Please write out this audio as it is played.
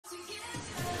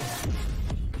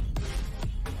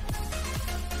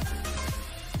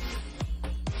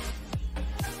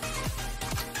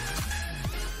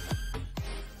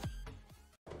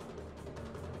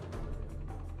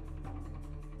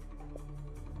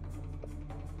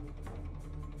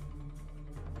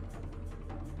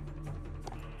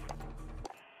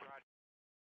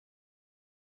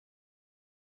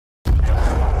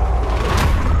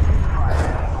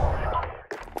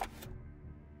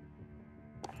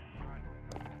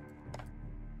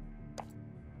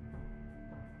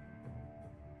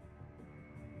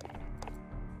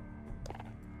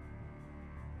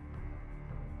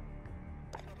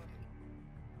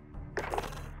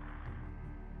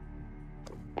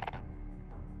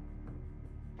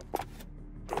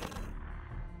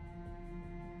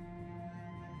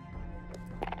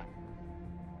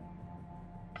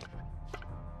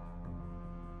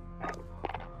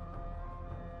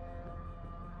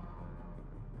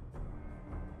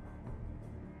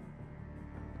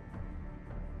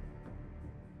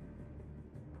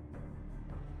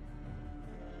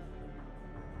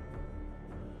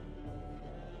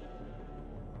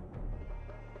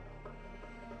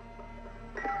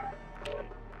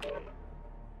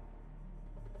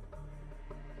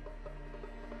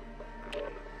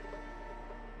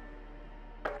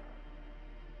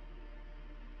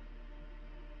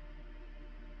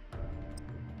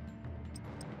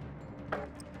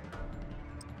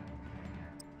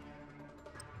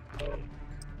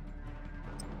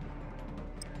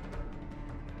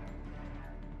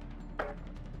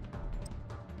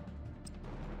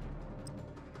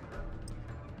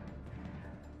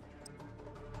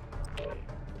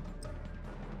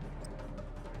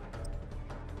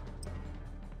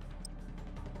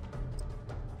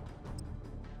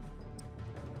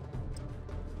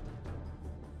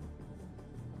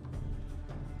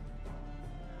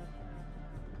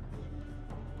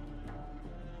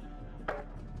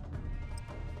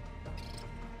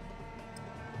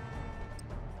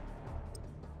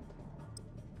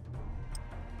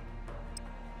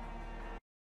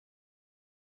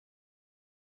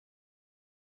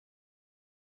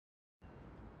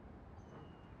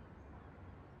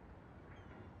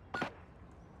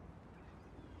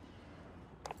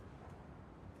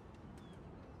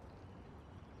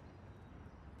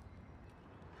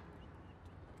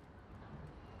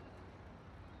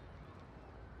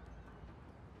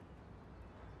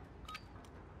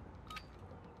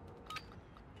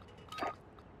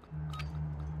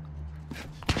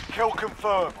Kill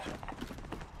confirmed.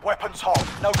 Weapons hot,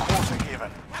 no quarter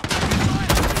given.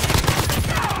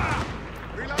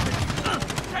 Reloading.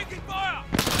 Taking fire!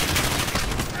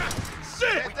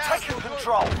 Shit! We've taken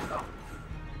control.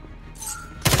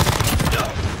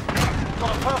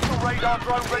 Got a personal radar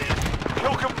drone ready.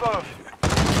 Kill confirmed.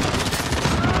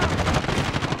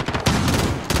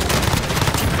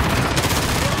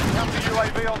 Counter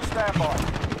UAV on standby.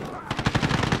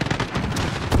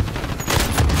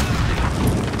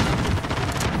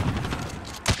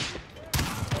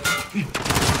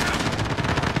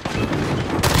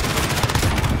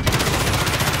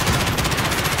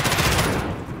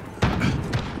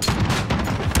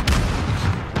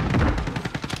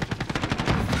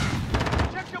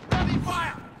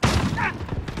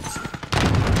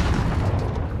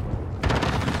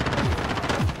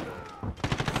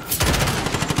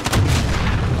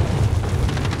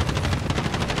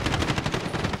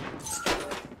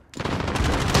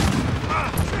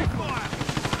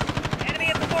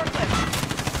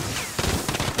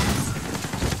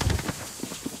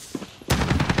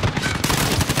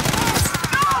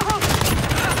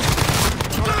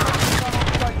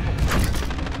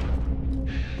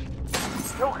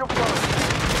 Kill confirmed.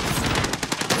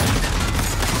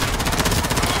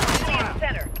 Enemy in the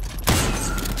center.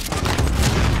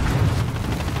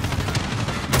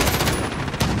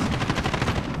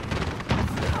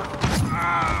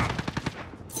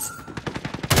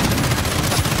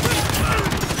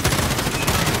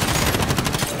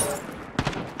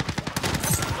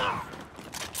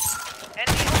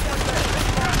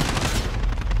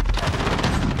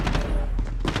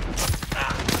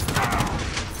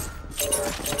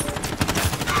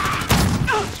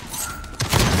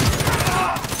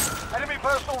 Enemy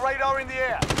personal radar in the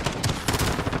air.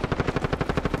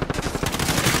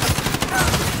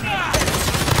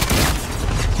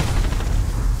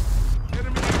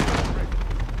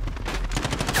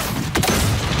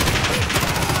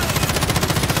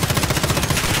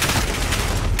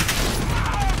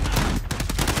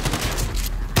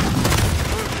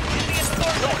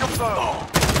 Kill confirmed.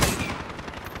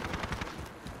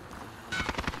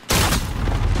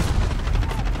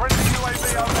 Friendly UAV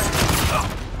overhead.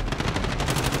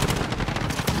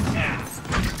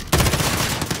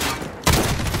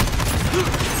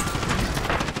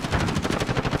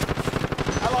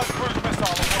 Allied cruise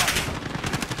missile away.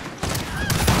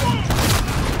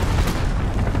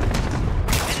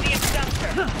 Enemy in the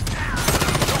dumpster.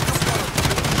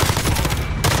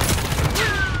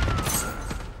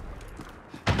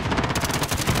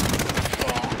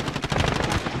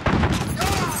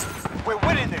 We're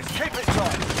winning this. Keep it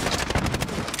tight.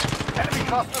 Enemy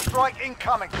cluster strike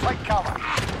incoming. Take cover.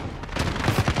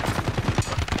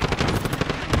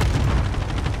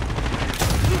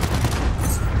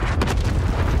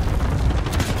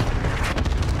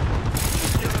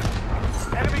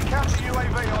 Enemy counter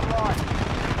UAV online.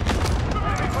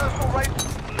 Enemy personal radar.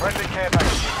 Friendly care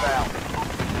package inbound.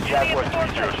 Jaguar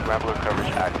 3-0, scrambler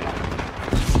coverage active.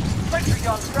 Sentry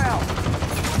guns down.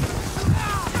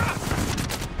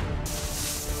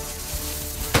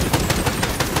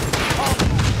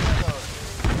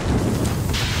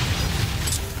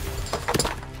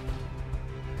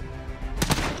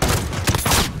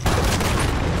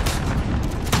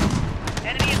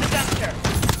 Enemy in the dumpster.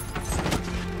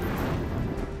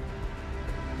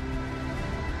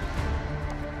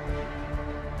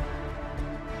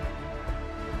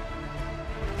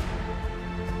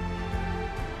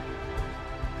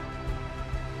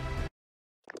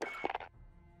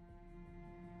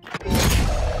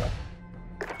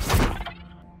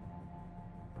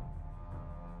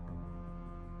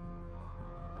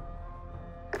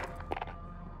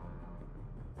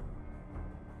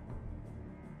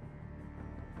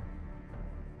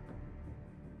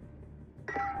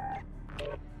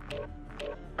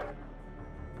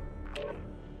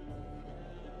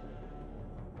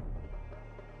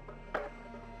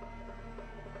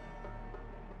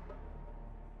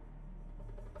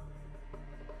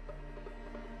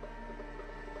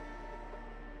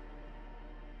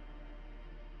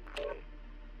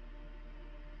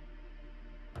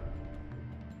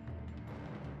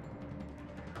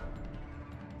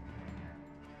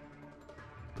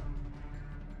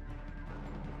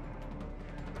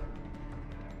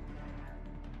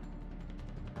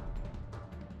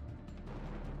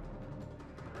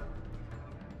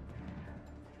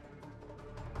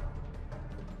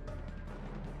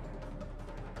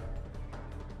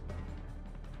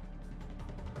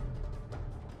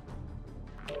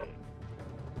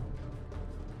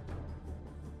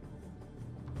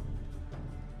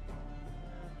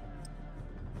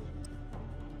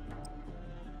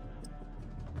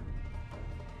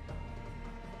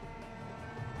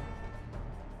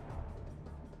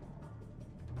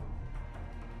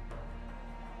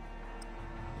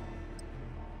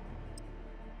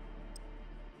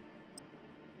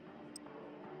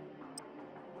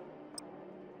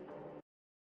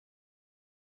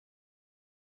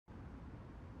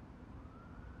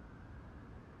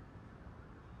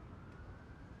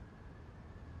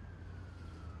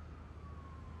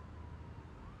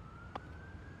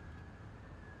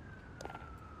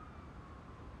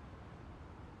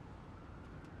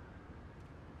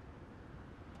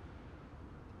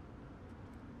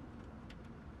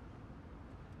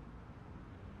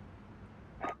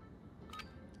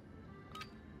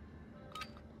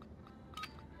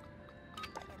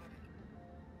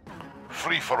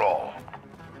 free-for-all.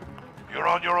 You're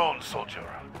on your own, soldier.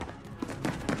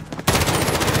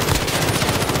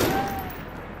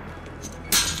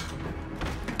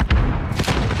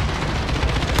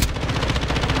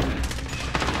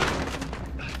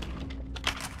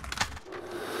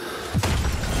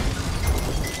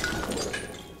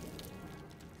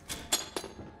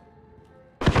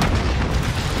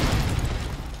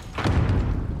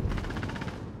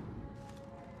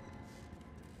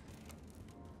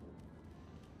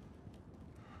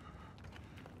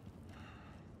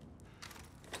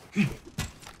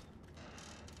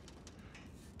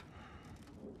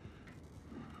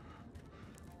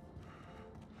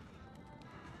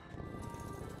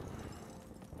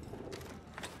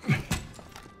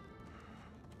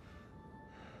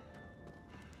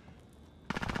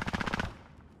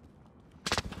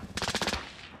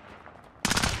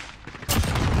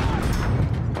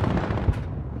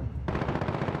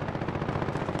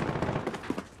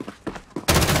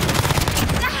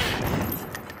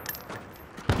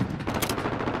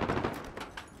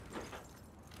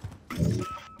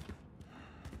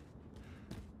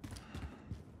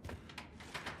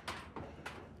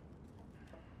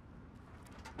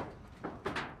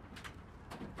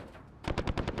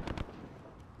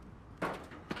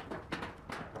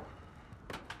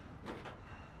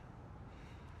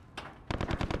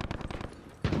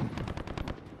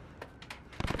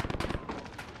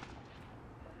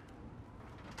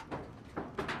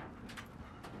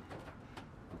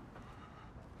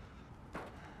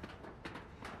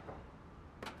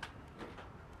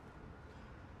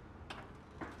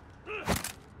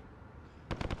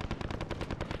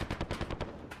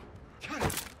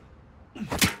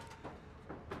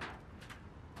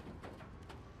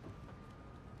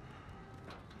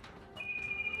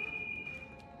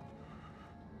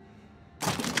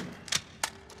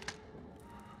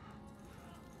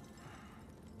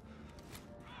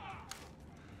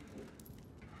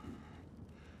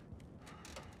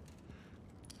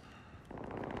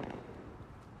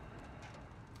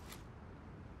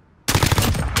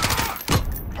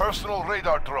 Personal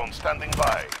radar drone standing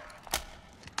by.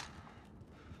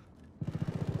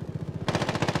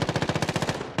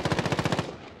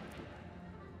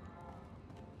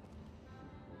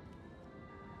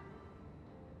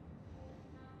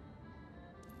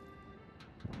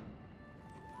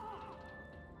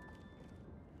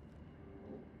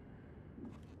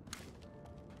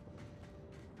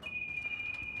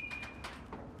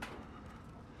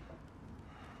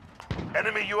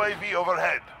 Enemy UAV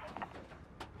overhead.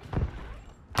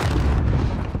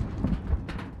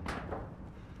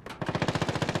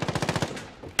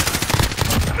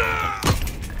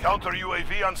 Counter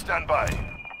UAV on standby.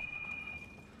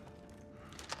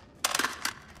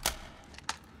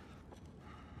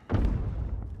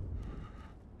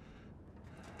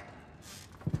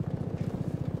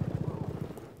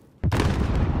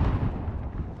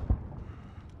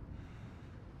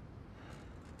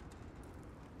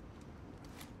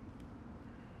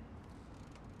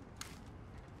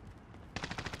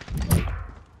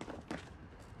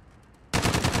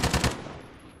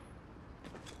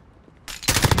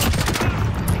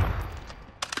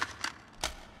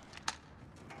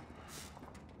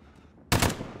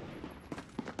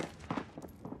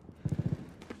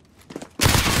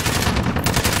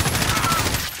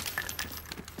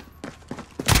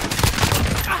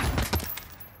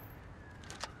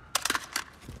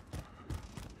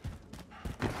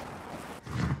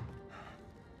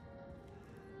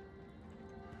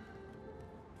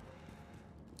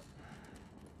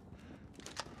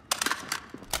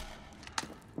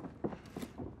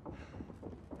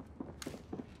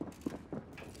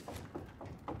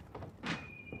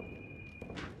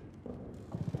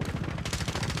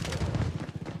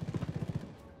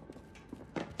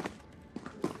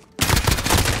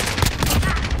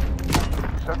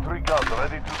 Sentry gun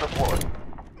ready to deploy.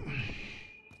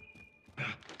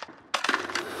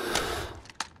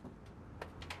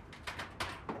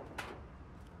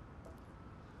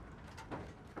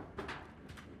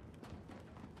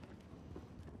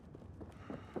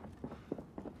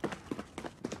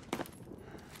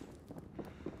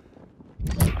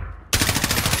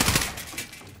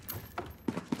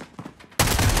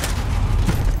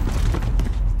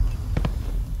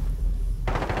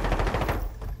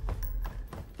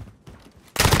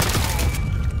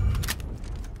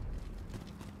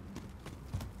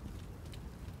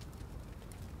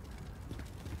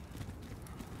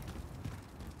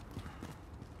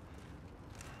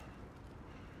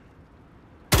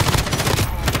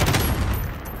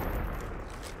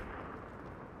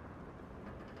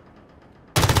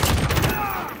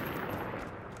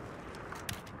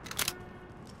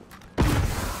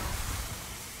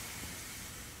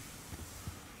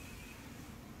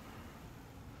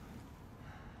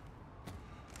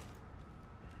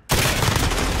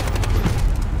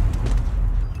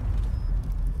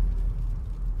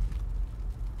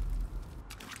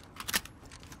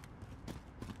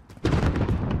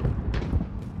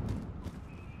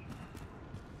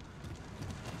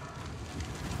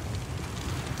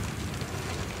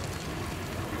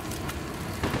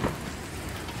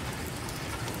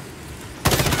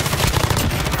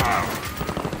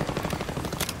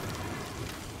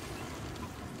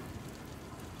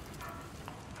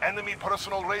 Enemy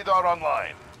personal radar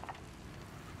online.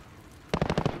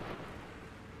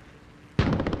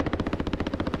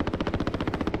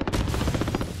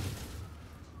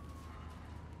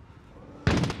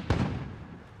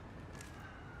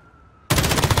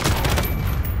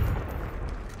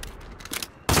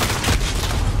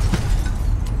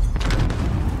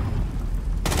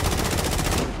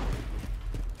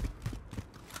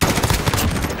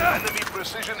 Enemy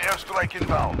precision airstrike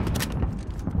inbound.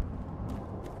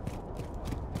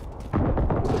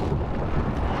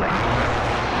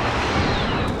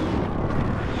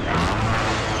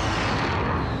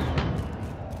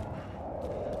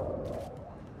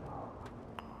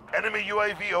 Enemy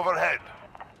UAV overhead.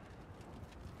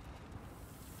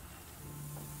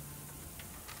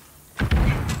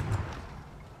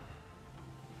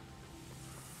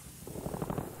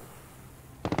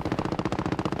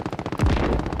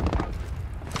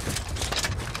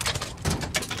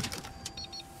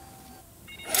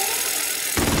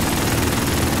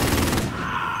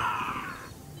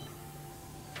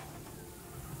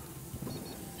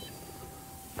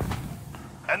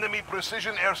 Enemy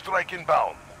precision airstrike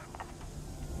inbound.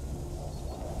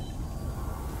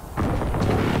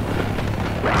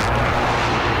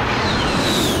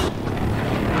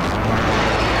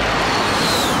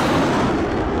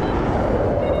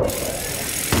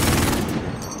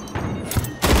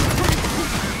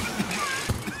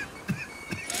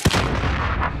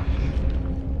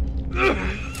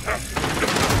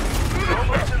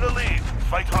 Almost in the lead.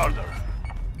 Fight harder.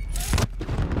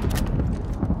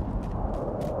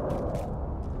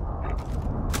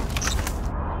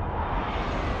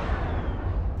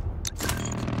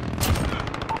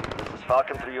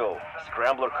 Falcon 3-0,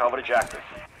 scrambler coverage active.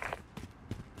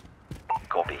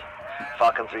 Copy.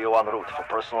 Falcon 3-0 en route for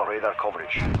personal radar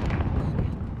coverage.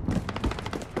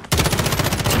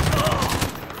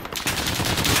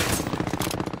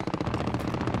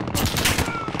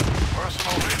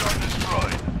 Personal radar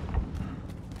destroyed.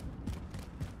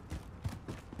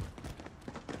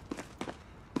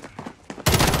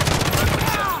 Friendly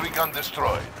sentry gun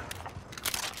destroyed.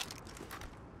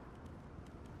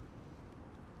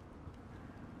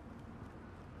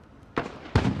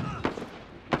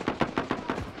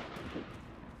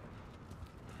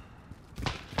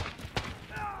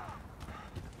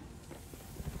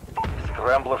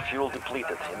 Scrambler fuel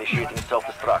depleted, initiating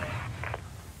self-destruct.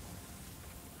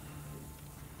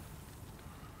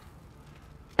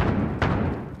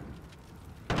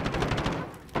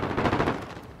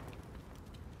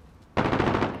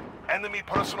 Enemy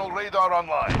personal radar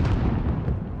online.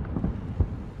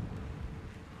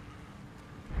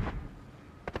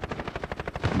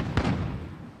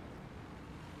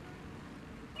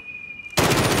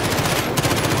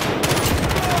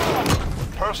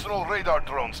 Personal radar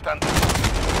drone standing.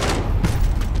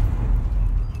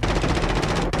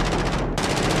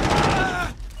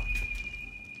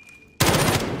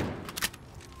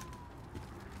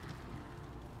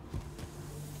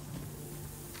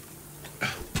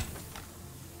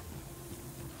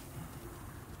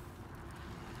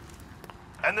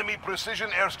 Enemy precision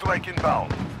airstrike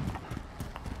inbound.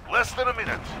 Less than a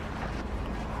minute.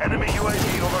 Enemy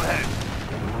UAV overhead.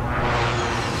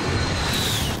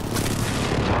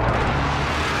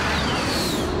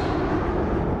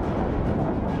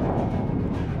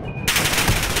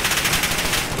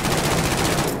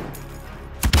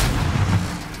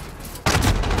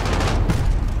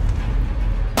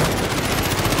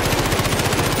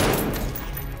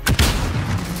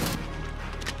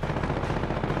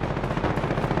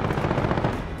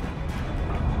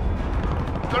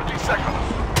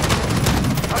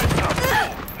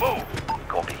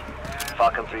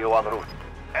 Falcon 3-0 en route.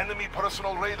 Enemy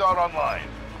personal radar online.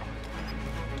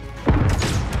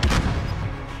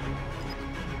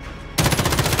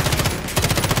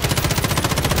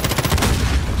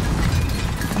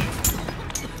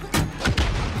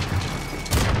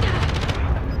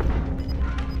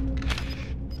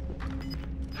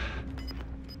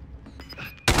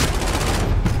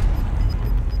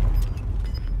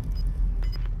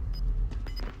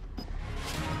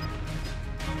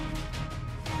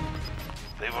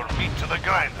 They were beat to the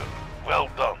grinder. Well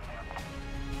done.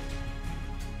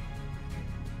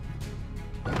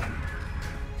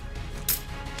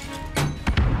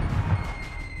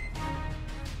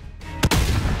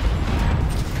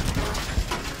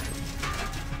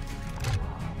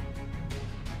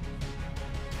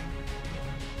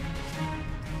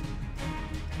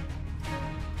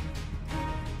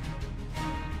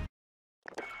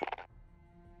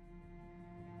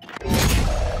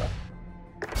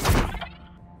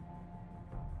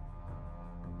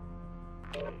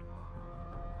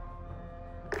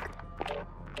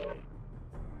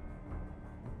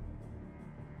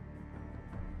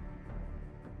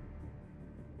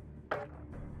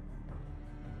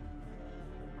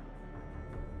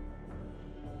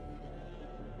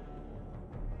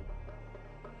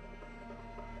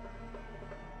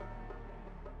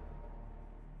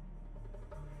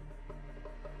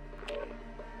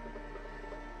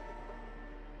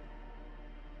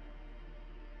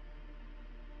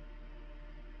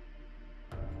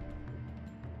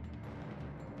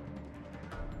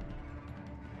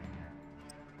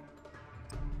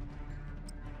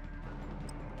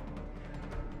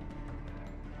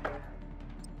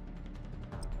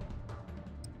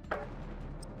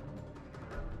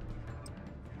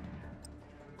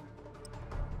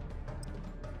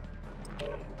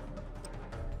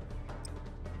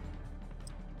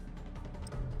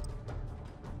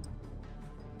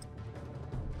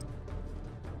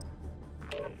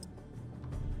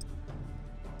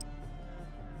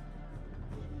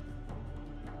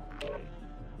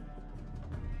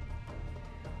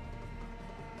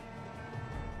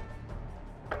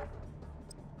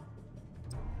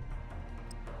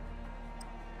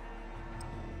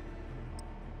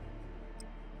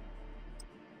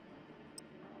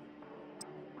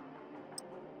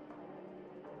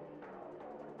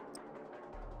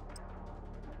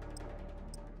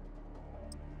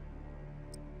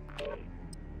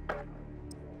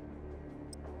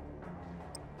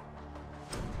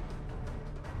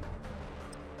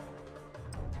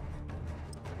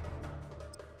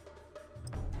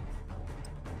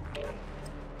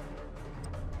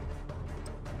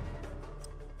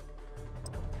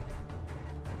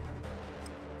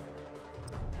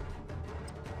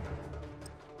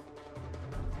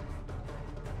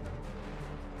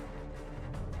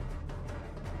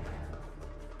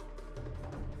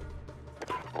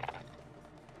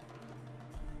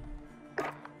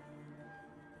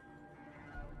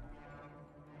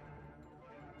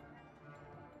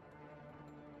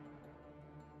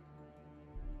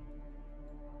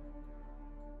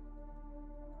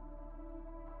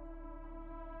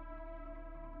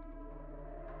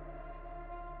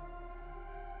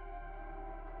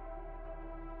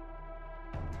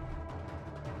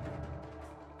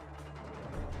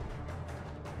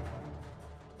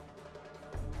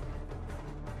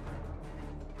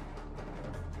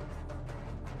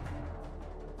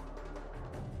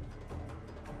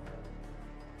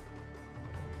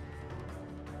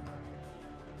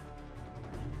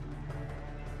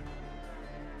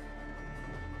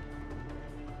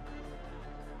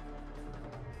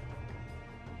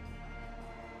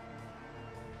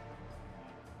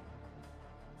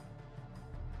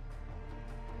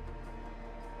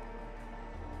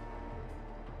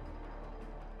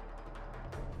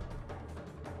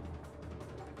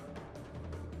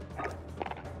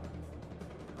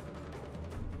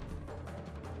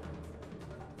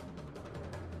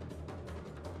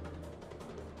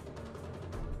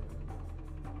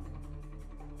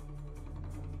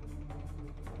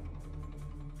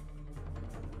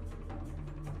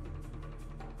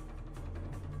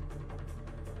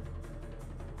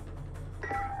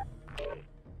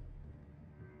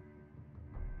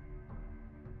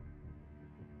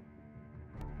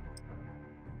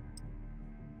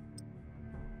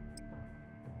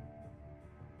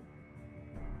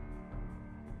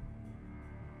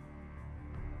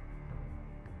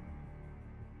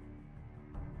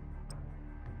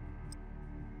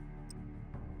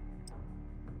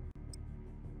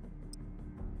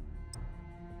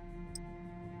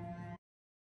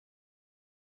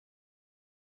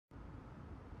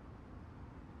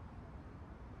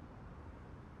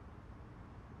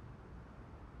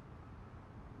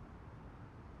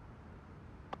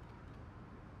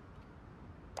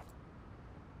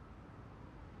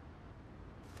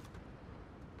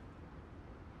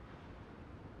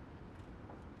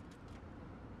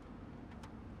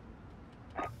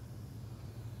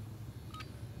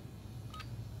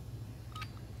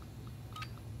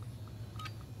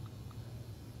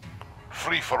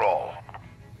 free-for-all.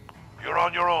 You're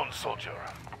on your own, soldier.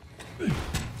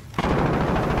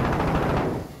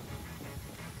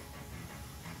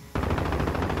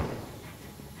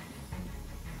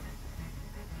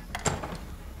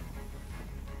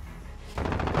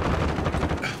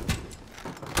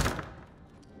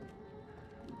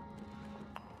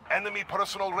 Enemy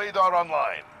personal radar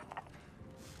online.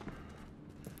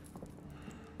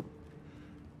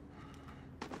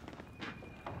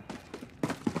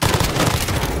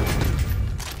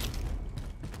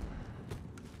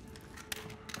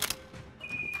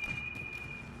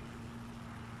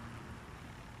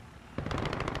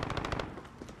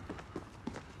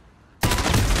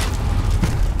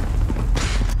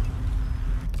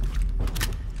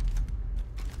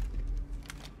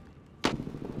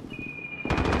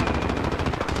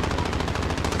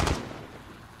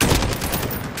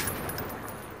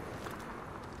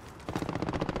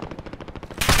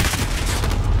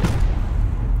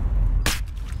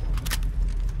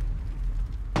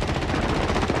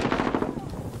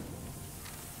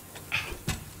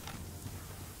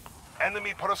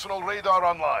 Enemy personal radar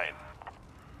online.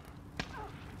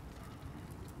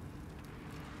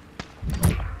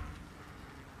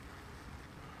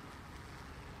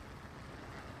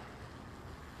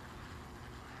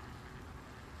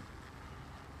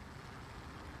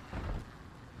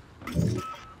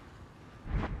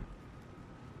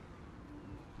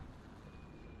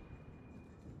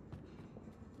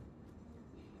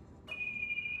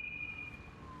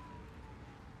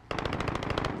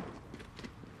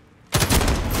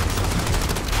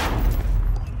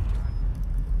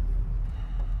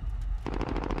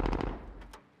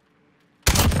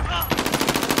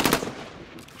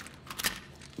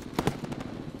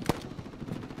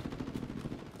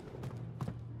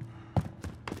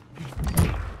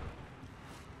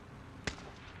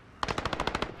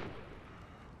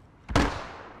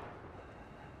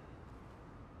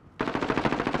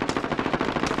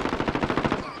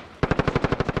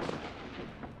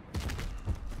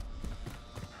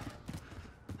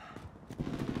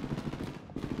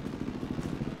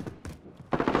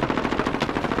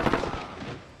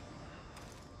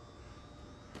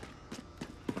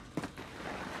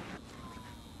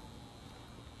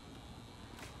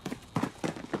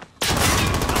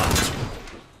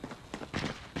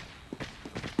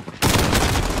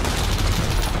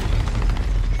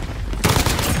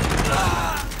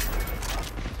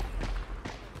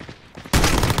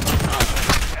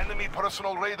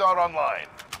 Personal radar online.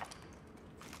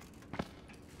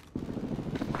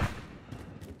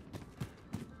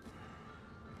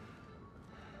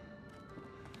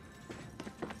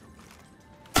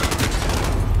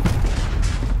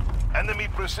 Enemy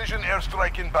precision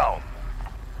airstrike inbound.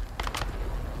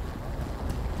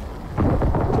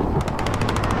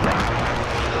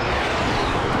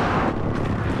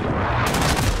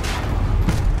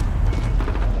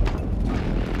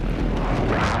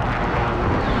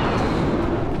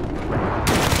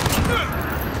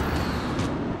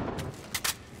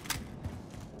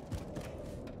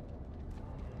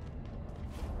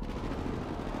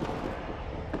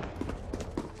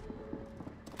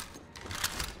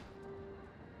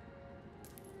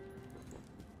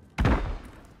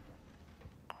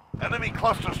 Enemy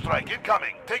cluster strike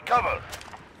incoming. Take cover.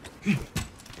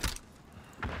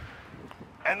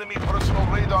 Enemy personal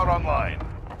radar online.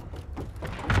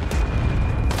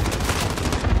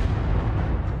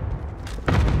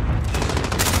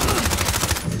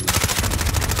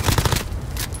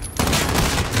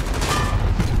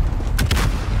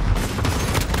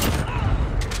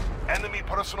 Enemy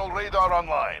personal radar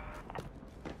online.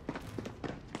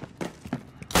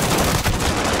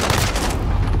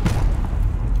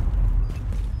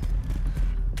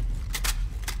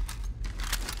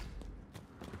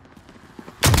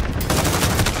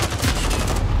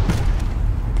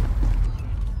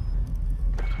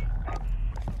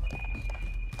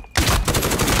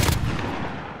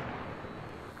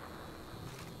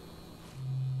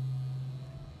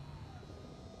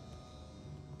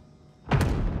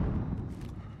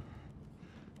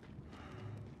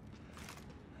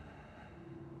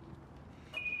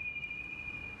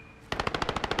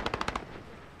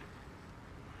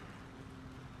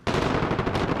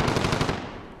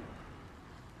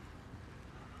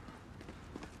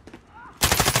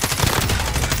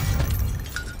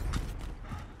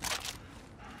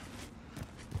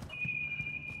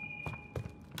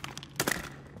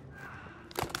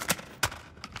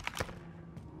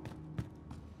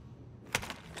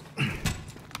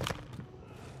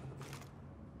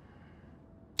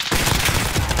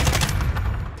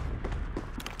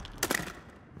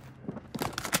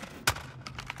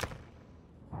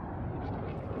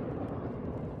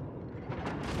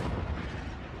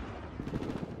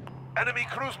 Enemy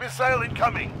cruise missile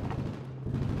incoming.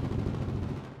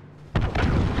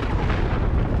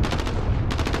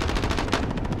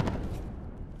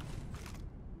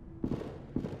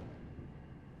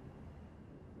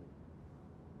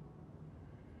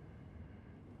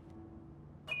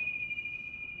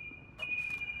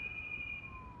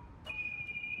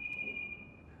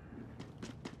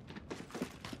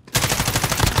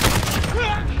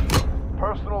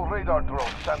 Personal radar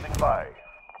drone standing by.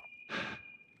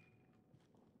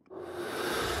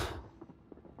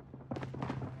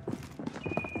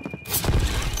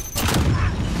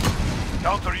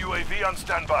 Counter UAV on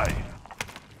standby.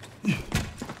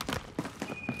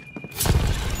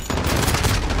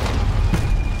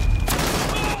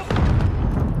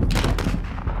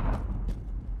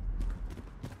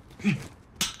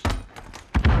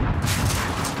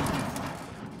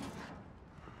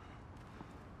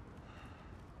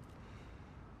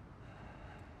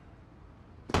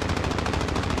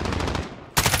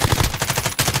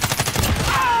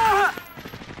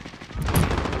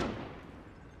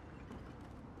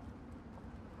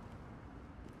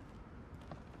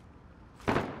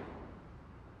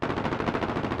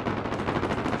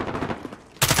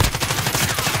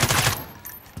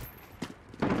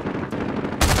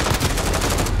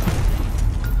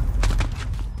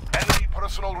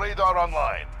 Personal radar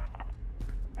online.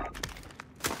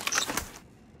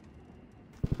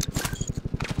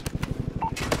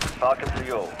 Falcon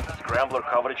 3-0. Scrambler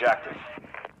coverage active.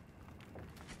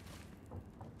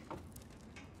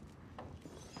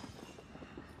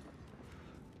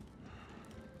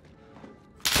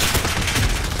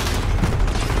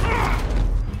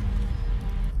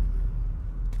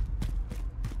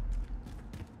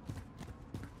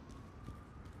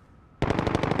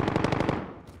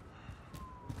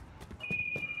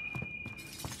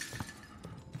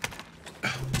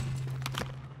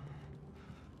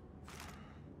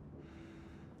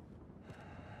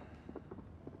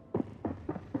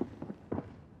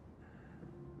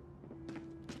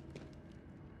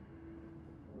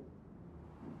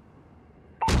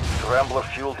 Scrambler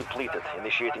fuel depleted.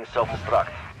 Initiating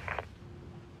self-destruct.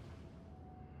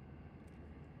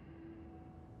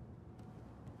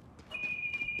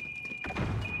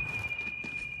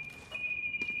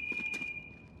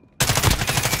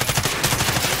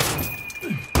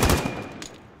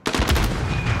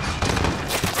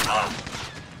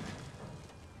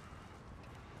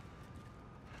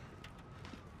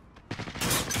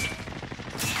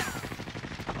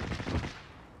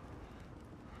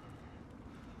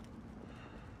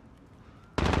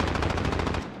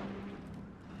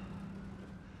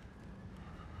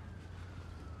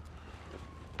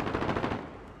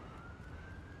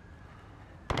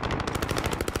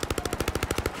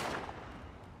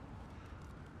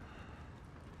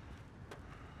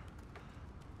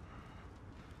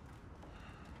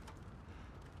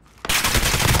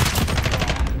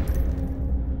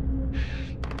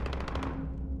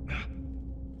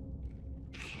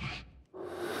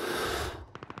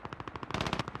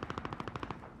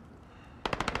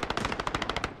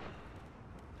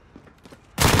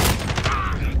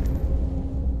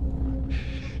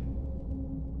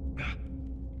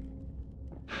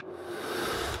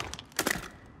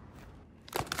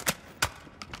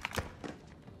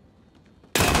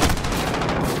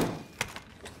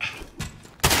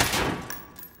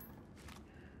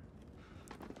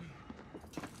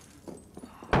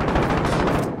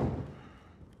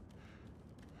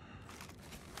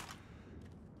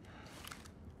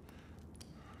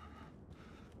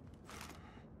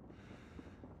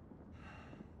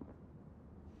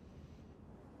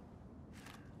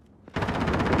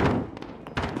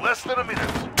 Less than a minute.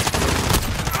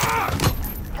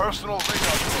 Personal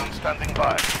radar drone standing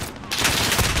by.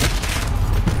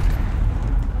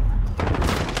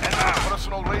 Enemy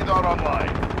personal radar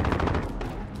online.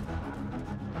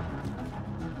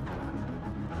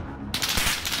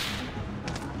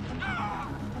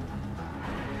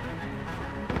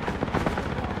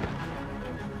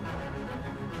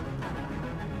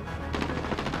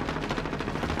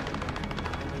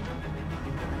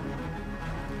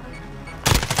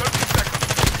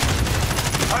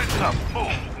 Time's up.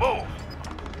 Move, move.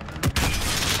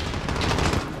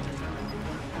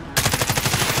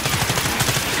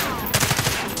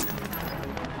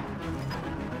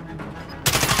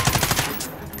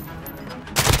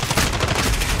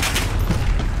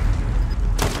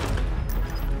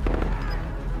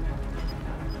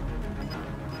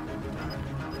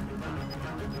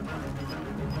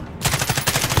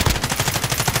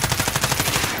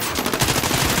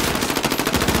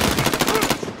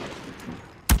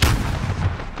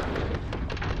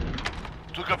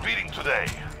 Took a beating today.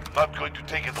 Not going to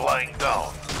take it lying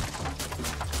down.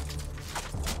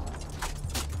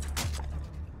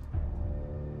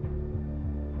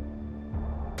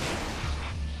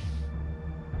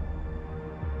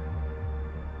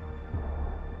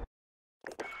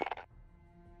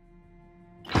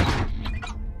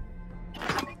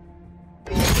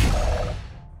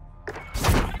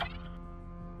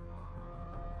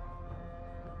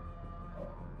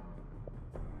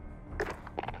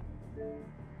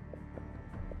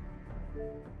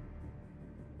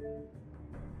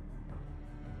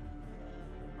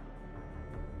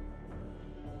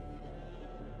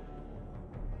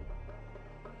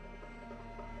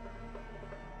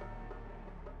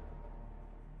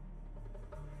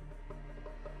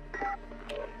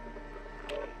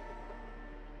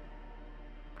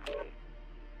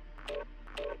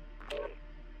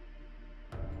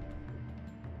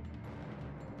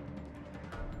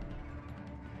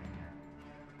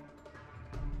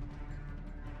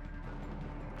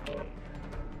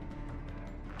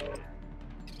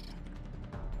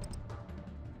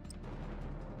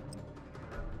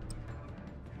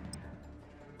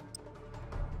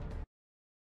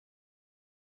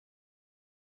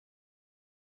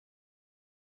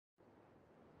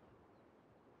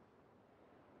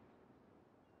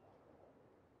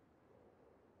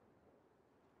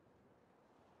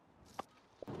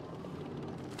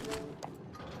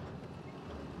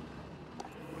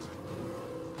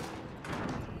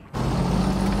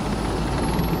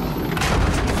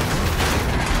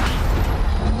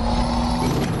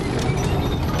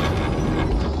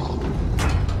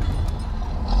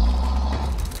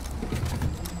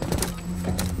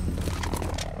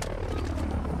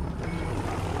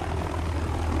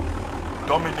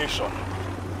 Domination.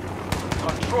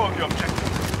 Control the objective.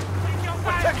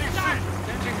 We're taking C.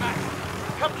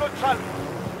 Capture Charlie.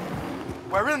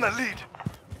 We're in the lead.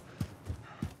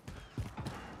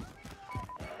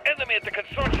 Enemy at the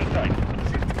construction site.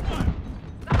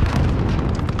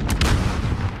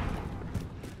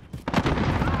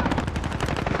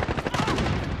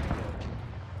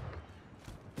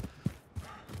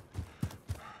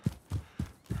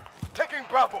 Taking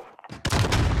Bravo.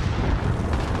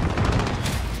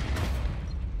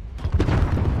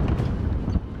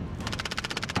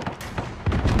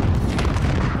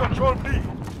 Control B.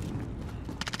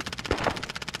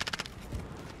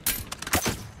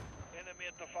 Enemy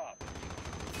at the fob.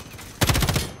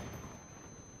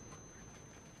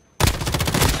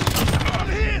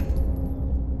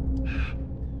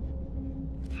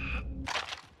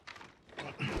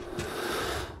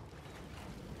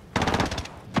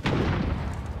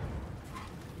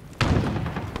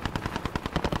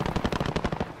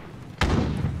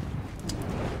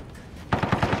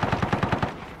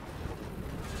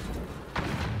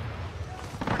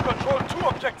 Control 2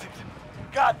 objectives.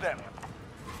 Guard them.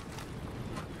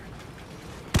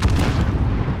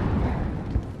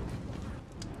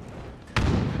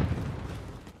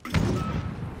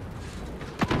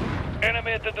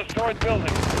 Enemy at the destroyed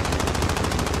building.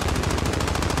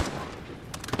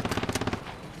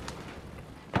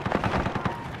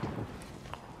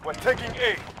 We're taking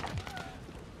A.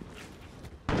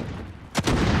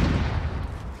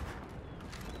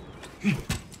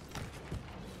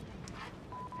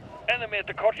 Enemy at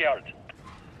the courtyard.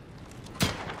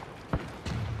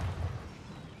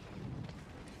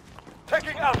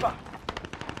 Taking Alpha.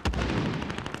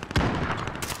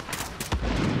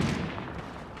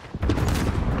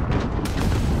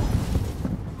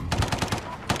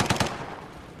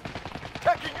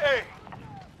 Taking A.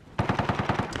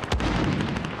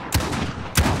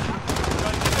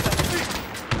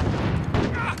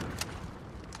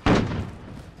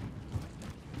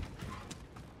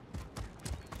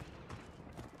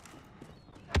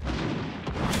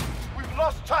 We've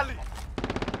lost Charlie.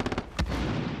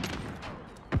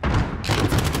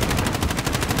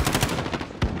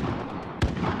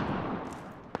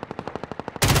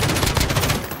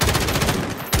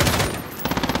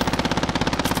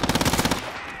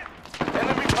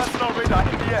 Enemy personal radar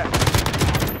in the air.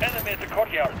 Enemy at the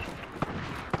courtyard.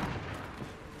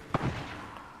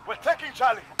 We're taking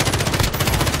Charlie.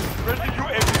 Friendly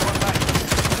UAV online.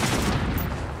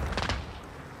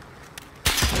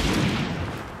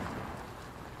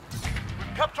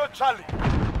 We've captured Charlie.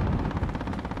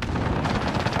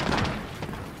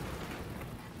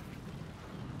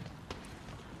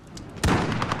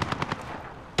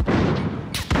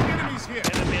 Enemies here.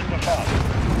 Enemy at the fob.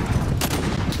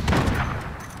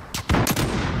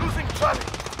 Losing Charlie.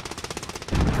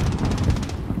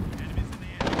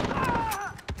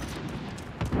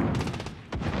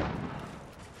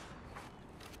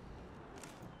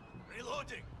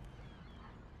 Reloading.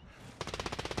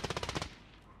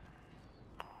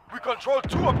 control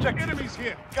 2 objectives. Enemies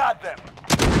here. Guard them.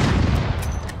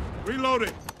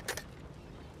 Reloading.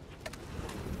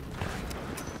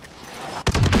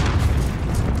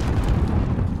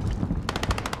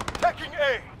 Taking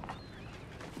A.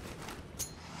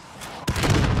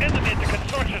 Enemy at the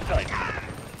construction site.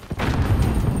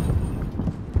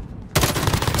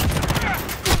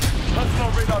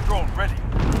 Personal radar drone ready.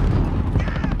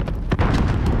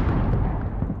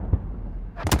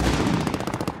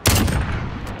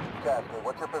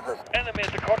 What's your position? Enemy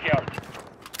at the courtyard.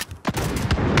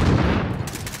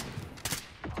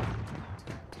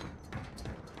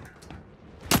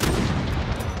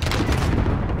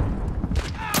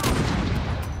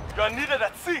 You are needed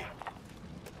at C.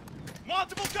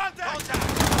 Multiple contact.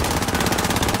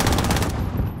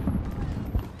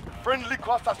 Friendly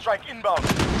cluster strike inbound.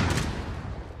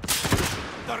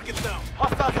 Target down.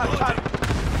 Hostiles at Charlie.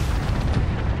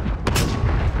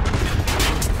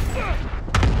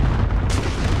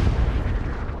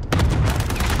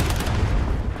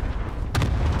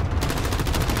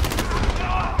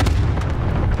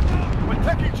 We're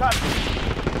taking Charlie.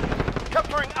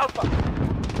 Capturing Alpha.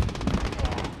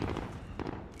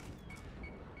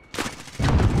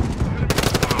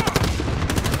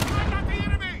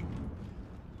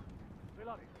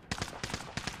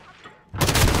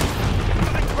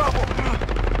 Bravo.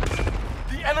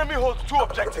 The enemy holds 2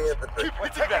 objectives. Keep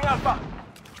hitting them. Alpha.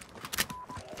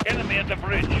 Enemy at the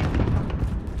bridge.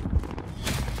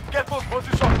 Get those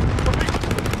positions. Complete.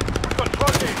 We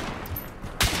control A.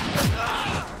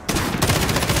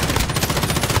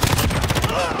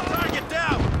 Target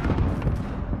down.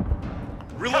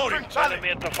 Reloading. Capturing Charlie. Enemy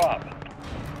at the fob.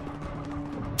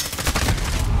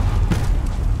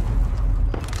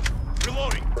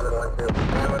 Reloading.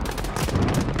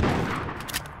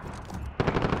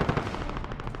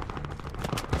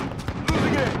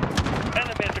 Losing A.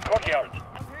 Enemy at the courtyard.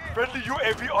 Friendly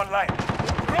UAV online.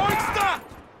 Throwing stun.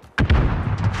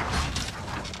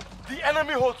 The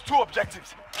enemy holds 2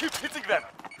 objectives. Keep hitting them.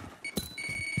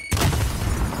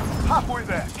 Halfway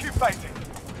there. Keep fighting.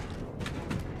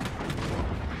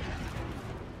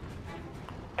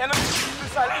 Enemy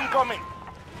missile incoming.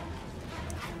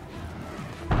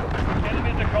 Enemy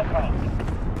at the compound.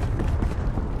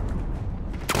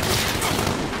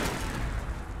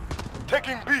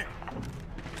 Taking B.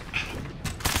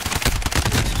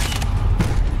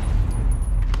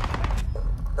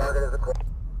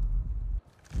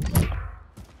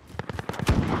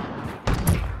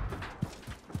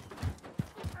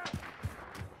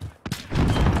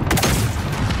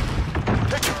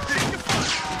 Taking B.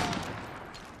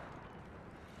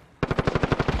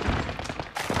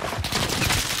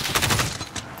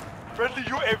 Friendly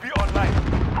UAV online.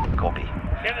 Copy.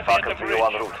 Enemy Falcon at the 3 en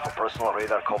bridge. route for personal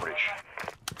radar coverage.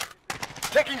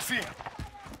 Taking C.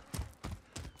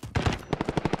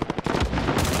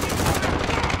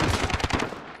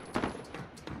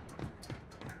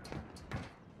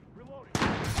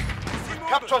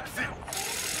 Captured C.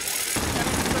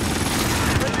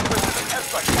 Friendly precision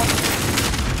airstrike coming.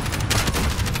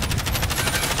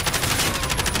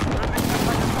 Friendly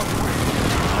target on the way.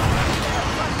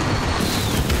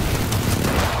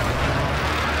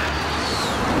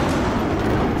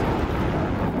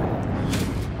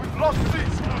 We've lost C.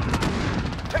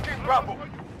 Taking Bravo.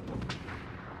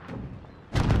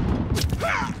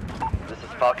 This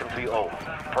is Falcon 3-0.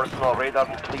 Personal radar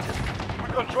depleted. We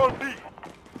control B.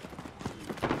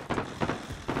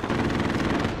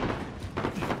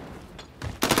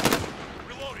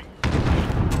 Reloading.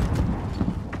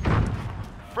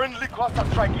 Friendly cluster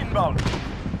strike inbound.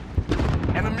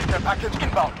 Enemy care package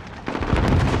inbound.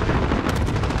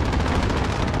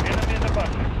 Enemy in the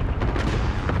buses.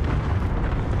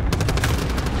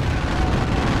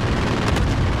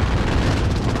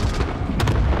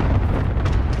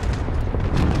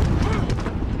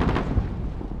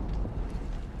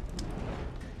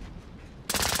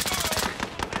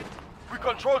 We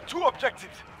control 2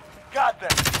 objectives. Guard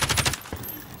them.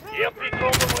 Yep, it's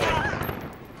on the way.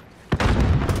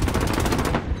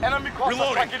 Enemy cluster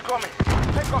Reloading. strike incoming.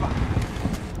 Take cover.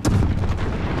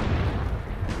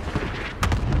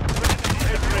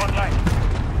 UAV online.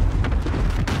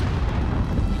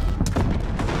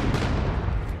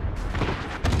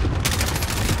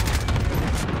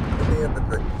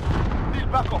 Need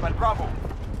backup at Bravo.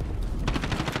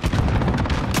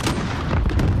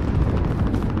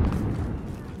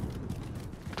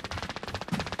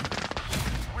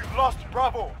 We've lost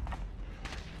Bravo.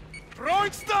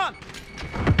 Throwing stun.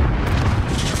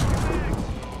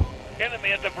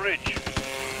 Enemy at the bridge.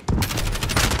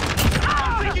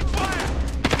 Taking fire.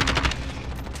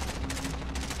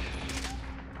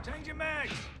 Changing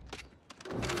mags.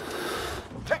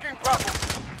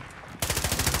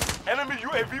 Enemy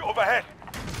UAV overhead.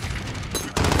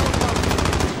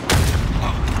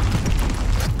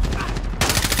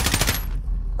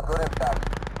 Good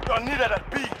impact. You are needed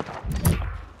at B.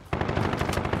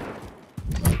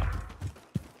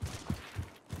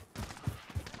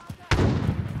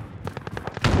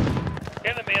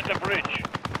 Enemy at the bridge.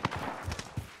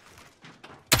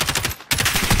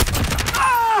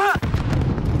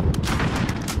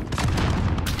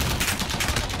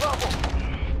 Bravo.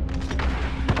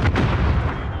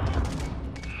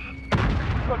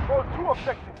 Control 2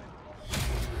 objectives.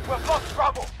 We've lost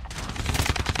Bravo.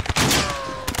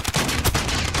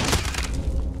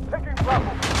 Taking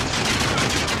Bravo.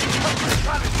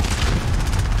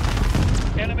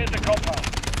 Enemy at the compound.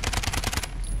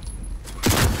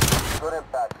 Good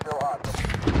impact. Still hot.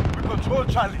 We control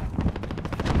Charlie.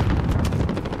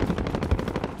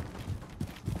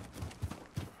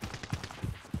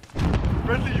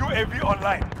 Friendly UAV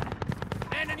online.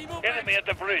 Enemy movement! Enemy at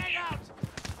the bridge. Hang out!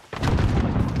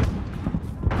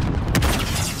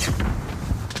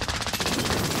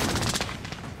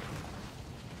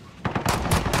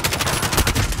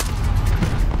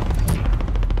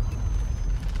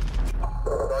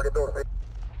 Target door.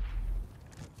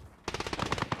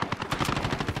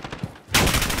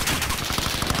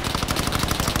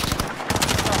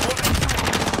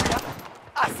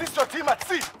 Assist your team at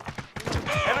C.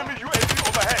 Enemy UAV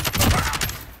overhead.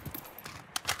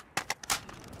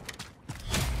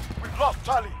 We've lost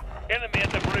Charlie. Enemy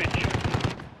at the bridge.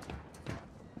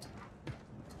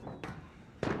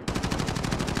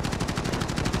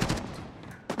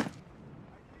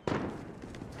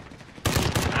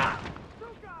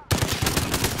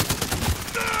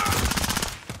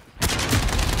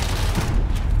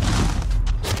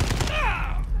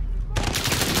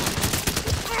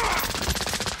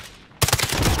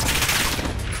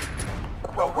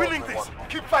 We're winning this.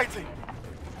 Keep fighting.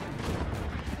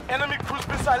 Enemy cruise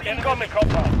missile Enemy at the incoming.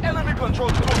 compound. Enemy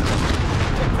controls close.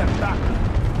 Take them back.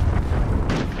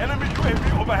 Enemy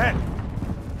UAV overhead.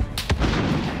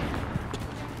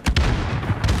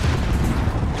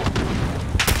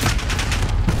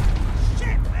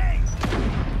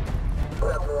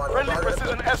 Friendly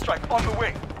precision airstrike on the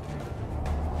way.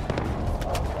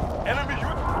 Enemy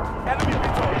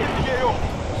VTOL in the AO.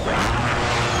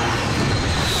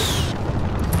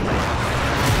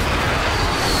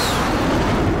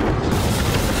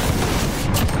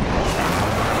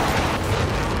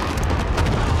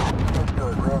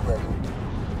 Good. Real ready.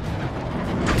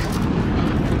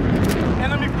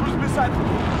 Enemy cruise missile.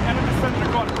 Enemy sentry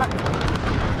gun active.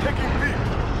 Taking B.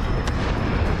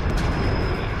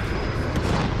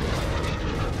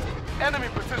 Enemy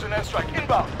precision airstrike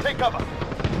inbound. Take cover.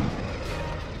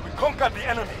 We conquered the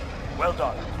enemy. Well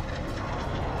done.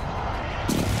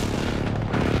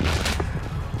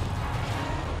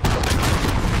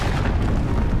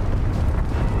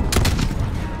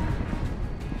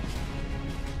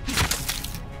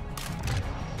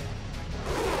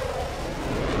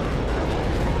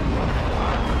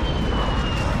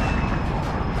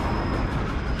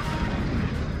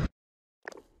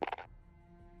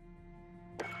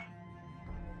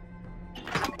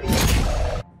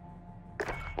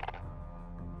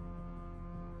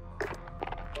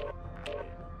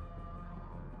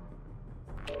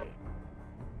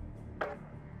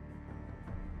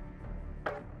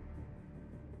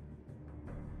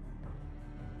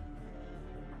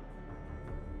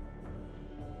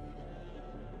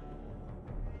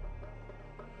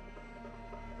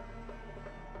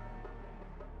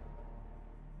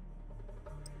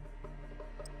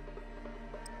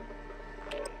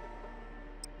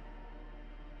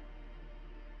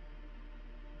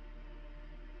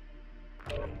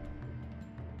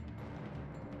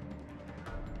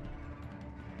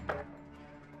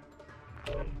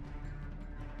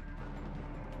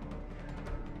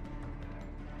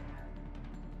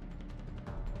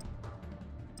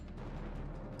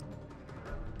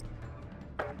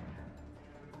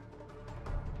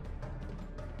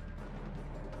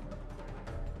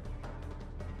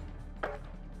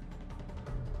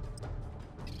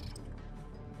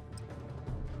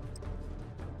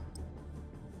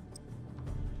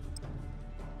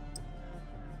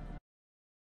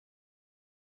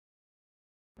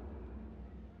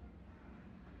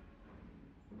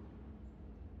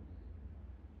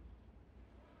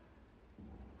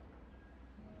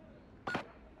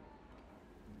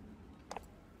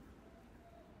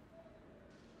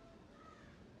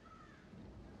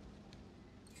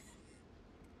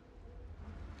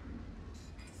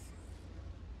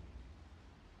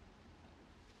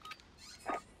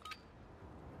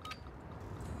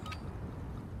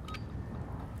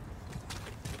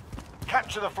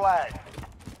 capture the flag.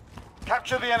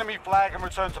 Capture the enemy flag and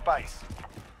return to base.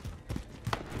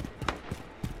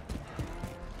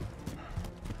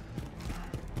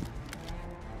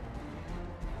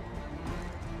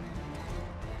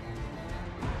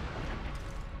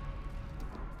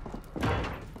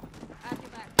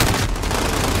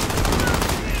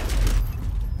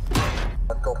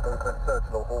 I've got movement,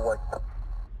 sentinel hallway.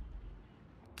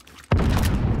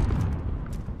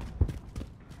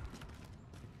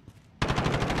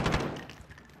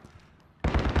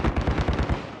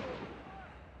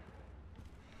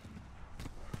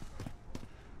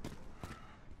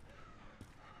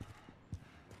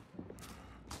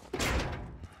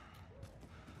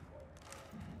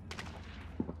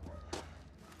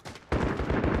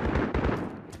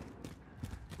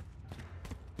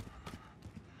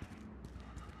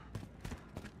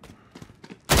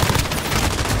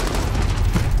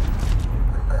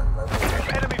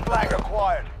 Enemy flag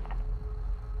acquired.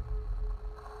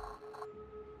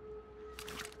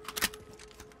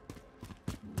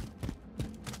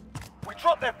 We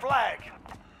dropped their flag.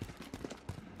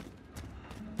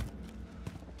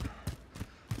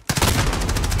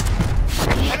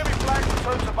 Enemy flag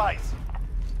return to base.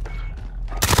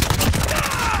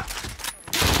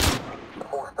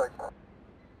 All station.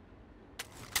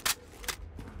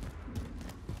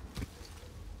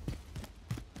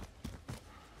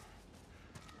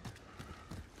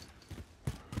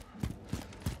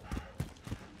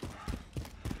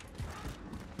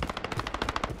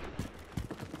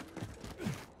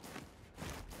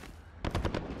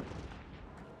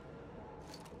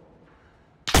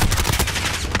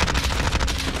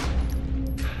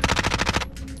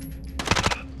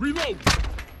 Reload!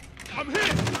 I'm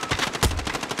hit!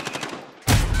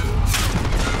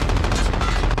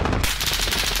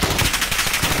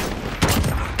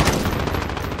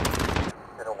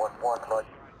 Get a 1-1 light.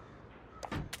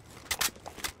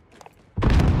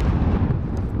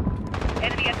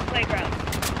 Enemy at the playground.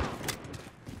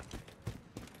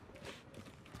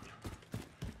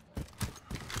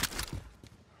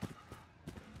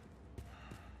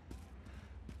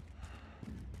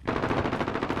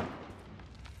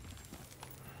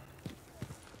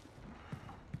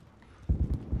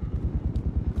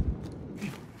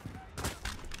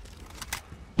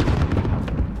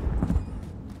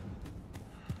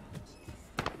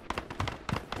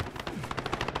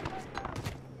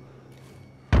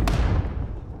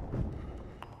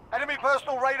 Enemy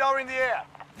personal radar in the air.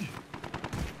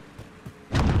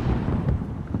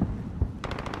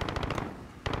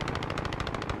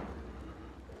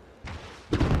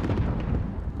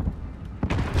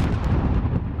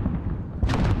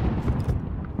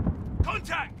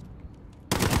 Contact!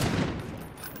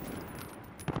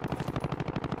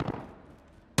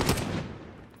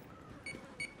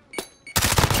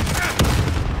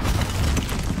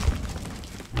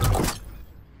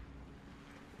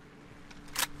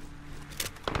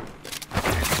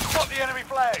 Got the enemy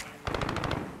flag.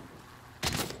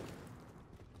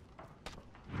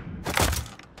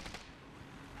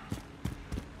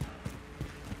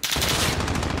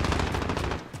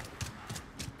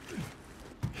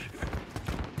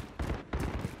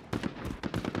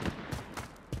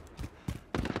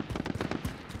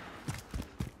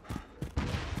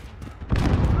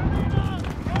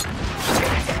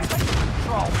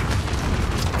 Control.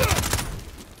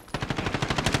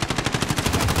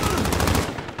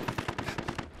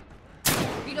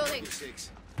 Reloading.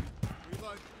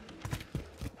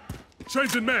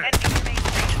 Changing man! Enemy remains.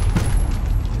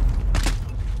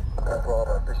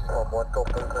 Bravo, this is 1-1. Got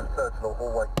movement, sentinel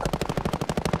hallway.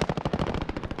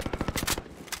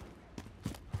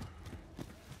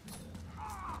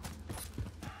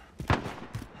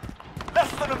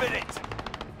 Less than a minute.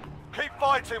 Keep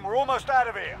fighting, we're almost out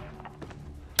of here.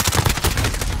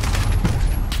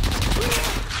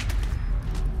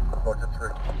 Roger 3.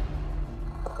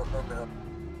 Got movement up.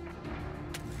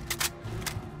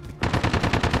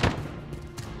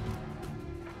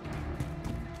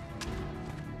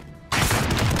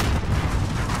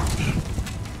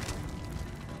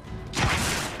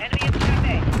 Enemy at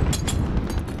Cafe.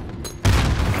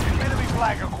 Enemy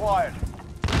flag acquired.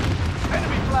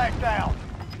 Enemy flag down.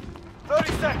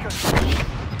 30 seconds.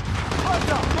 Time's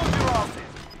up, move your asses.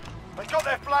 They got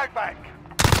their flag back.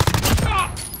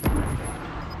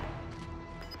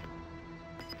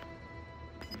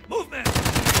 Movement!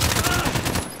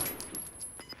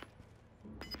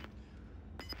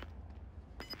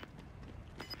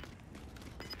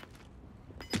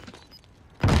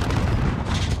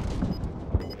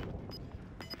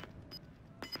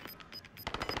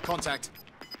 Contact.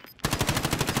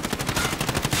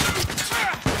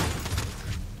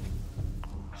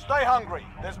 Stay hungry.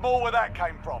 There's more where that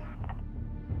came from.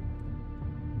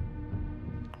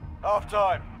 Half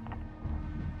time.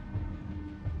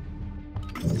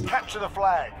 Capture the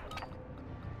flag.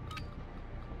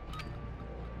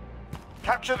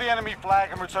 Capture the enemy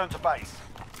flag and return to base.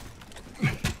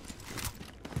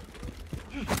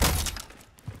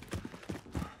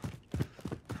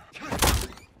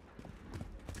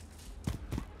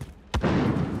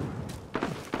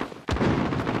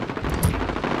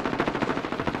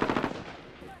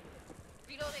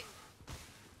 Reloading.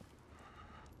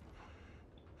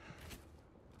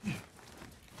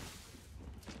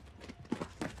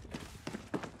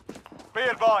 Be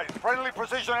advised, friendly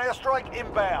precision airstrike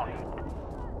inbound.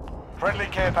 Friendly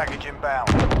care package inbound.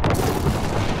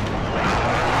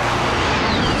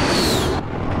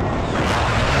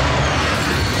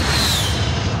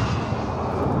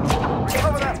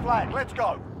 Recover that flag, let's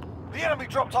go. The enemy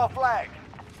dropped our flag.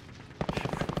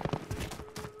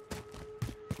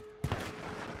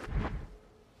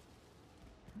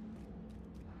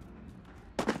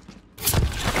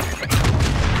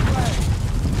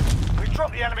 We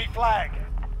dropped the enemy flag.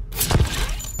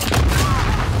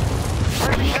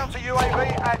 Friendly counter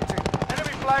UAV active.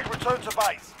 Enemy flag returned to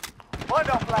base. Find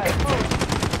our flag,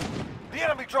 move. The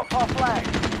enemy dropped our flag.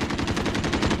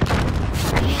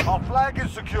 Our flag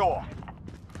is secure.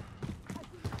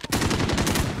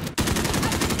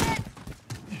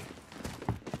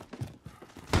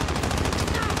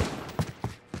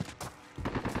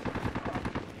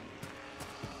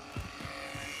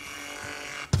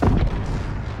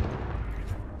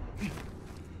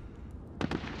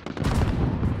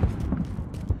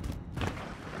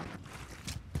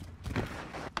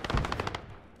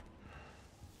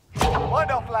 Find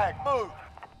our flag, move!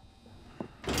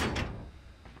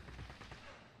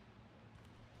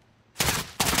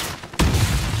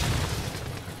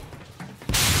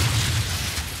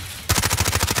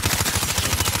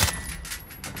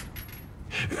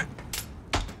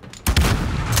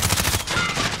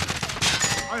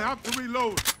 I have to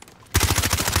reload.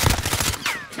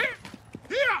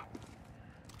 Here!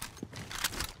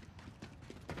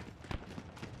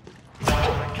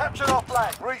 They captured our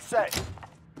flag, reset.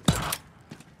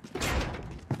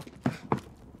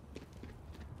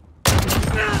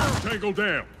 Tango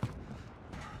down.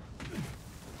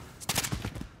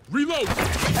 Reload.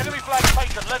 Enemy flag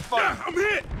taken, let's move. I'm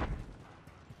hit.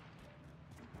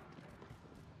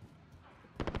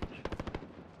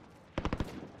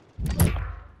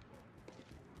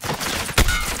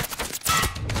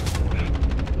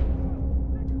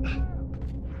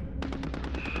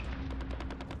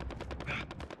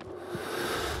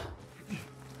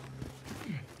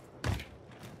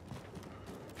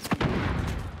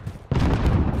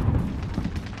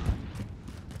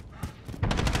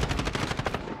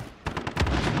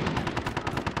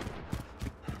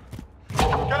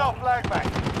 Get our flag back.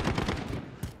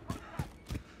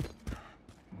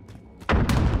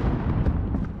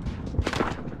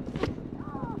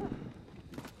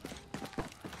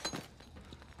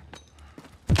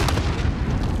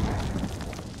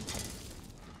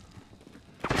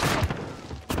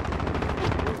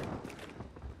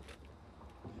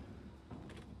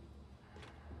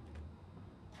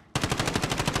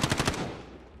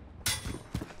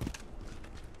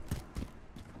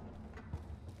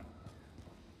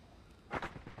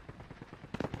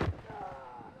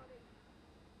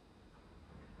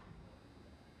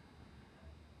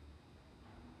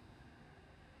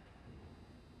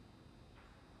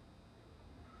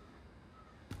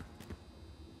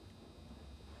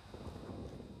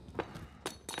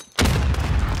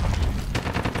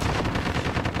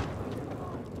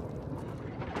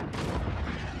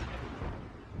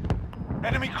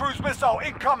 Enemy cruise missile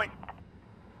incoming.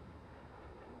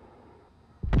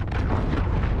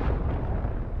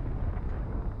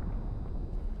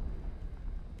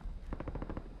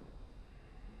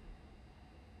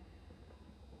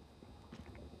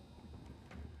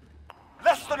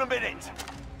 Less than a minute.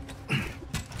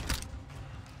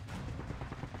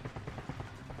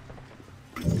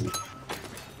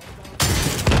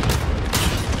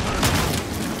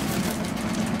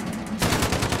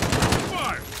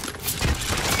 Fire.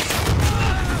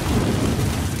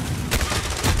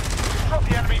 Drop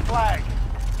the enemy flag.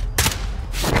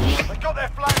 They got their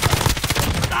flag.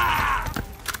 Ah!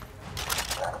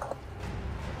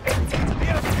 The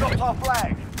enemy dropped our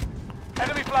flag.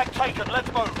 Enemy flag taken,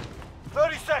 let's move.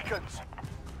 30 seconds.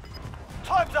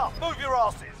 Time's up, move your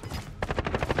asses.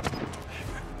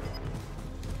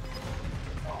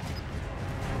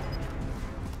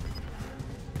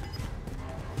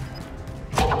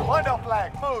 Find our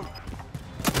flag, move.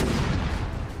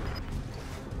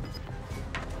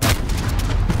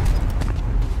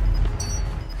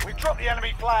 Drop the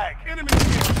enemy flag. Enemy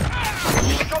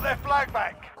here. We got their flag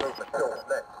back. They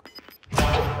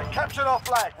captured our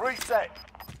flag. Reset.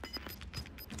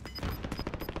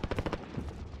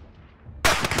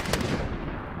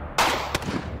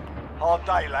 Hard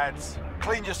day, lads.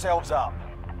 Clean yourselves up.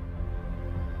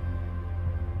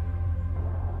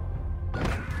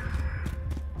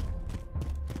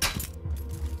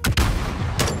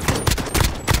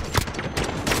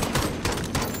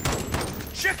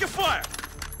 Check your fire.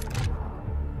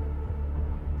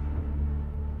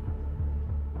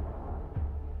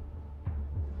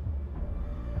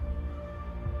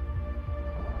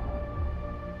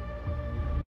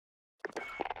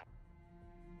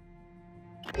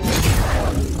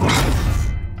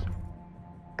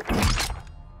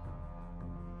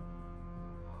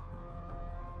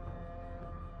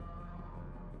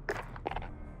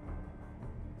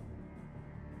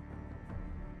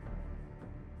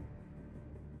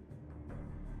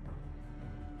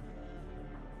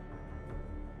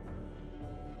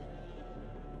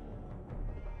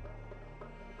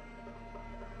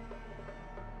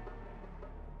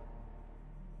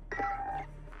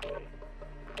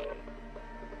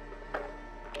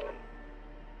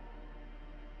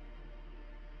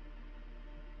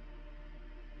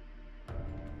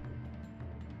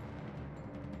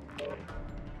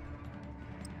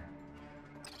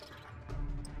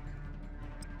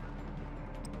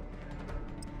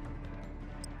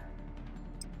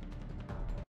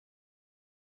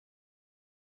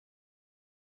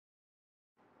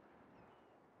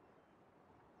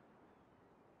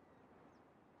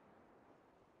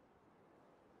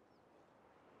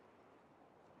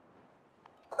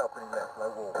 Opening left,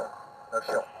 low water. No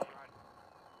shot.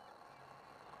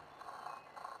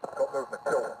 Got movement,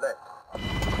 short,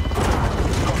 left.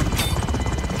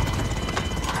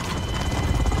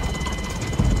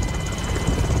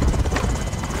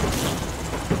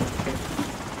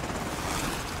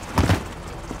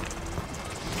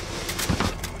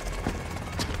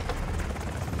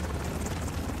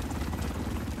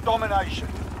 Domination.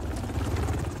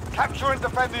 Capture and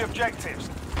defend the objectives.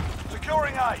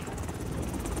 Securing A.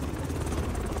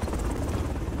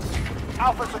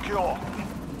 Alpha secure.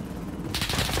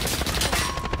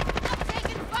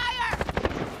 Taking fire!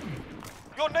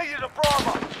 You're needed at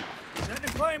Bravo. Send the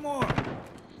Claymore.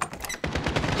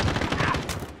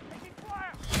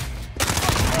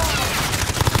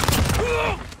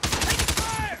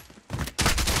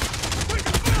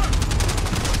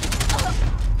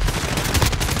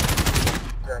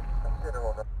 Jack, consider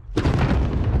on the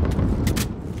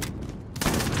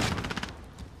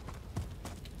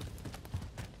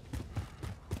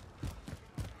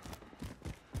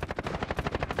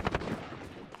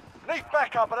Need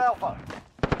backup at Alpha.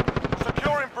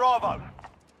 Securing Bravo.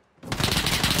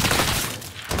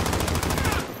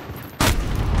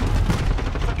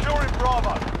 Securing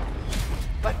Bravo.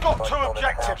 They've got two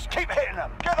objectives. Keep hitting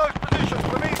them. Get those positions.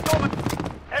 We need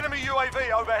enemy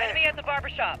UAV overhead. Enemy at the barber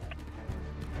shop.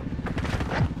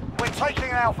 We're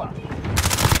taking Alpha.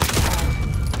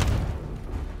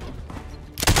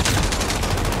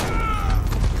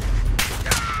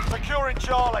 Securing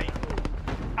Charlie.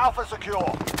 Alpha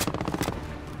secure.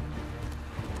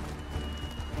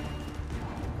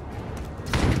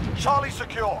 Charlie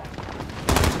secure.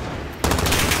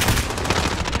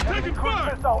 Taking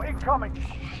fire. Missile incoming.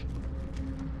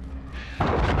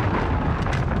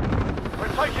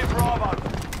 We're taking Bravo.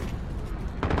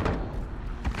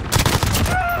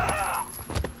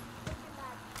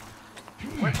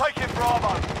 We're taking Bravo.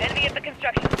 Enemy at the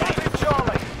construction site. Taking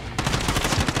Charlie.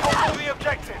 Hold all the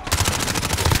objectives.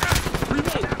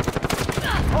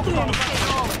 Hold on,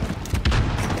 Charlie.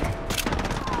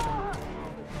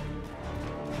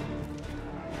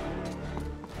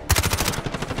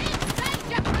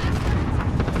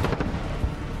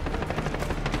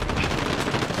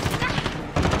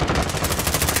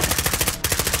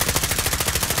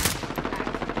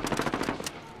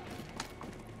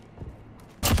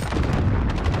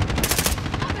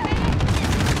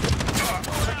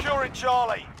 Securing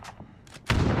Charlie.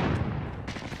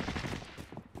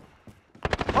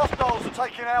 Hostiles are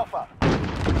taking Alpha.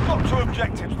 We've got two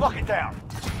objectives. Lock it down.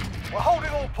 We're holding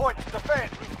all points.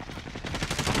 Defend.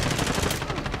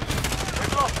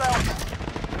 We've lost Alpha.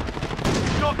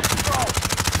 We've got control.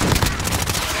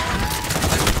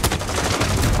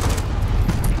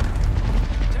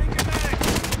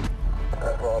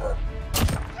 Bravo.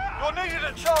 You're needed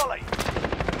at Charlie.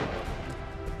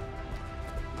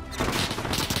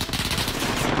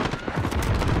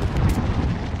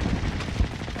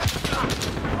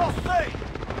 We've lost C.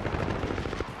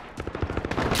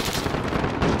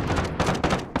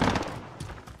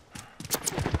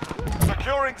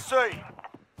 C.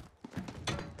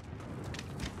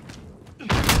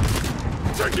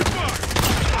 Taking fire!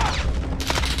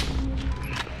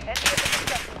 Enemy at the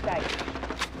construction site.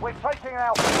 We're taking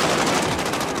Alpha.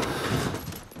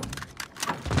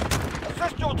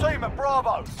 Assist your team at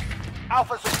Bravo.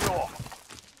 Alpha secure.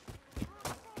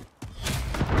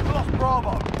 We've lost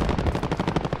Bravo.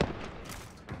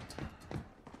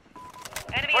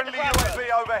 Enemy at the Friendly crossroads.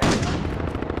 UAV overhead.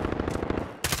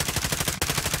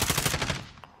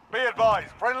 Be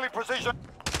advised, friendly precision.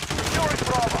 Securing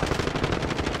Bravo.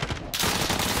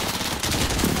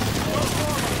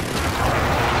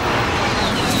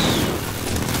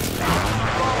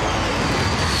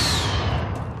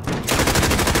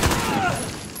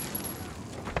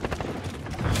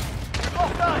 We've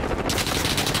lost A.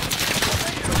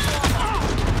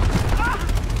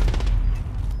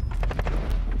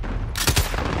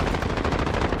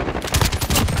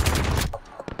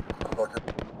 Roger.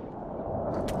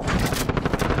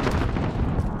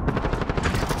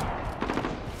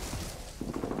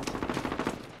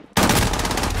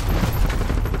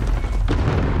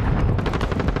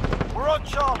 We're on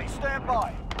Charlie, stand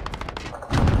by.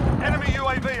 Enemy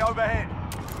UAV overhead.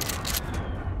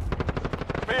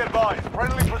 Be advised,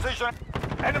 friendly precision.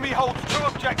 Enemy holds 2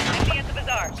 objectives. Enemy at the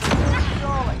bazaar.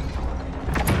 Charlie.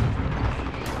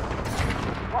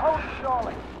 We're holding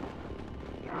Charlie.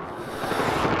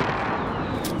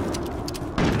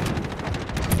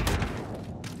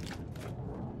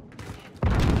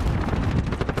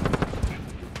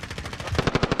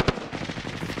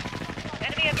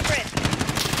 Enemy at the bridge.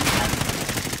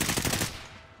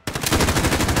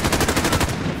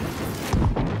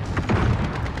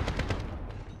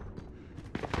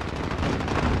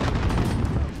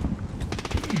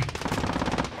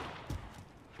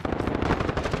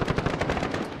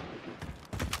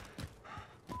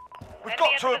 We've Enemy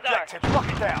got at 2 the bazaar. objectives, lock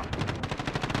it down.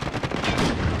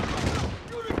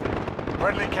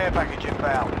 Friendly care package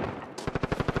inbound.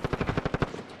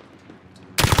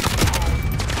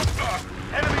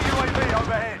 Enemy UAV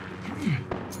overhead.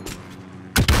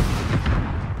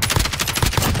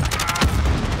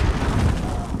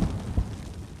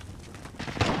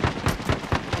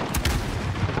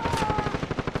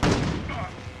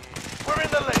 We're in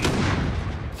the lead.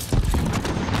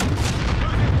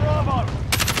 Losing Bravo.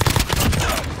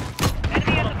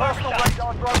 Enemy at the Personal barbershop.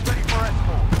 radar drone ready for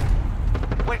escort.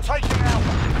 We're taking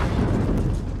Alpha.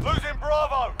 Losing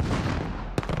Bravo.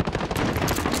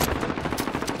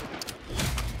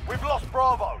 We've lost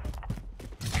Bravo.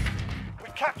 We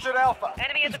captured Alpha.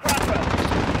 Enemy at the crossroads.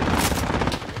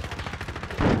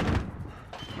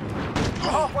 We're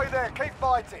halfway there. Keep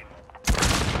fighting.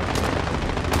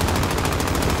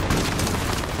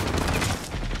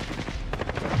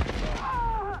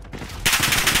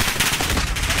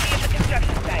 Enemy at the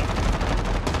construction site.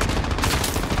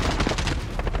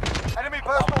 Enemy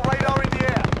personal radar in the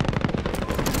air.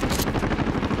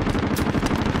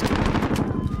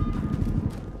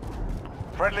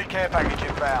 Friendly care package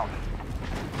inbound.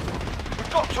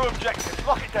 We've got 2 objectives.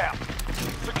 Lock it down.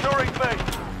 Securing B.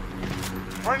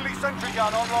 Friendly sentry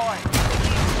gun online.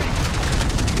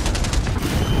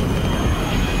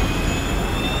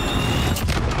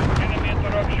 Enemy at the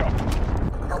workshop.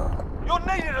 You're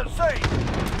needed at sea.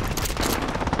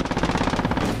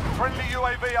 Friendly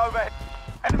UAV overhead.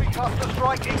 Enemy cluster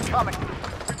strike incoming.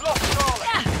 We've lost Charlie.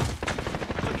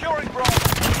 Securing Bravo.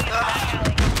 Enemy at the back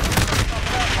alley.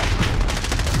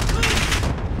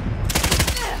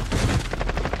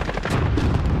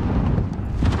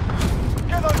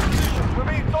 Get those positions. We're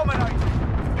being dominated.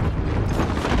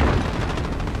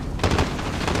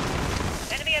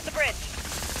 Enemy at the bridge.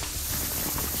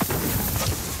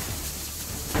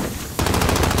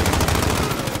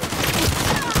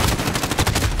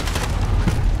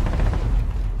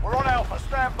 We're on Alpha.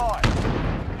 Stand by.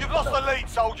 You've lost the lead,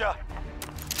 soldier.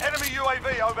 Enemy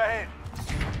UAV overhead.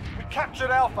 We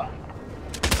captured Alpha.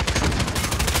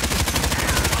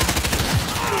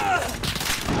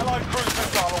 Allied cruise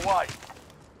missile away.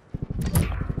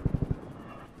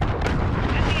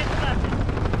 Enemy at the left.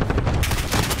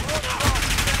 We're on Charlie.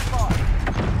 Stand by.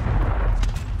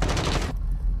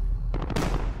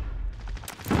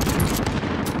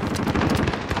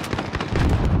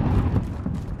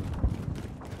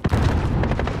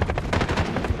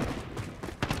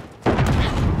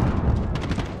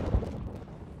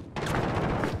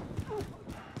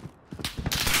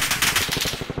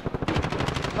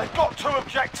 They've got 2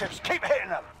 objectives. Keep hitting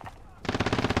them.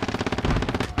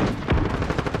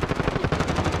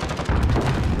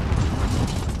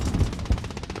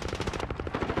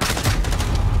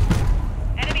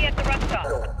 Enemy at the run stop.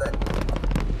 Left.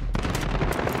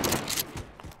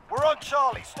 We're on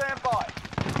Charlie. Stand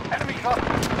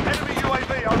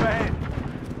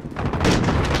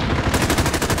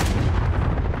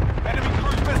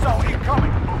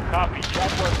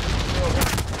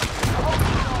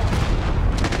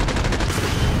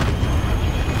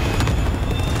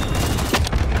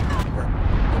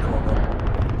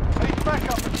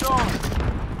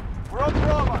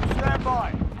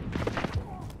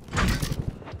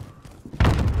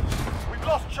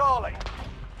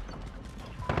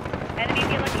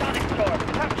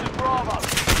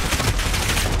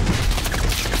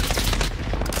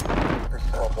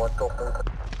 1, got movement.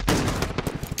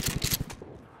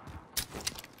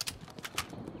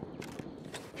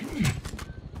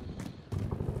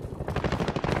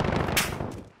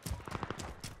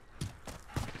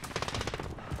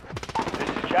 This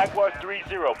is Jaguar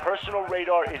 3-0. Personal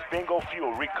radar is bingo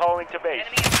fuel. Recalling to base.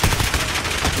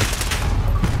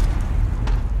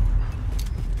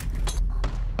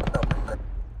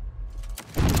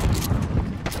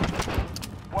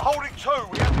 We're holding 2.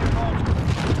 We have the advantage.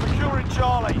 Securing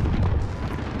Charlie.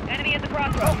 Enemy at the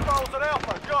crossroads. Hostiles at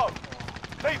Alpha. Go.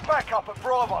 Need backup at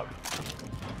Bravo.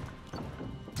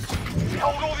 We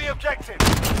hold all the objectives.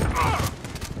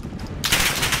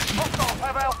 Hostiles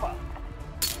have Alpha.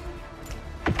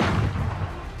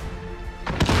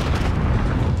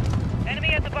 Enemy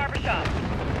at the barber shop.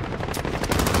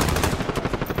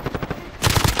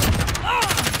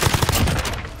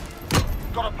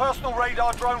 Got a personal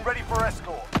radar drone ready for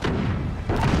escort.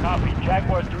 Copy.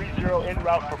 Jaguar 3-0 en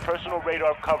route for personal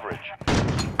radar coverage.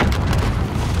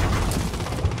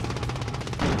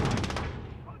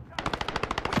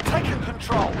 We've taken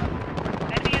control.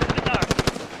 Enemy at the bazaar.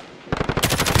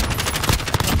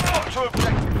 Got 2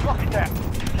 objectives. Lock it down.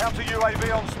 Counter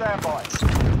UAV on standby.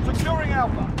 Securing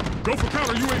Alpha. Go for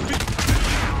counter UAV.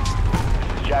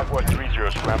 This is Jaguar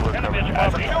 3-0 scrambler coverage.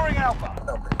 Asking. Securing Alpha.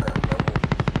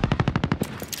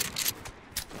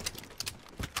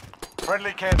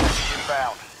 Friendly care package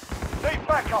inbound. Need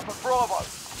backup at Bravo.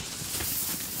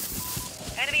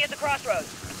 Enemy at the crossroads.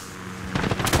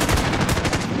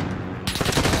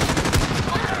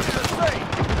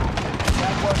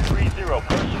 Jaguar 3-0.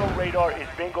 Personal radar is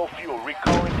bingo fuel.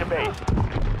 Recalling to base.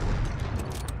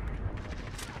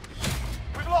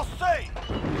 We've lost C.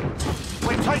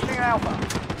 We're taking Alpha.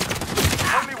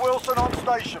 Henry Wilson on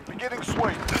station. Beginning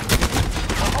sweep.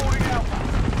 We're holding Alpha.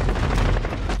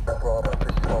 Bravo,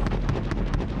 this is on.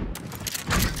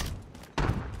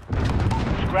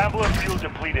 Scrambler fuel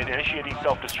depleted. Initiating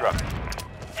self-destruct.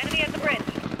 Enemy at the bridge.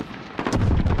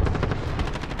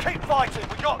 Keep fighting.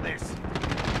 We got this.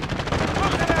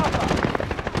 Losing Alpha.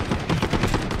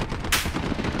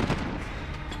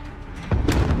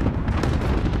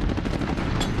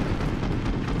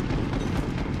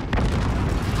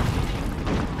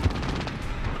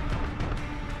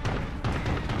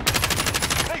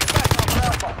 Keep backup at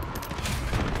Alpha.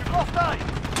 We've lost A.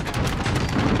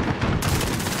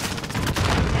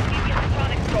 Enemy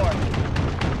electronics store.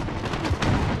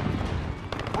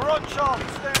 We're on Charlie.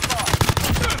 Stand by.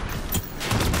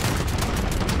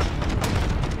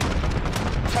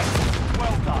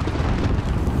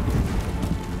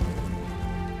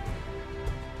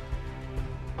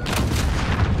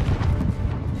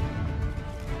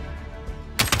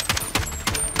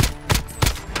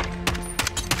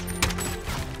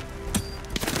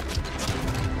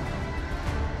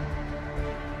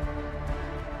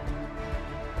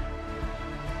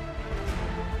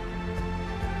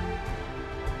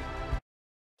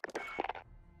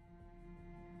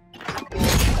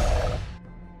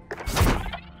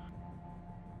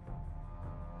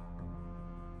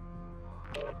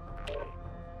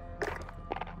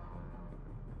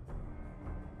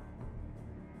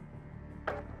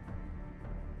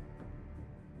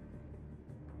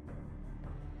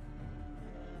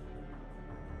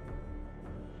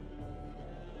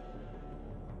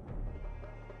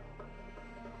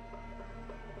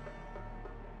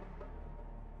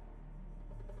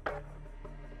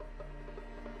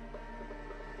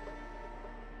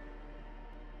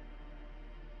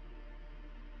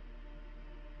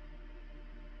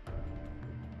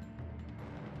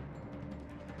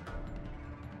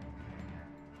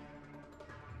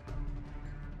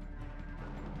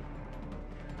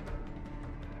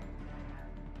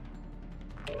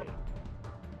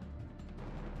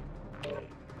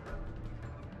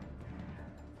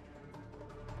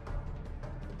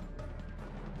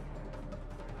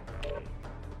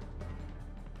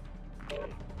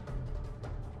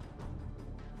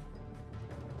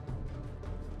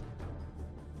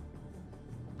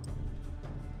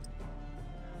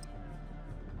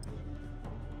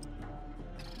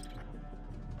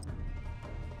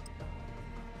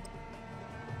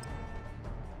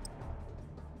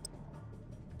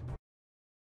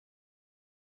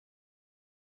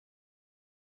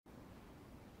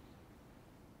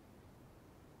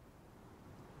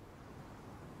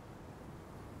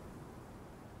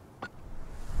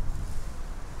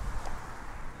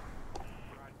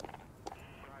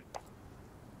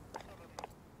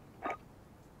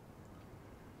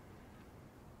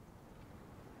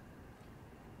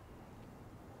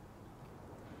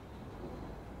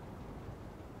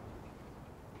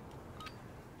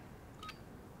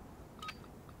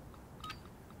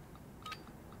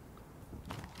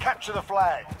 Capture the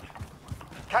flag.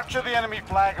 Capture the enemy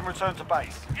flag and return to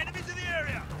base. Enemies in the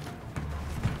area!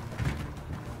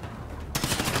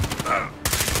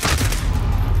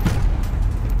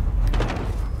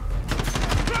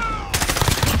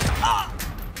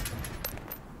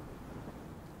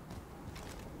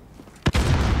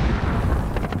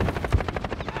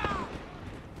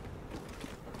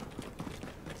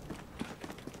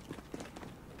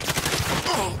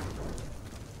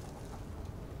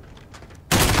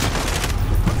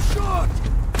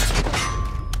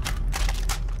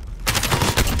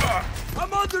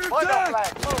 I'm under Find our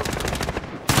attack! flag. Move.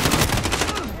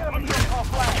 The enemy dropped our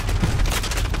flag.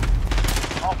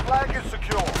 Our flag is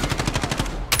secure.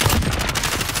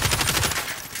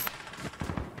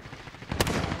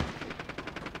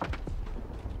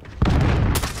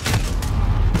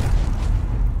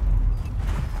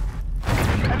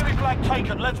 Enemy flag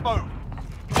taken. Let's move.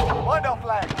 Find our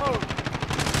flag. Move.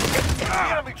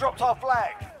 The enemy dropped our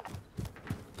flag.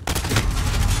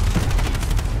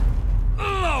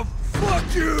 Oh,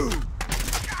 fuck you!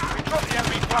 We dropped the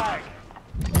enemy flag.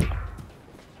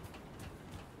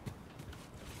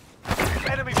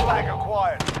 Enemy flag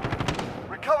acquired.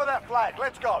 Recover that flag.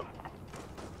 Let's go.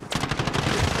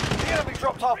 The enemy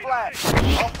dropped our flag.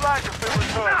 Our flag has been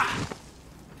returned.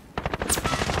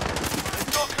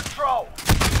 We've got control.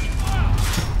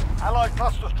 Allied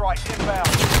cluster strike inbound.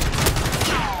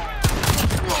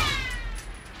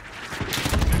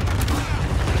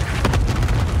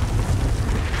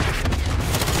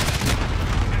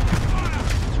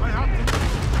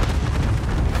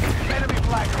 Enemy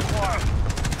flag acquired.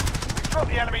 We dropped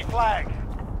the enemy flag.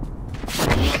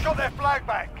 We got their flag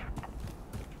back.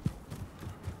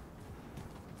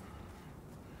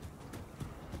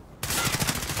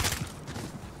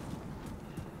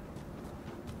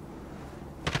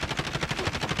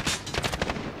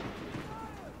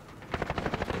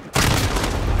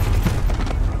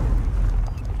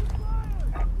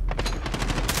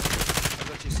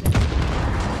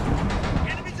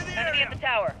 Enemies in the Enemy area! at the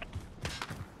tower.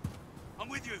 I'm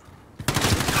with you.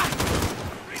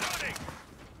 Reloading!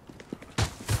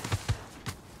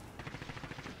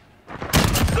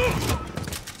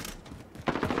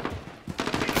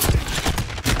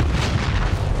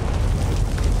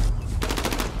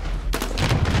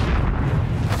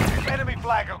 Enemy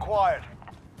flag acquired.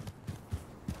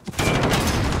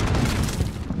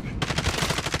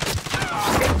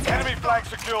 Enemy flag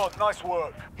secured. Nice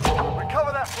work.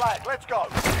 Recover that flag. Let's go.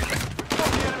 We've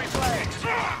got the enemy flag.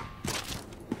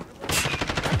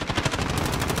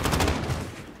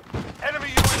 Enemy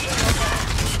UAV overhead.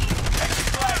 Enemy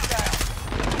flag down.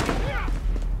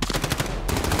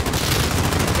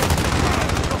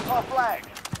 Dropped our flag.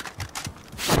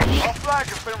 Our flag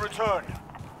has been returned.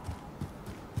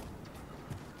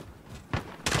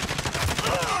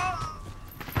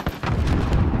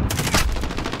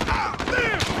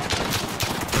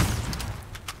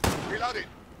 Reloading!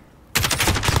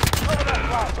 Cover that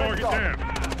flag. Let's Target go. down.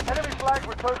 Enemy flag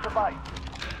returned to base.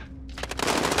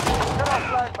 Get our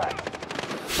flag back.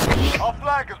 Our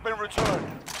flag has been returned.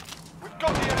 We've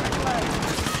got the enemy flag.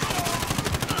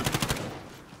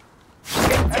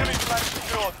 Enemy flag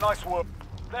secured. Nice work.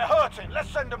 They're hurting. Let's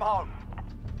send them home.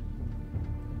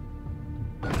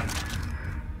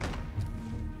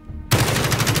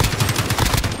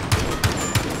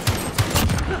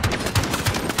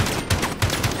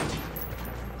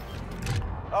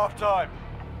 Half time.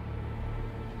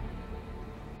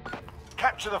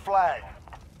 Capture the flag.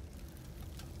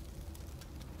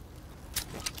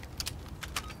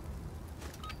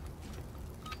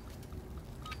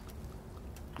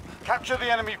 Capture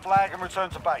the enemy flag and return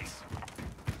to base.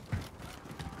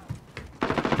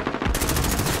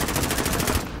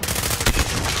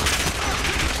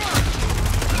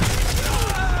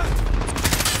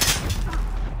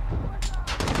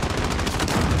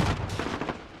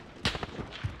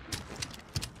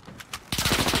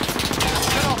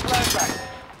 Get our flag back.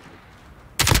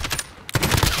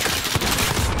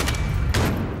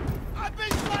 I've been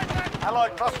flagged!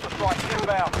 Allied cluster strike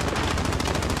inbound.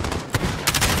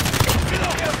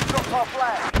 The enemy dropped our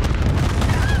flag.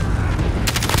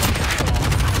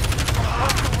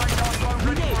 Personal radar drone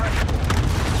ready for action.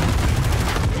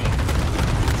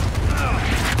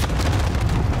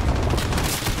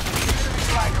 Enemy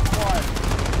flag acquired.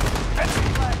 Enemy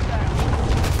flag down.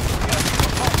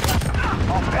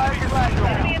 Our flag is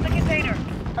down. Enemy in the container.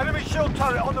 Enemy shield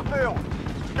turret on the field.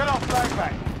 Get our flag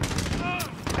back.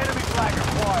 Enemy flag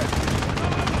acquired.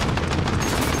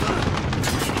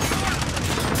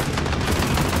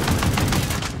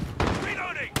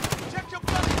 Reloading! Check your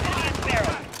bloody fire!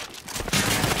 Barrel.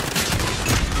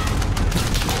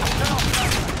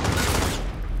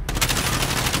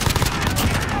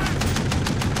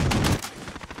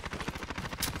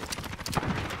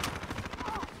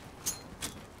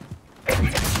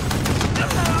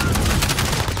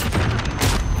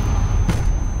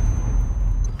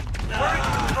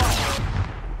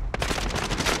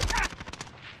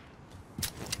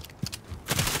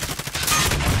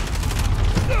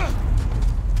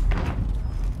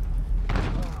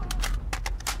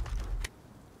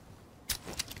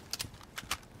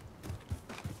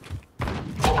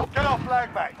 our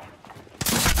flag back.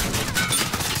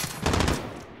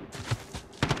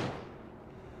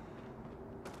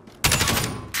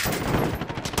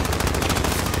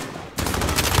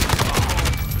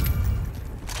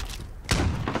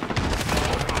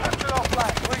 Captured our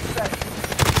flag. Reset.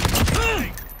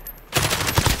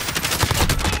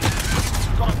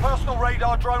 Got a personal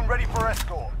radar drone ready for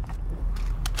escort.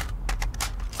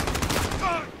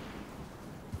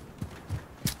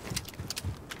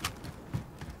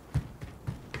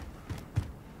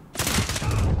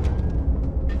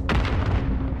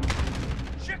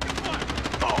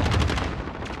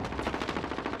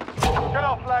 Get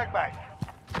our flag back.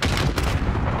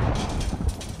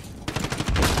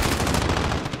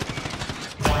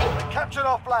 We captured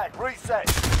our flag. Reset.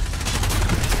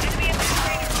 Enemy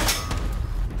infiltrator.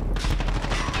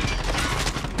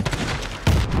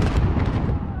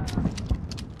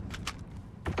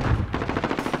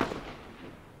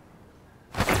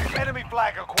 Enemy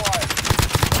flag acquired.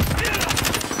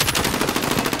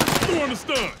 You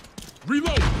understand?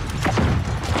 Reload!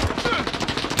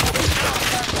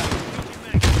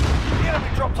 The enemy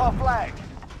dropped our flag.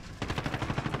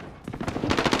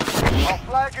 Our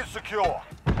flag is secure.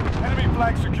 Enemy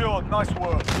flag secured. Nice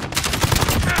work.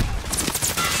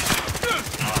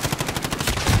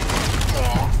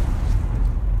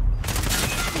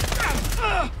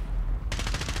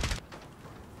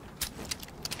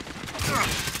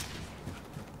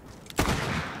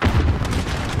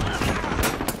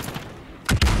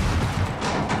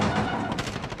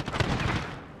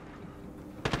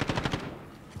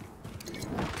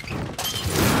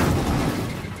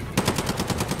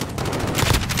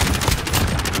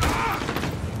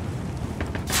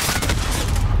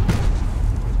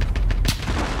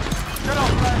 Get our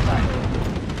flag back.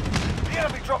 The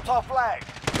enemy dropped our flag.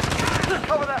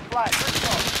 Cover that flag. Let's go.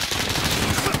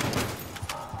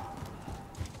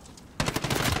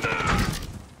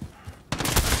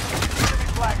 Enemy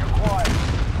flag acquired.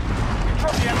 We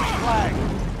dropped the enemy flag.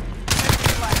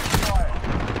 Enemy flag acquired.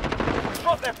 We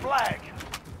dropped their flag.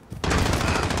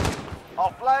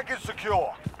 Our flag is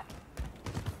secure.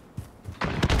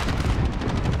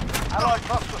 Allied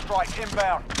cluster strike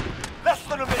inbound. Less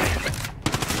than a minute.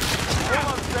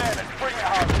 Almost there, let's bring it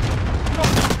home. Drop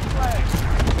the flag.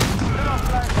 Get our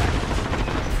flag back.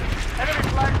 Enemy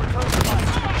flag returns to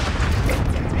base.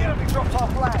 The enemy dropped our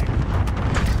flag.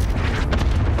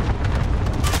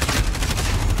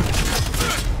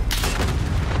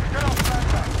 Get our flag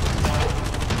back.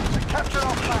 We captured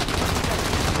our flag.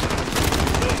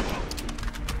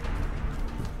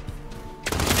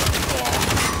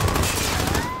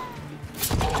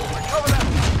 Recover that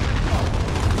flag.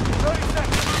 30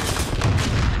 seconds.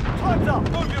 Time's up.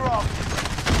 Move your arms.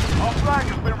 Our flag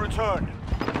has been returned.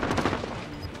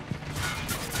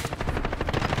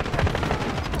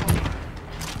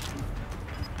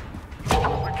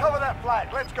 Recover that flag.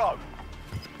 Let's go.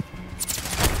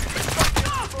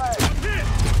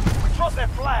 We dropped their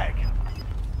flag.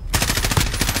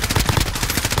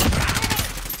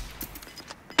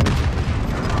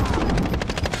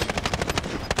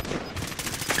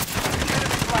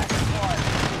 Enemy flag acquired.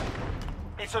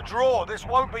 It's a draw. This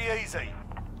won't be easy.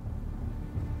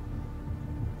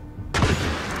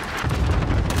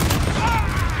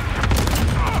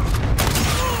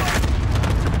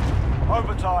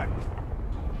 Overtime.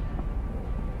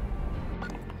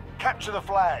 Capture the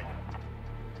flag.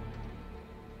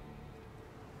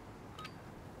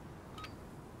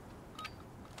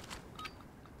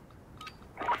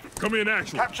 Come in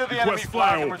action. Capture the Request enemy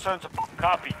flag and flyover. return to...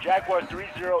 Copy. Jaguar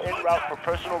 3-0 en route for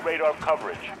personal radar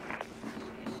coverage.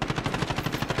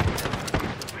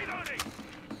 Reloading!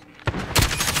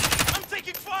 I'm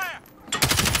taking fire!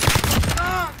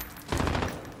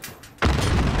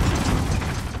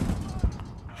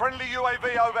 Friendly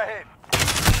UAV overhead.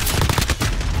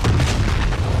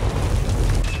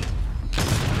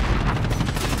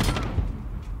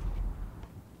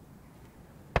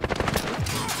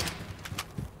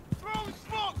 Throwing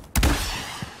smoke!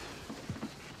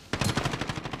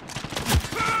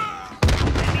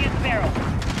 Enemy at the barrel.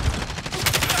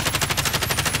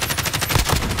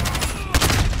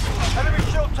 Enemy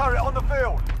shield turret on the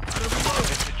field.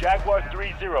 This is Jaguar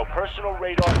 3-0. Personal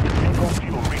radar is bingo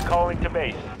fuel. Recalling to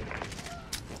base.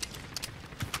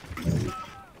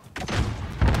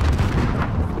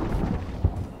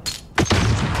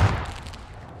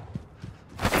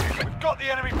 We've got the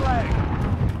enemy flag.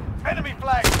 Enemy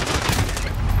flag.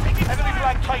 Enemy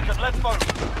flag taken. Let's move.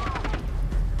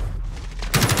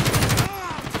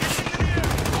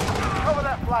 Cover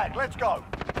that flag. Let's go.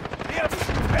 The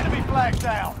enemy flag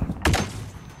down.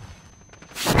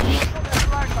 Got their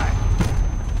flag back.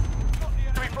 Got the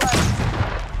enemy flag.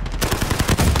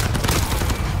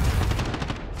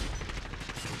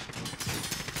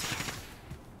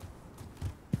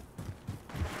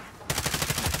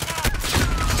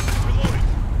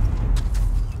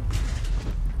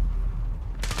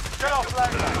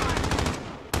 flag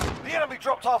back. The enemy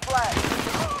dropped our flag.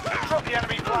 Drop the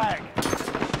enemy flag.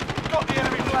 We've got the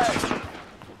enemy flag.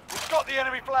 We've got the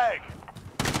enemy flag.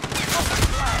 We've got the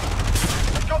flag.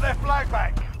 They've got their flag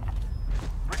back.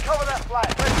 Recover that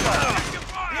flag. Let's go.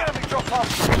 The enemy dropped our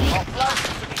flag is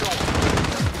secure.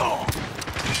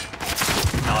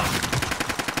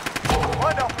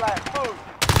 Find our flag. Move.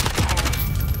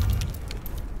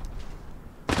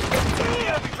 The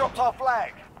enemy dropped our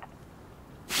flag.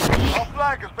 Our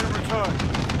flag has been returned.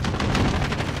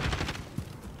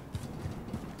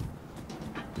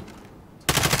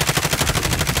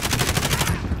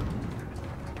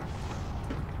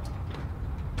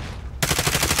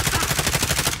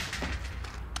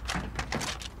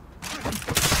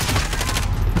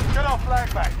 Get our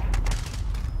flag back.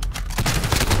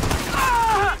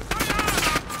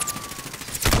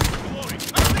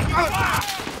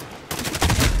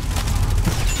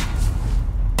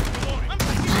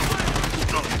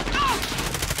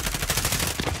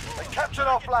 Captured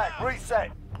our flag.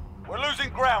 Reset. We're losing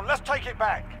ground. Let's take it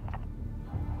back.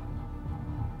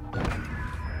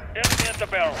 Enemy at the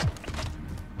barrel.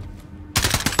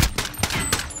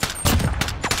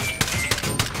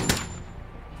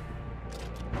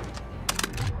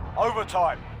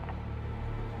 Overtime.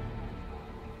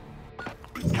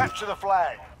 Capture the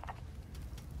flag.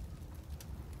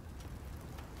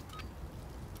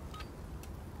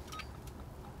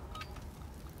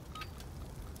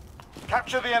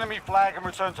 Capture the enemy flag and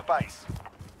return to base.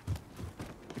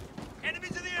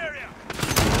 Enemies in the area!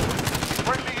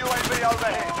 Bring the UAV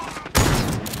overhead.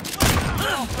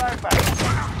 Our flag back.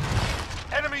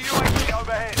 Enemy UAV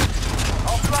overhead.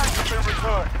 Our flag has been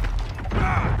returned.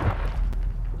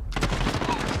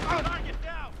 Target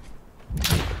down!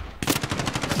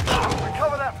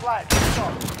 Recover that flag.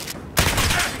 Stop.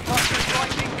 Enemy cluster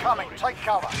strike incoming. Take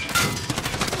cover.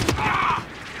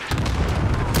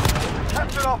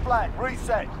 Captured our flag.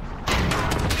 Reset.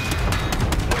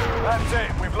 That's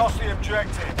it. We've lost the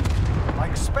objective. I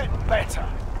expect better.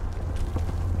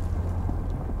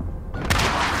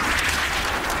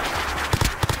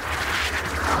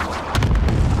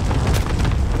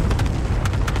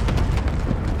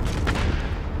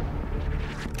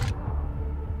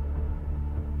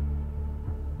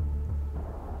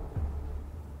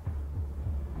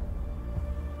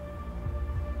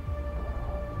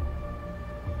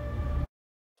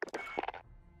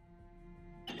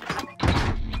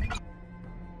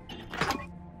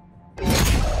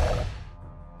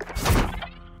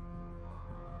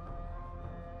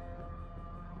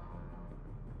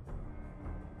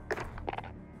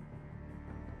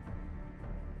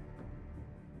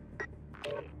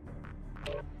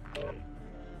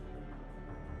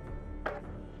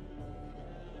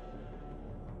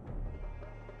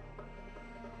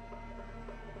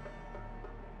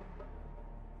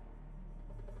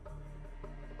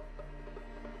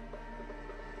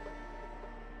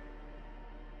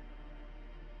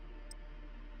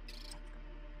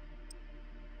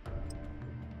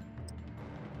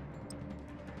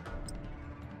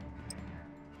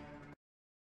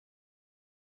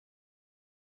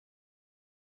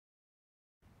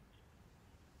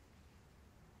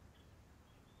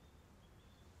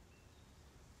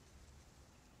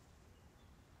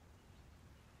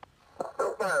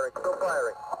 Still firing, still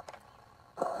firing.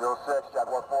 06,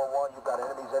 Jaguar 4-1, you've got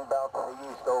enemies inbound from the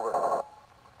east, over.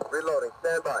 Reloading,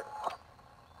 stand by.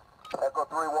 Echo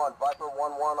 3-1, Viper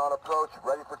 1-1 on approach,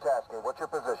 ready for tasking. What's your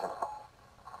position?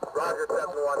 Roger,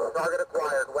 7-1, target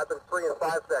acquired, weapons free in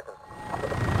 5 seconds.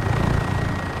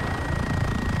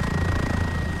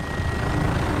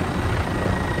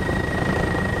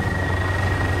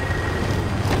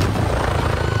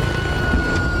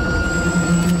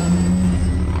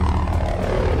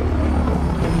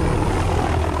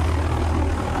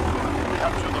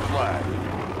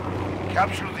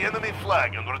 Capture the enemy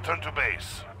flag and return to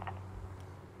base.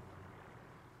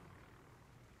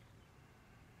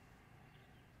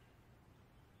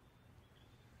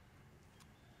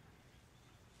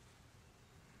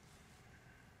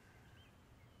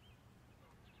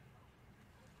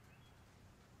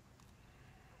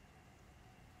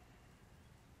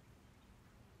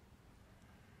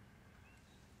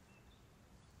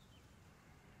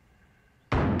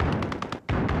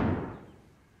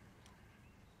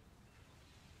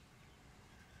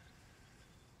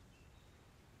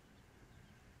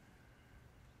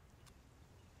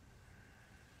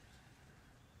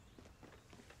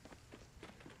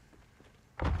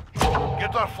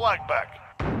 Get our flag back.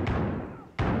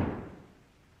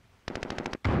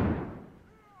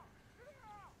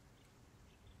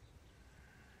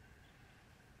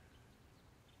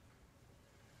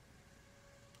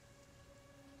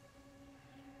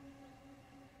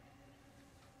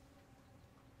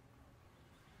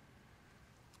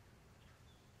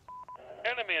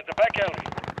 Enemy at the back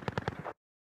alley.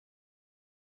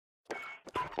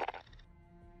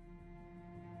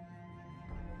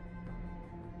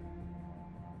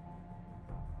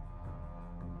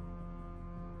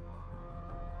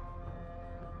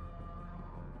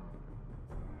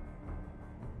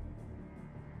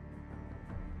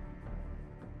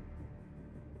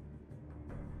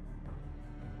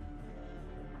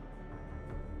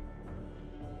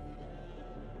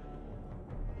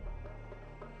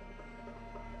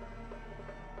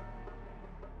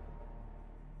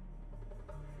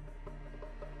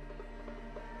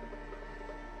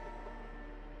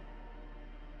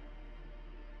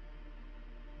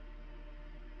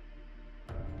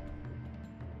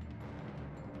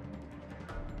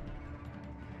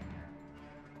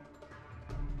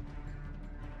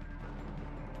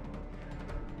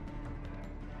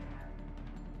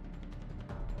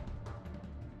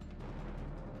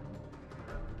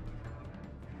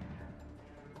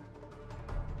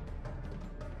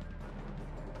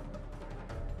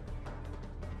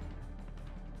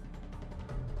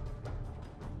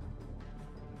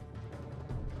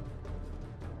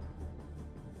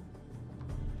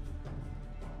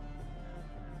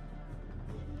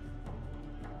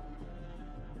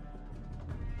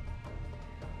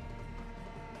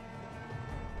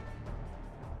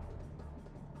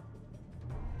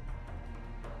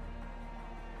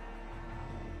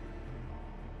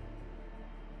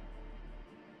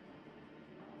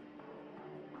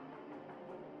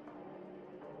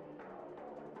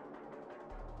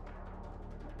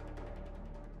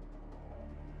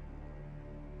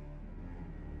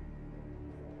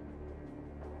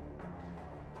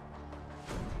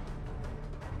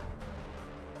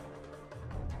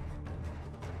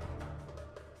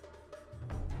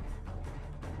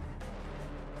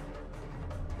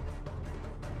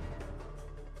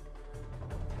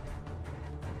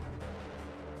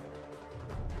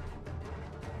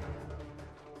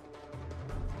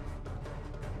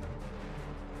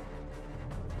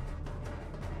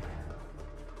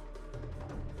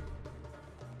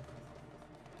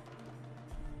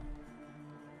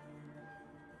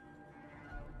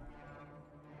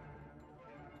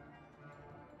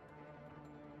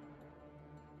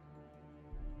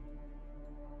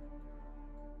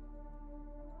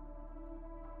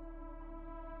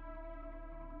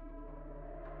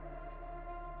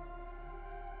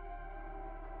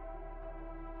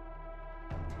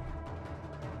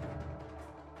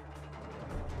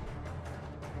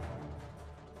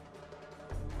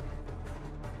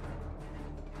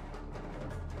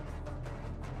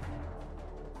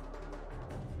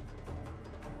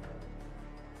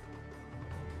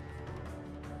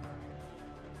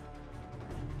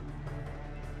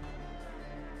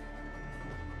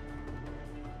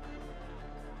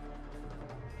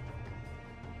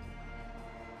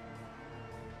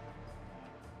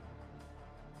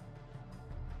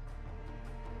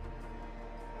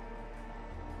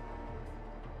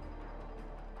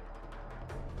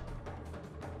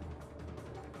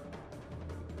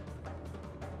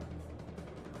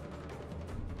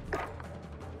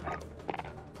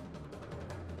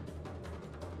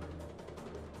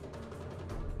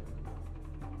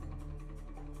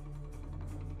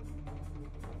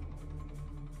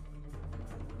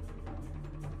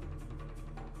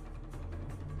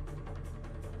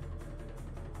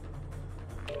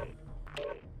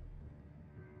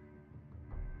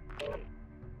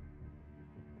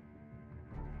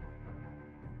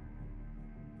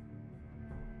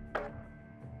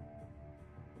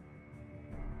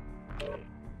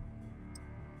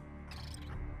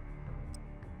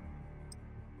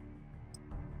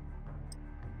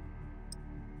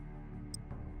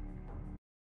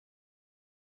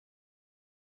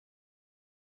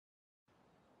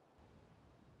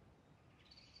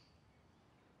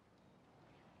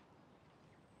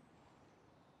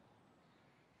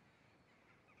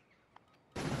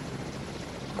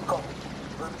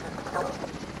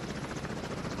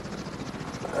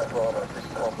 Bravo, this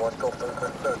is on one, got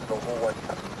movement, third floor hallway.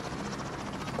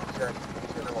 Check,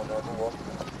 consider on over one.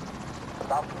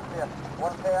 Stop here,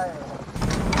 one KIA.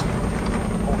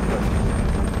 All good.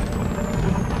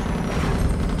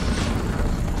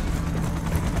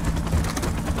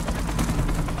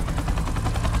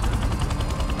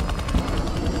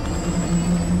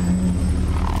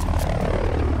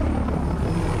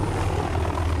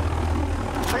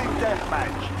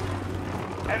 Deathmatch.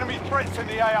 Enemy threats in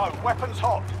the AO. Weapons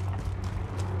hot.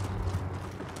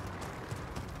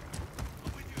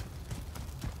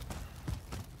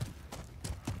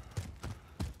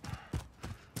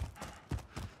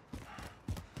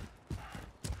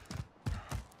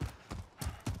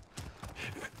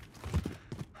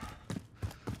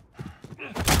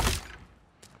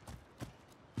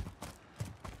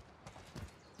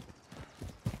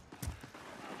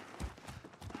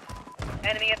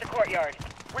 Enemy at the courtyard.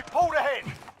 We pulled ahead.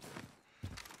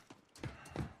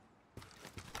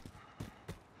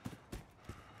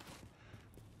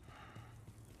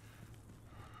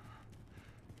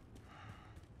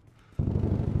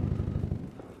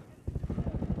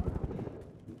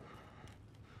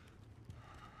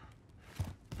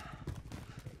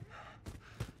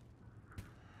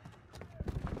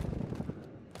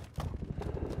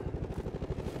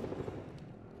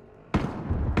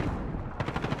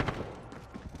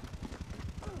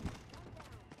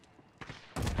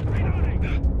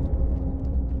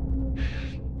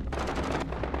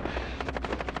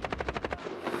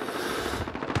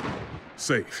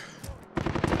 Safe.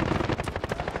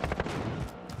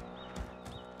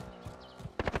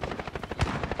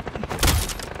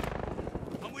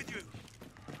 I'm with you.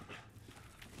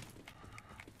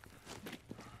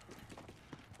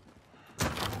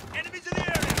 Enemies in the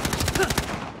area.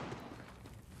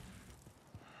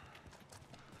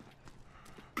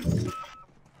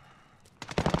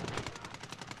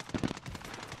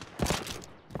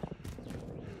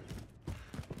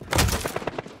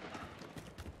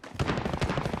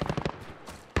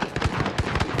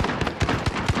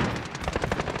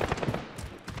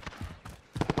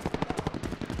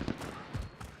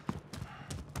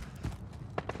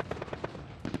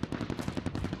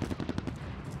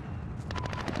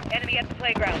 Enemy at the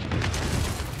playground.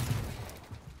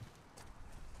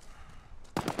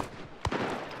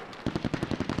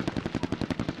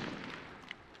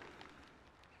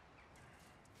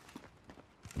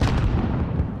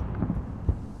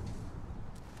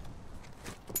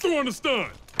 Throwing the stun.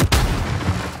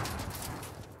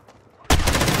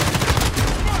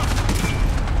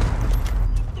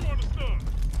 Throwing the stun.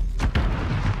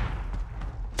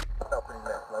 Helping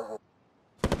next, I will.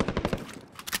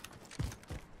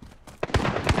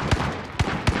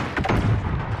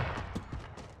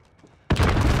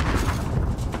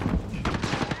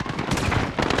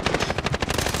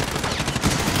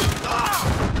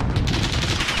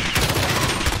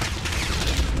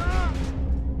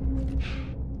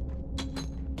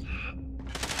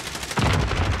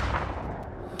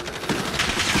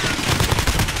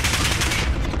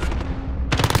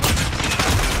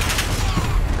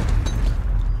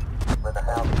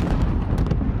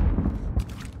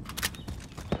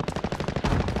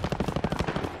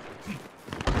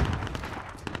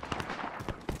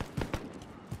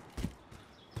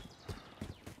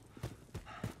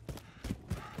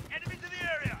 Enemies in the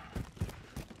area.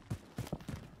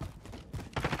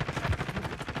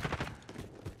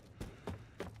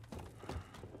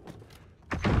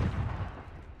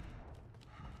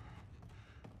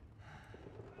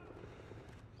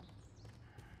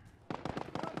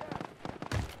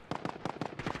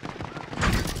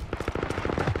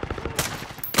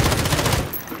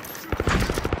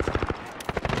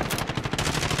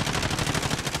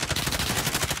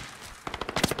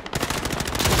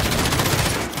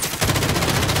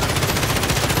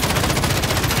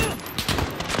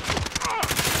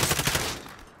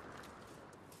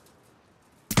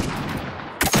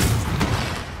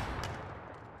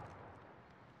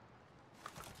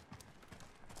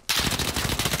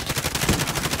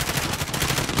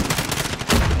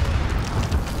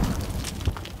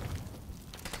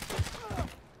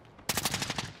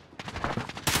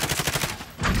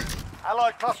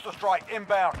 Allied cluster strike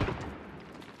inbound.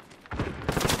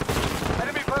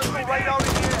 Enemy personal radar in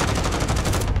the air.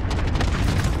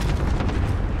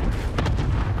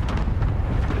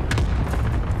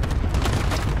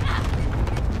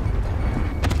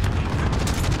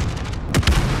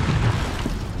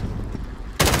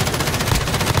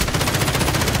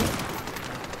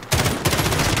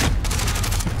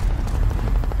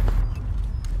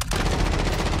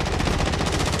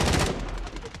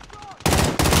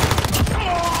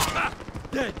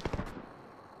 Dead.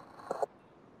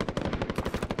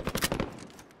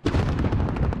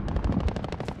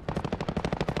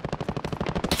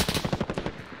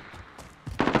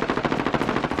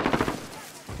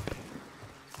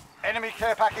 Enemy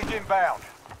care package inbound.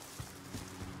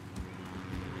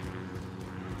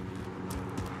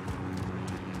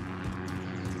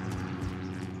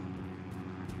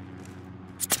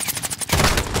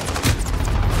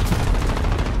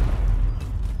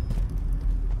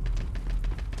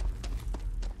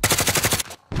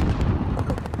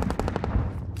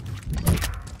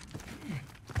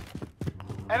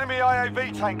 Enemy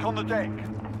IAV tank on the deck.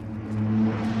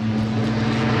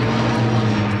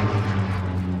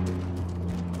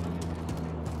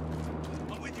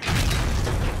 I'm with you.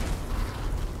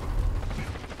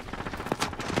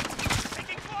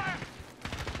 Taking fire.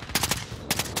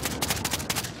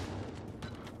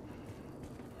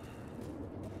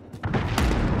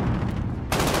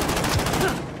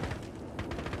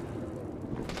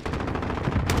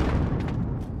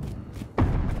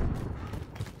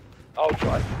 I'll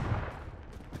drive.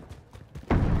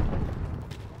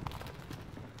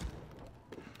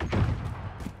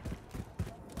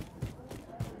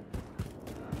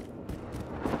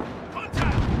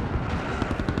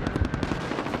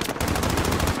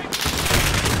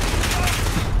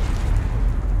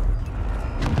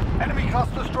 Enemy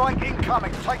cluster strike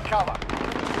incoming. Take cover.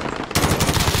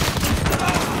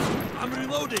 I'm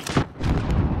reloading.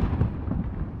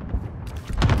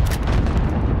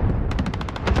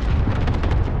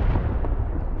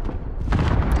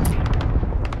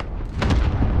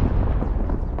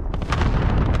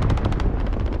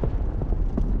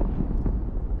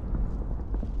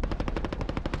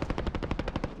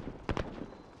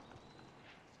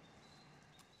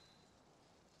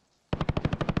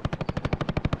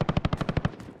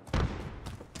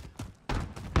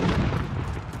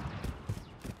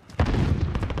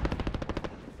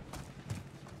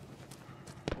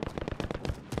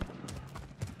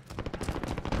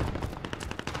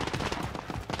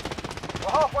 We're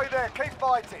halfway there. Keep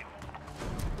fighting.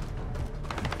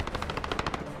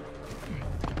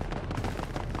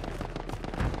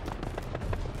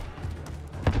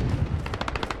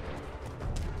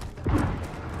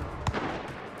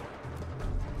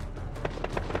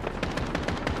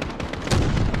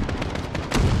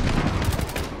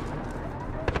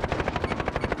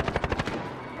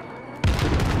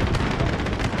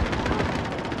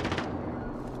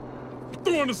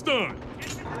 Throwing the stun.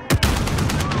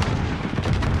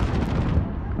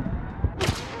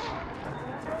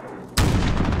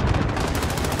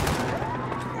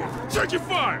 Check your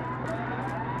fire.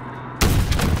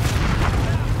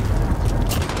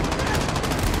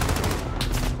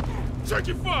 Check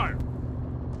your fire.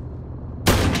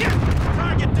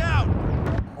 Target down.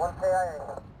 One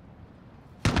KIA.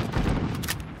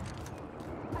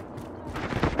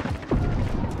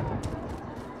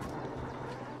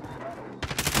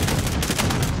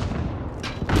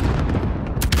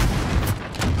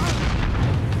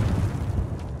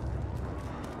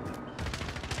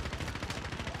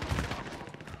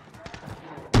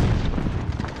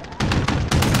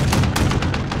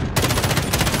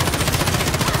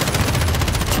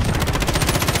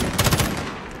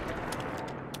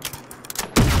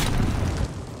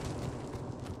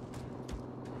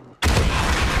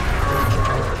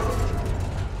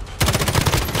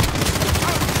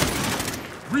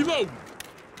 Reloading.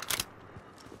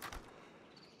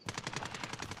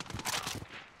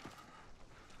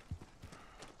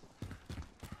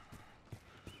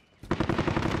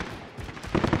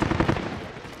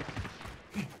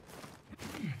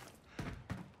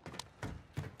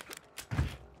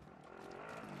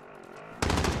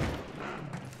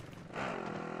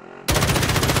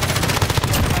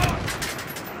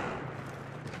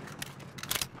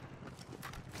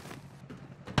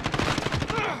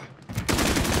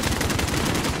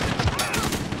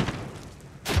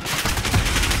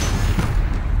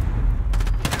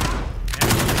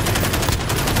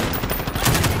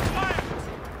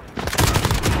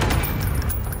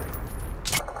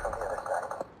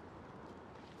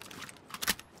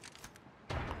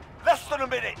 Less than a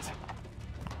minute.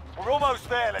 We're almost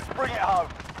there. Let's bring it home.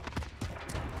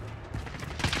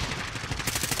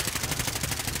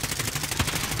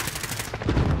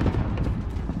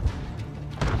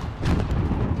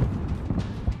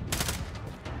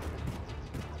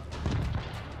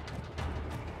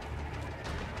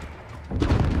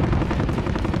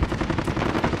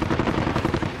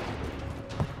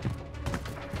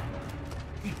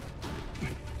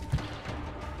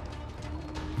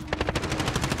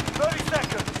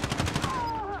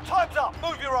 Time's up!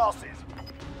 Move your asses!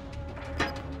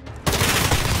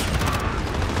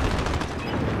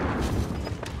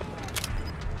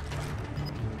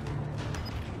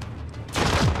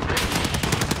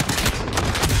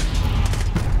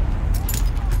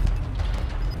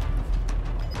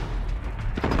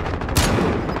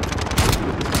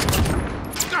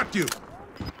 Got you.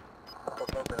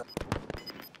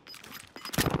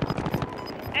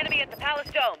 Enemy at the Palace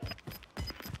Dome.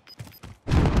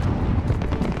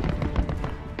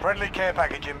 Friendly care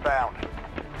package inbound.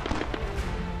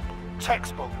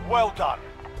 Textbook, well done.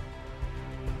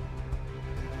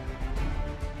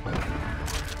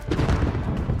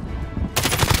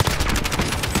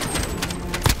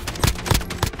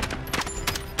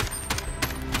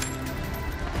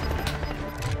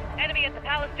 Enemy at the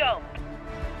Palace Dome.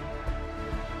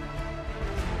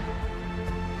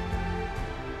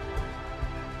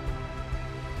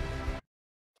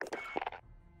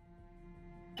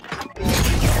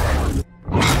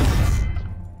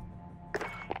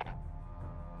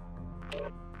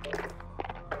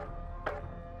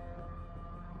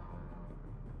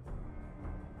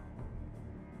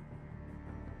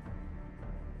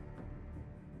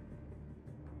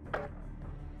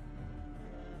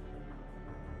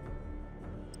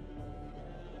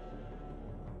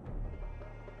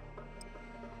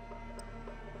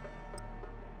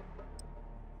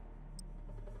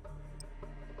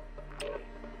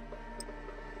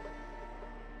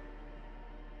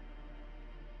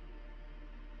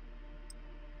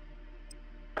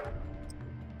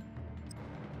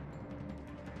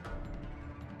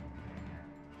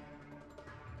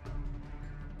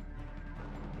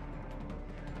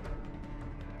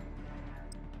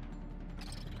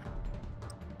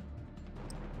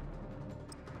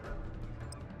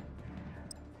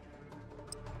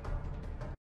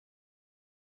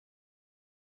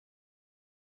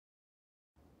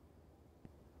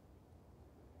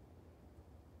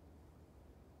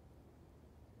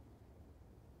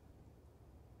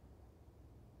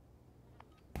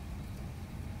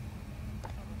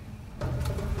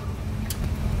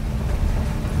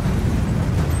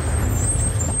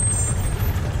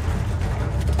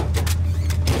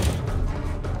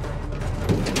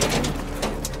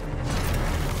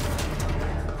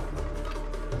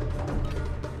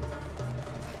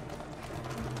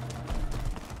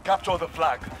 Capture the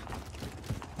flag.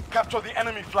 Capture the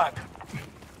enemy flag.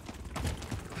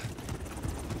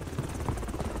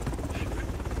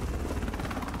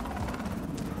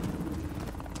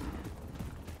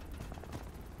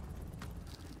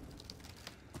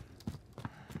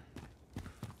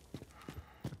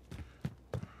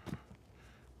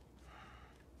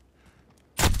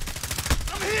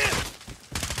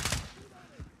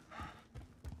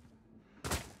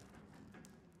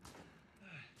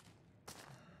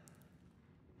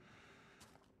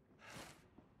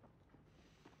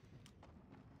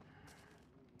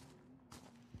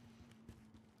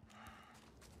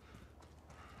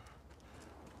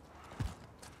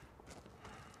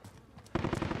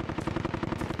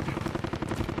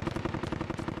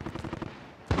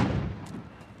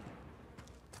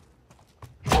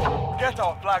 Get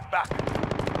our flag back.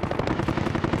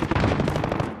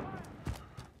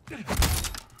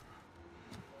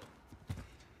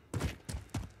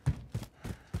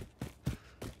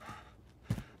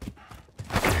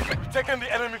 We've taken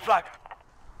the enemy flag.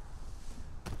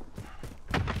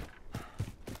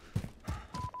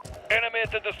 Enemy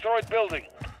at the destroyed building.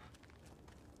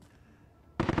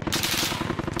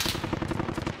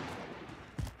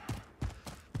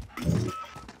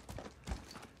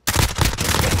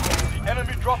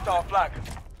 Enemy dropped our flag.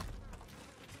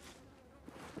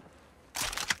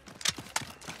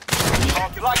 Our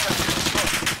flag has been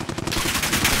destroyed.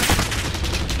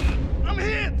 I'm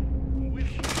hit!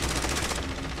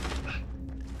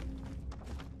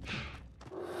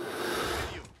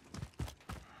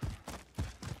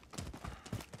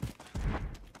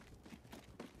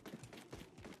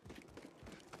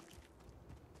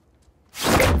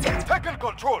 Taken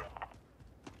control.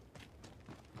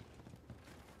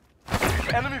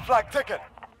 Enemy flag taken.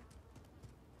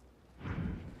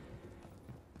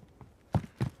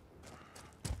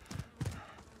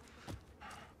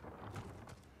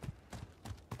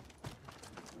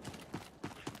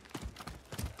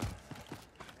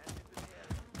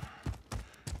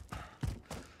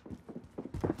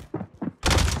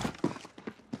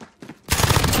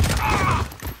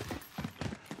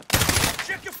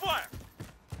 Check your fire!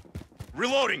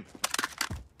 Reloading!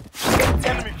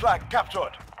 Enemy flag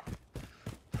captured.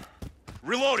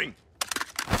 Reloading!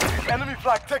 Enemy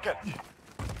flag taken.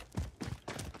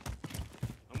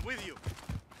 I'm with you.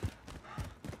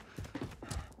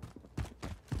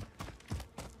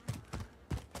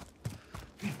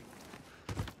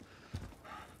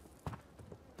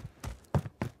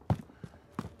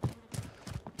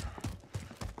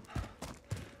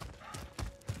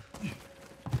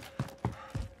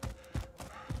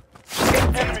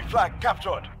 Enemy flag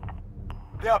captured.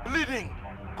 They are bleeding.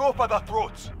 Go for the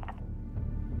throats.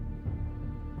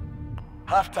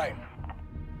 Halftime.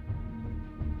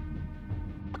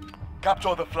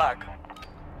 Capture the flag.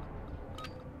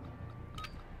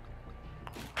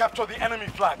 Capture the enemy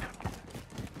flag.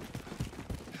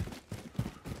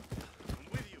 I'm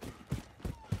with you.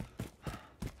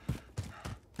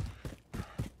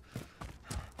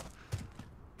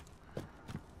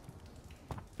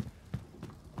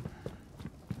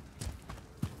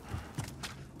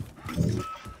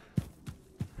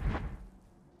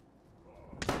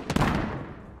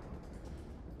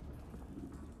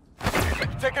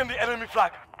 Taken the enemy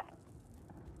flag.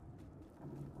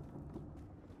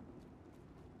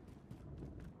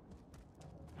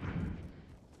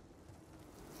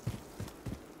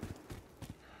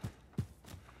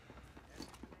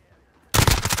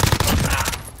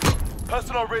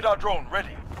 Personal radar drone ready.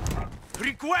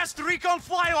 Request recon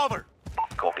flyover!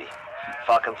 Copy.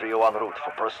 Falcon 3-0 en route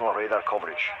for personal radar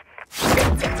coverage.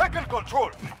 Taken control.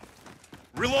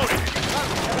 Reloading!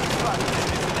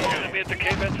 Enemy at the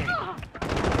cave entrance.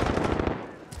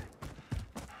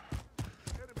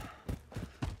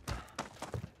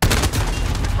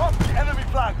 Drop the enemy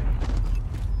flag.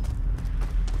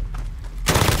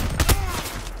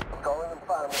 Calling and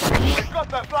firing. We got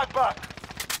that flag back.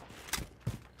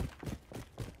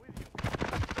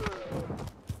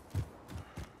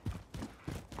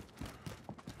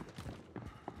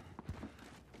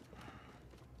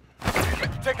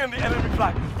 Taken the enemy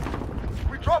flag.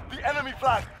 We dropped the enemy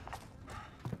flag.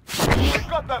 We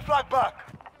got that flag back.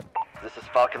 This is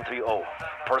Falcon 3-0.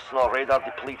 Personal radar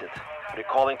depleted.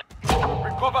 Recalling to...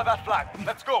 Recover that flag.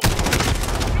 Let's go.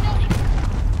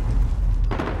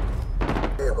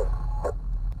 Vehicle.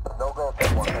 No go,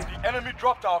 1. The enemy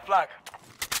dropped our flag.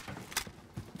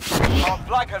 Our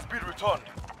flag has been returned.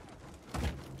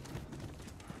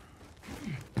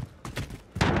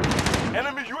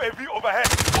 Enemy UAV overhead.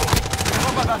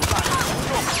 Cover that flag.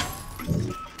 Let's go.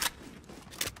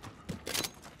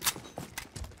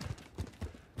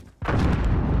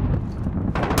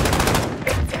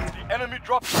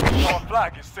 dropped our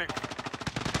flag is safe.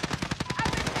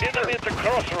 Enemy at the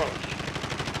crossroads.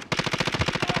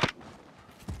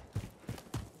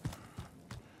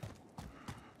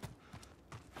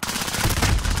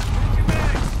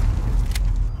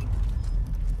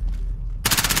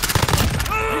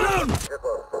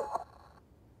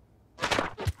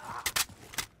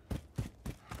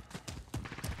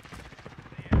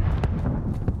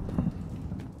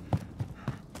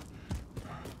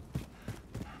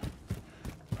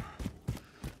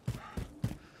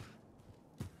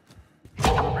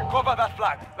 Recover that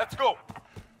flag. Let's go.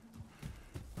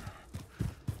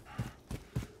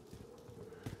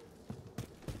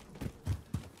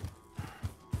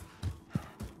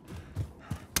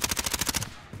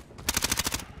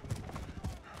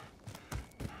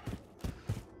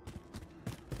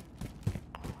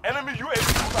 Enemy UAV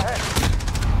overhead.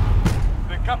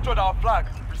 They captured our flag.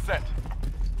 Reset.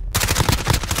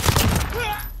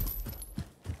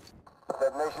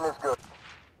 Detonation is good.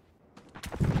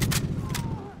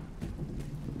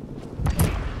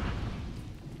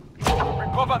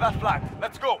 Recover that flag.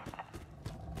 Let's go.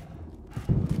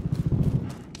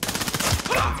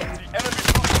 The enemy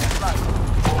dropped the flag.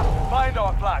 Find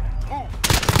our flag. Move.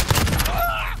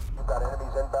 You've got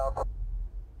enemies inbound.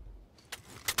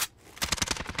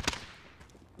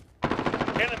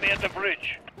 Enemy at the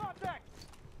bridge.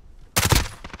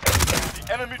 The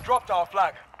enemy dropped our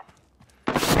flag.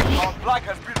 Our flag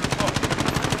has been returned.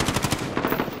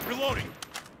 Reloading.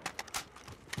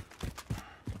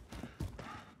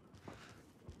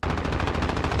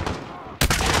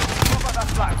 Recover that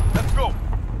flag. Let's go.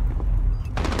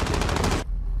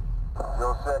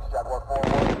 06, Jaguar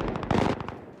 4-1.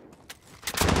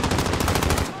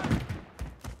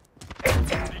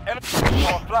 The enemy,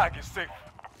 our flag is safe.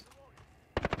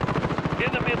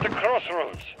 Enemy at the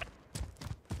crossroads.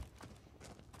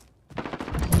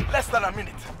 Less than a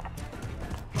minute.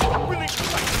 Winning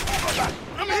flag. Over that.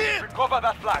 I'm here. Recover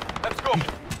that flag. Let's go.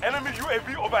 Enemy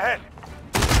UAV overhead.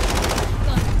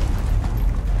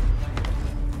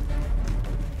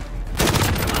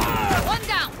 One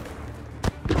down.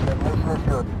 Detonation is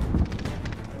good.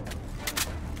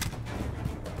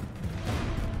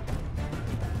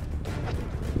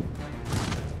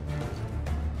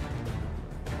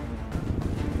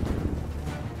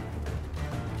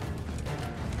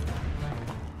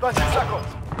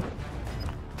 Seconds.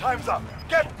 Time's up.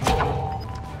 Get moving.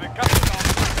 The captain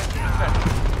is set.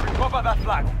 Recover that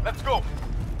flag. Let's go.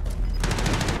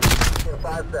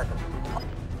 5 seconds.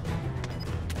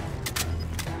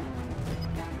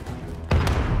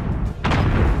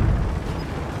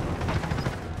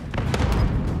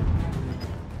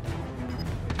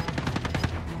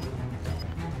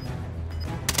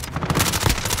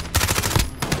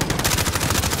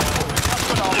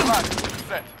 Captain our flag.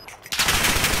 Set.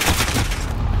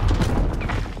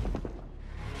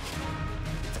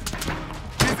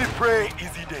 Easy prey,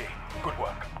 easy day. Good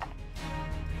work.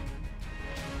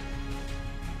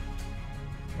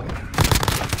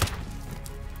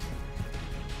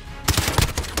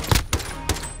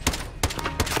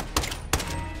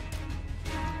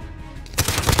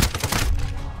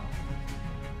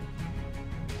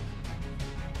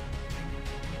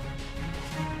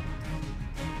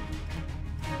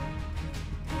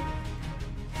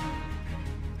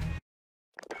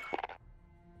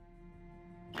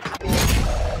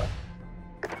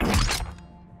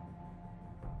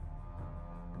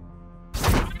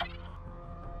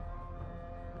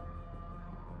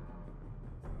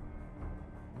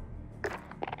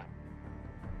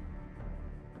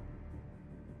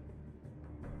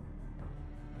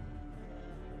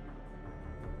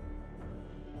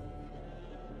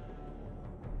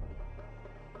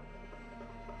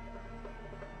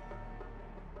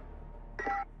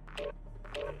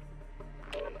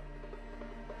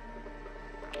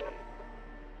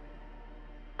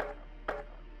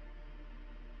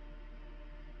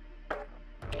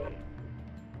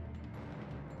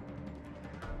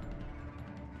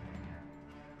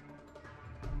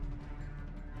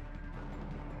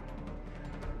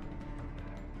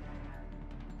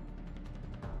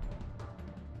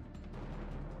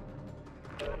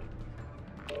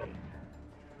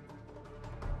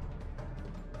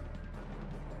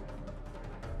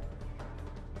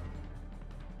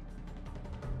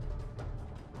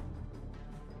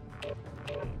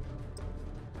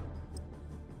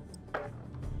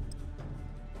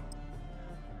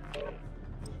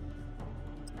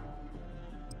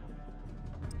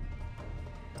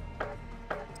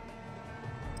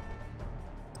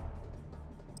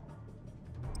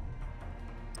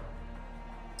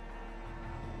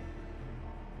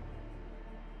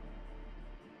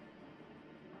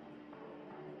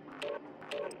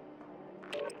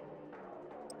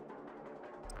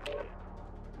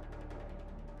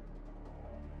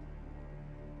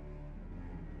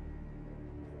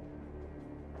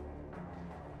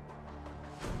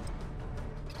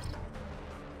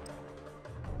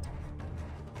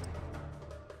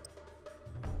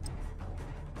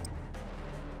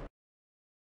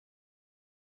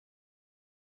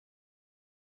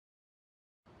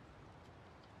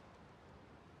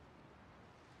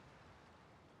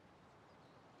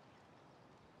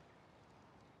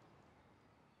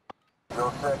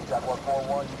 06, Jaguar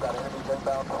 4-1, you got enemies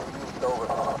inbound from the east, over.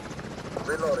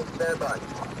 Reloading, stand by.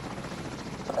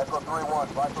 Echo 3-1,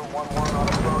 Viper 1-1 on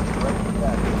approach, ready for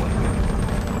attack.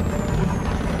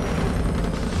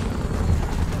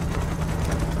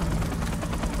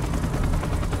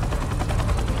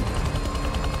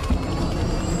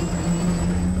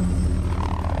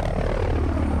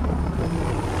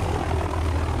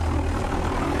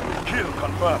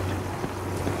 Confirmed.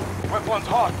 Weapons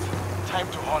hot. Time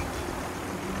to hunt.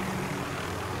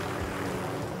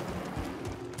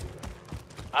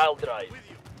 I'll drive.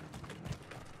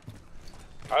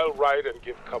 I'll ride and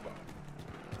give cover.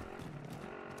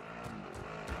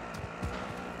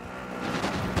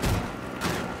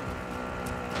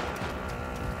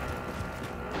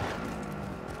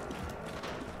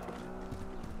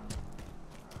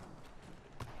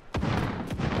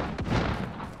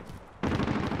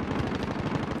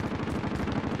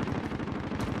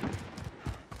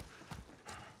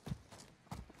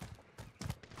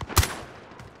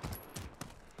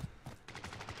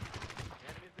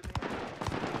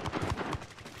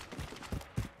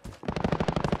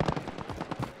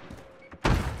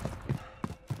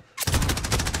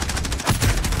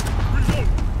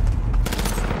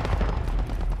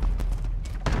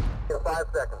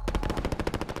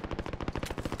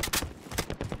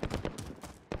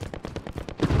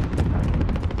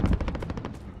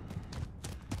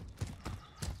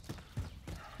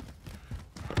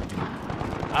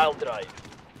 I'll drive.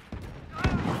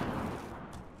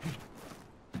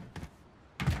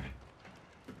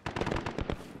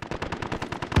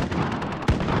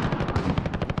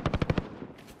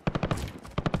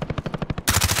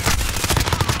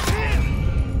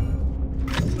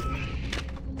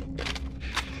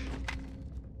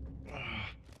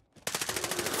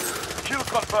 Kill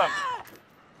confirmed.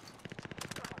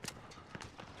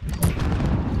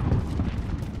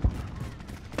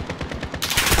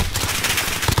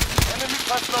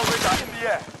 Personal radar in the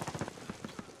air.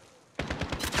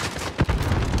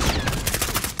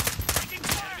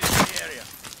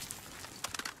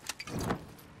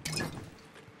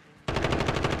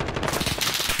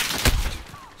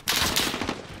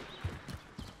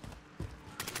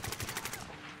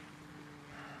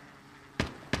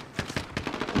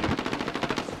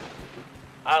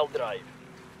 I'll drive.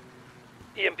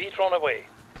 EMP thrown away.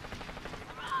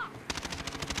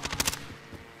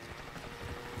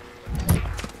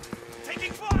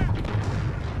 Taking fire!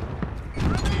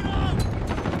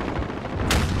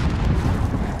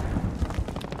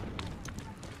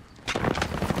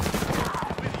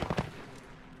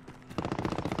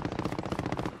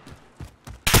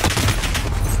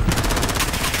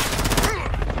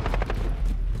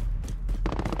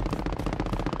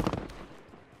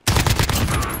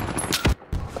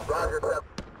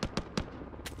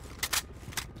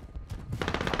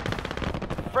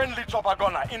 Friendly chopper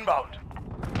gunner inbound.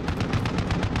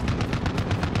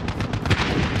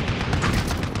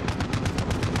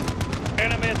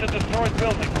 Enemy at the destroyed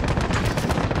building.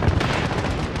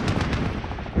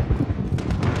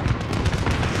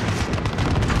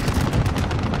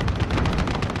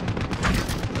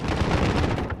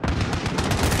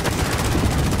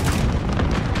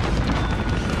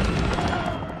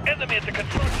 Enemy at the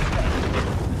construction site.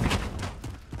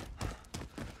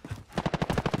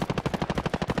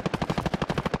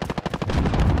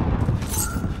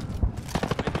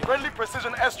 Friendly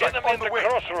precision airstrike Enemy on at the the way.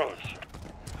 crossroads.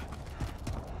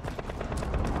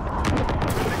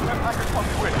 Care package on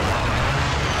the way.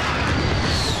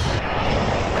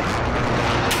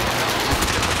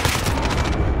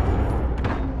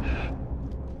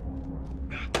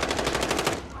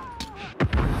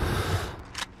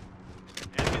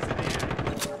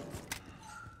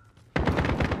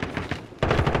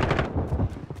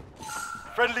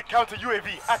 Friendly counter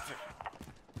UAV active.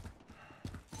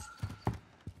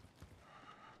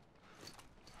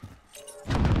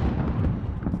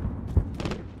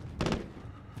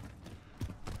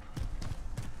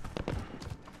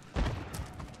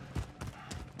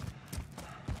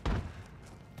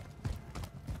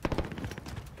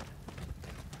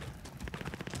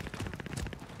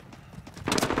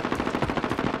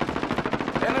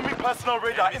 Enemy personal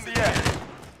radar in the air.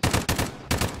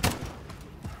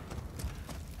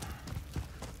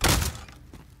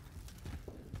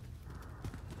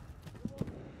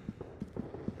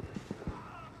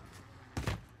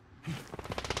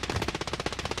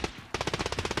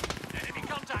 Enemy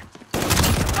contact!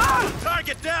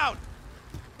 Target down!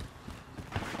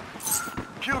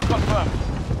 Kill confirmed.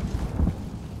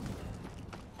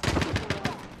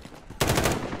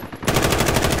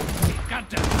 Gun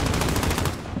down!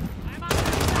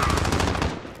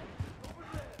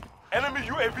 Enemy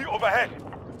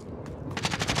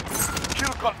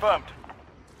confirmed.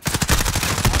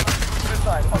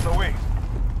 Missile on the way.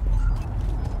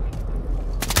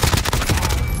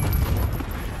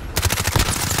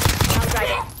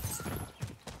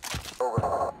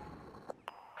 Over.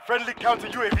 Friendly counter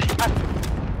UAV active.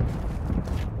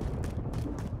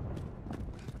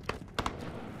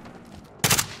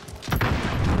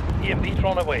 EMP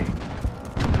thrown away.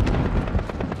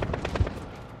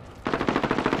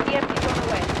 EMP on the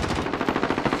way.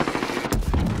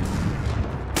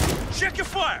 Check your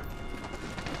fire!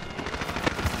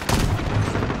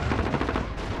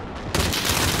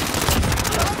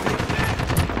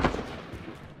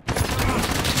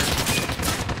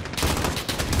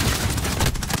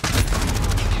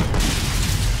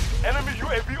 Enemy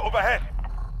UAV overhead.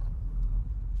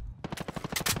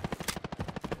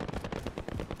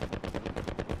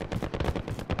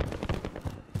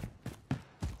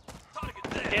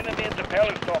 Enemy at the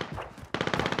pallet stop.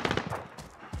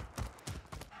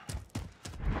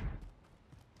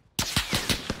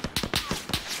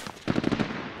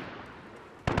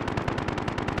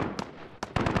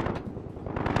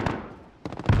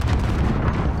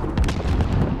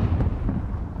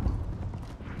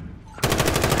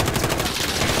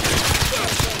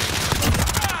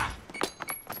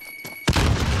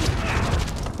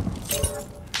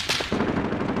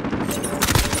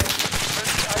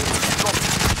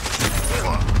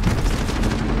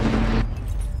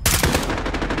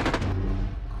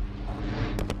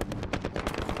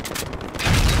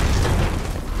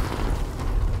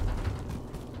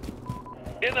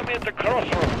 Enemy at the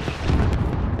crossroads.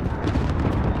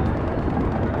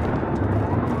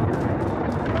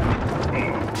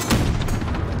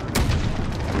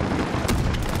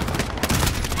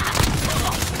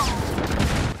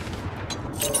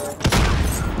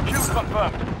 Kill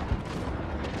confirmed.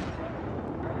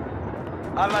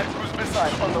 Allied cruise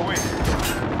missile on the way.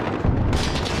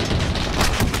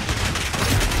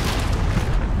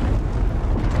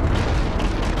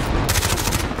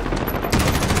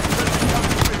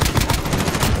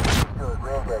 Good.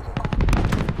 Re-engaging.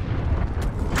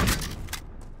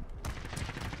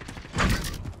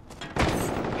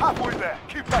 Halfway there.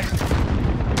 Keep fighting.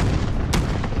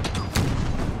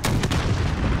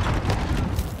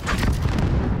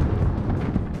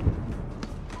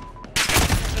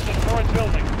 The destroyed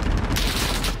building.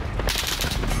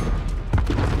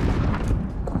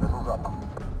 Missiles up.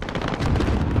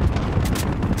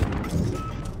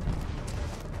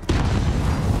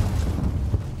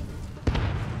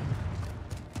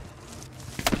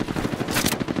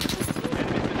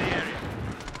 Enemies in the area.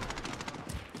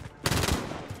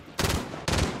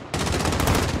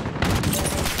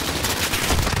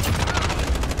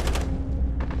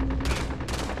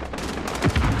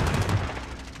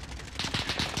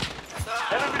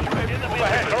 Enemy UAV Enemy at the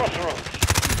overhead. crossroads.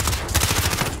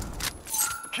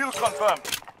 Kill confirmed.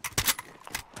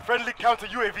 Friendly counter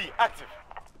UAV active.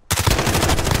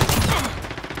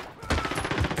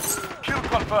 Kill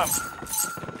confirmed.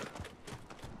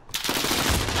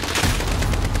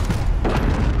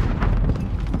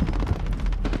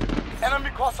 Enemy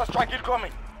cluster strike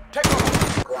incoming. Take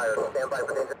over. Acquired. Stand by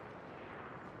for danger.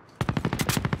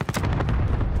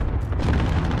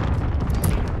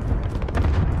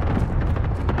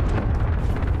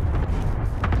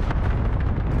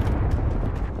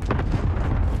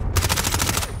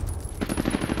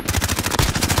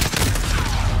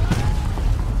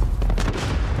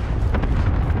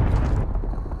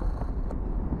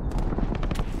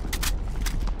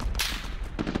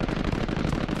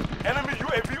 Enemy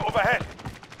UAV overhead.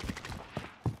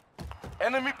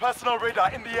 Enemy personal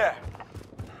radar in the air.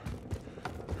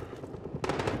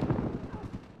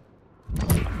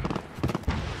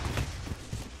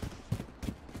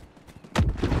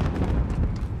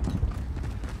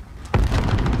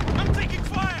 I'm taking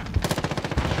fire!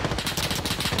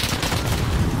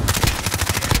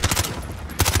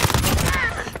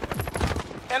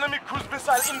 Enemy cruise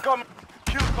missile incoming.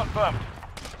 Kill confirmed.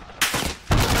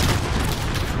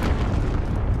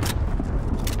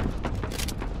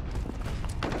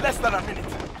 Less than a minute.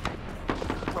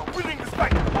 We're winning this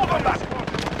fight. Over back.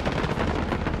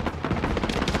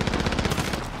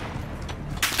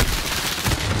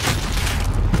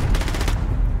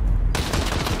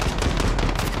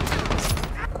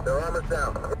 Their armor's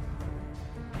down.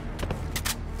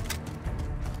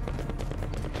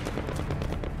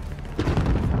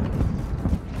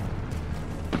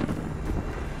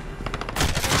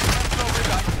 Personal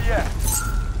radar in the air.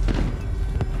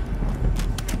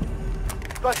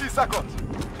 30 seconds.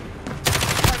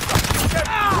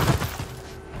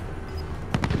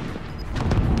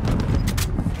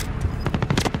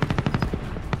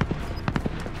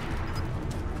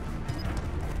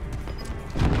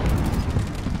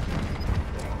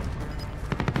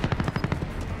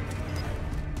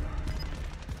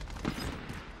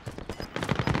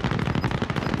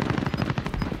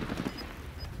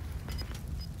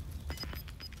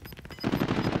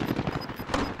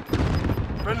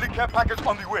 Friendly care package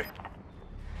on the way.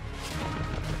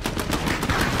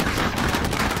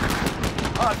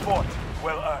 Hard fought.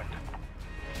 Well earned.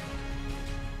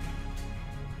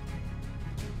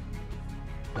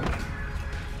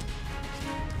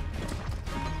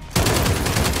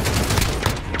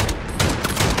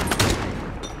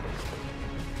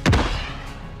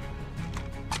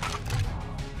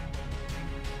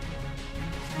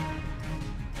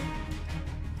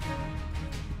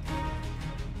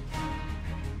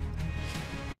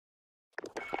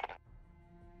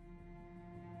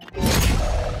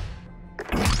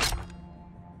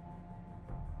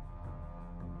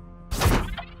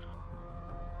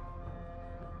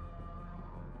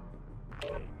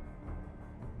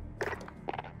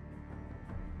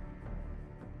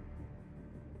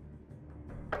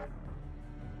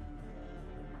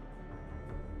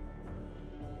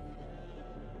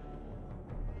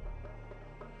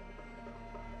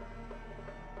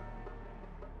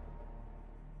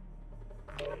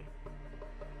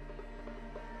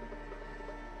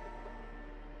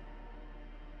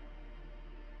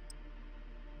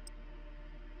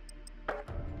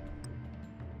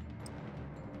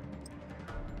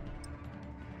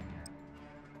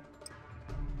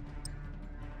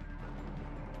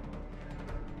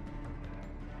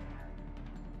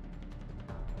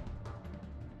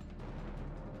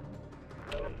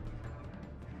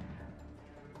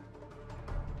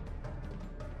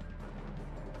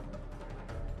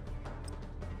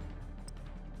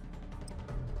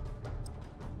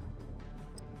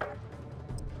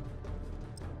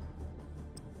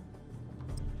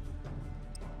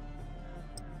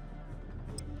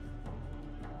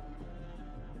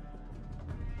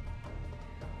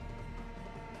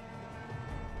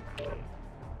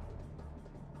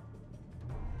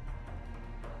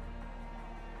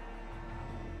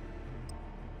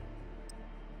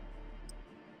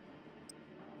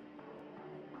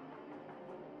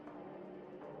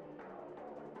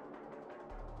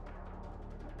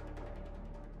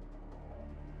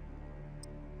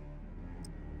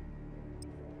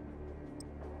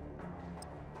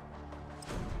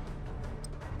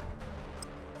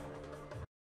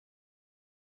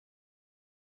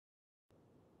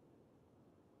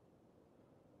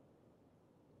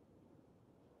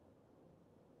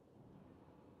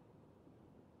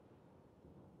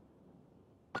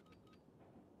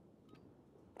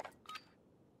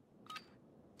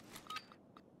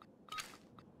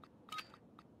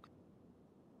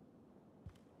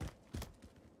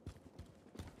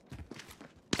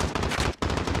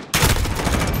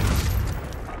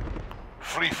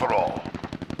 Free for all.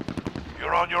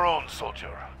 You're on your own,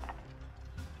 soldier.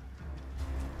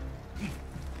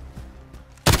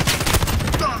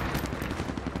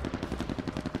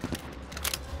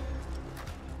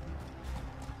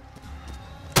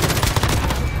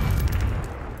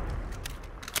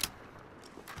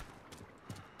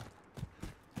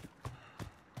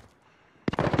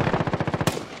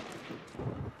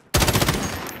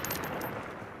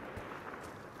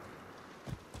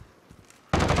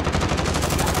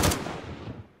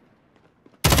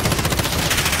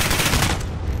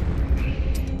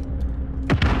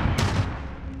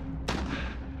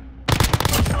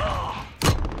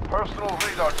 Personal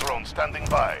radar drone standing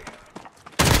by.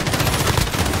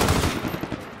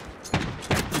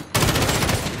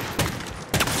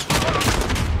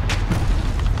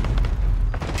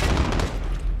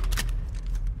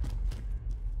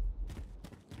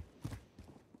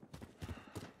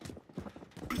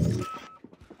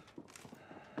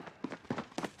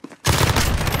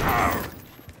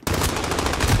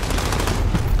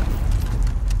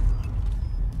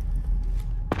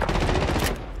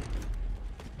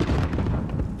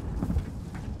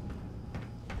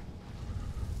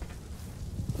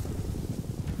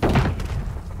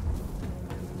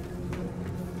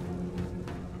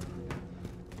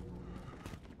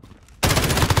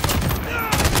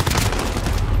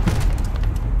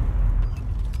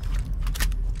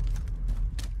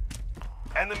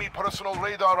 Enemy personal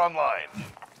radar online.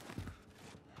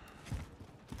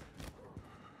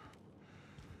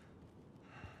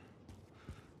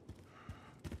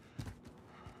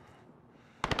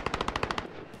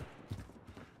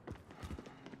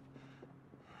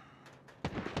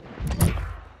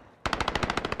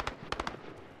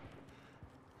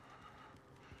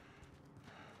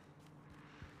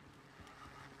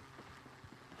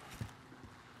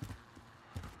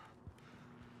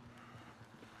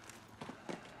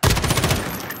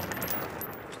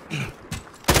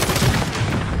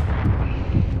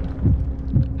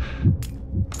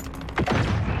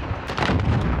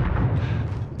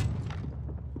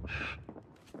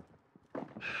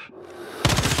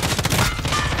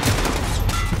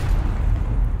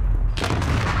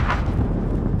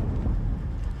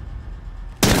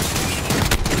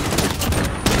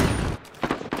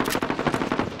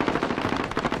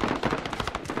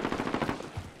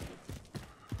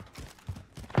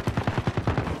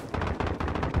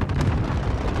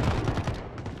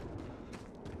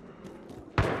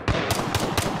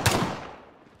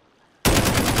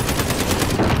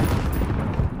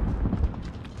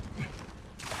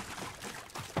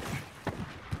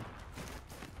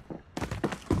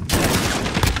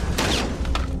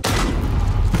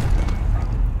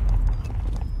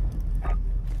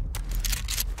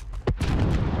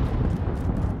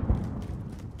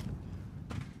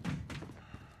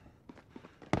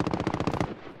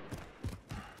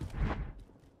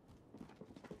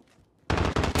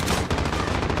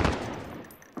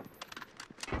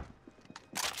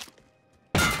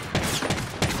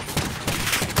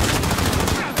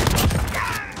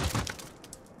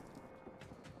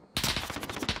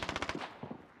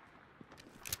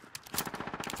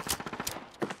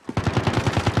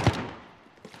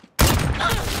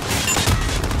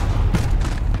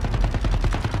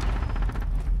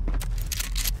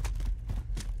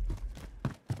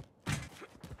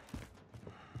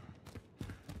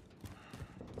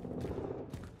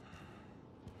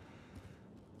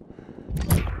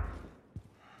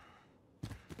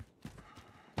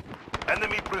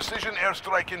 Enemy precision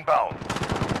airstrike inbound.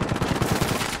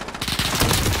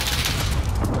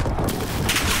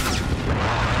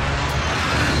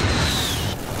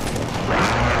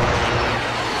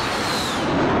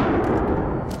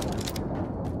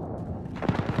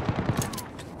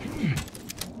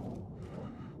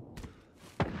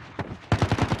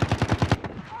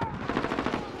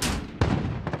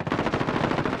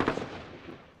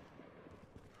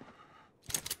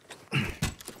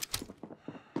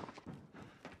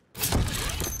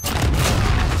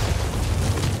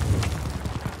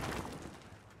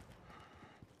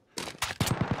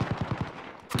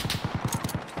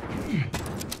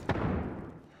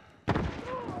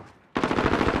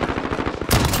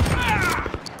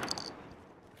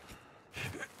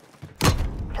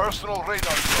 Personal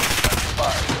radar standing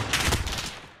by.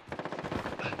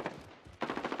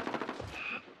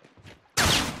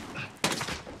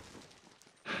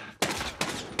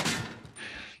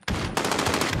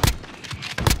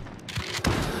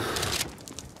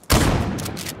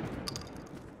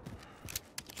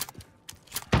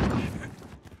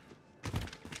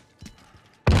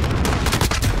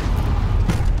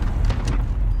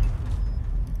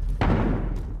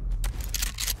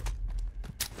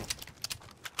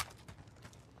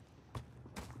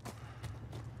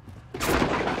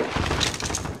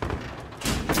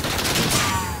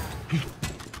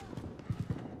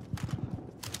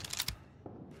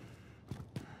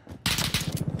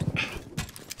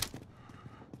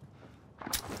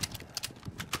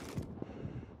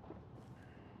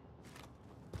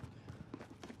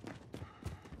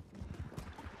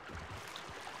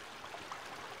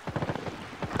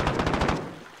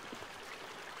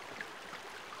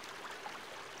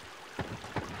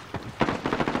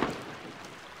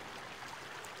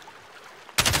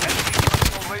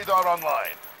 Radar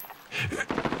online.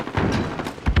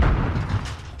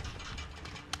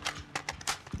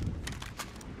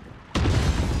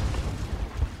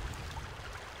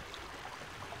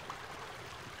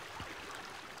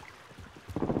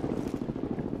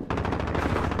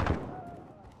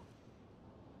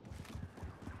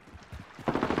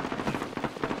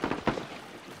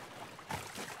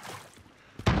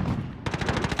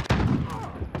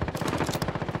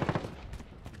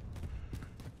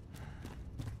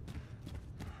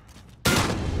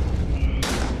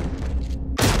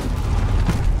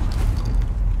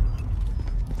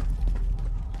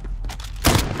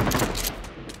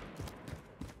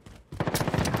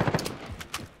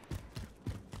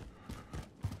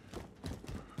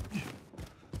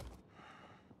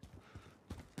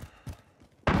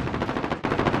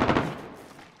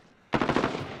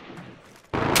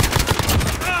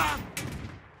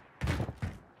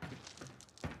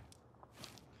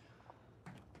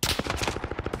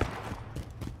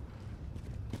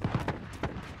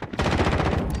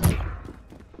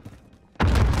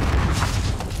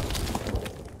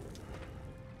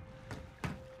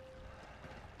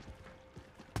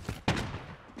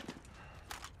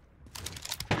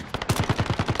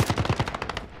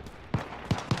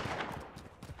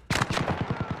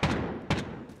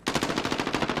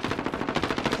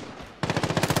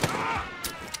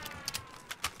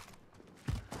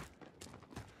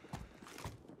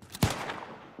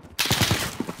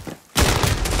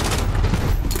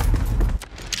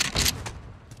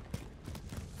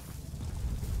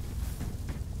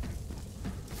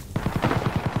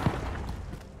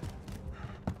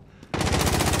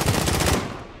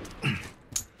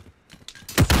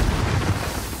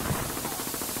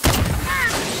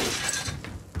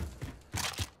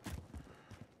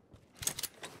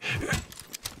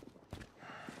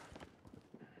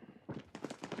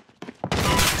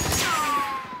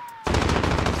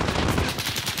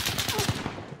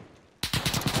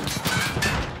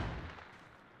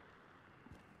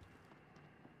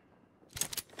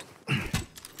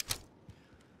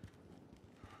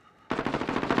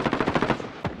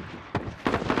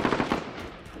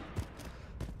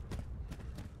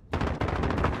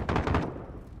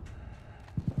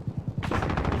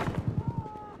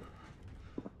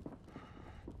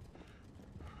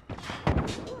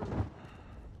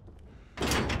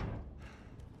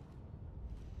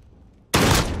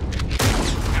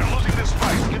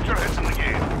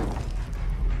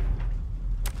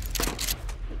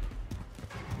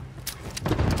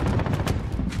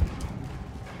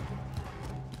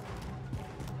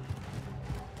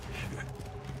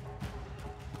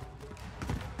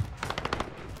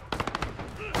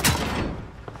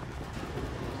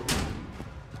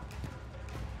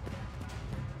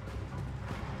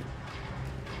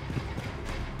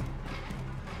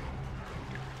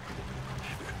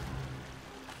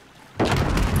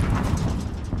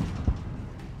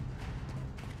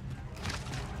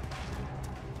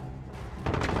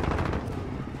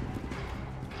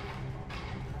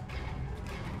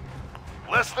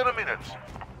 than a minute.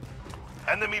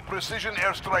 Enemy precision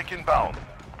airstrike inbound.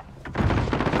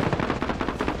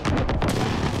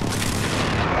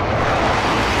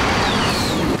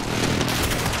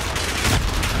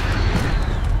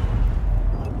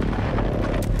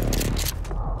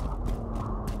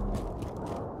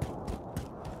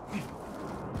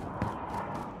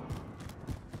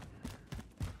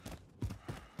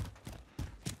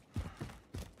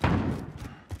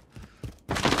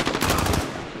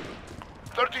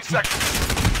 Seconds.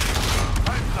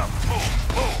 Time's up.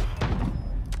 Move, move.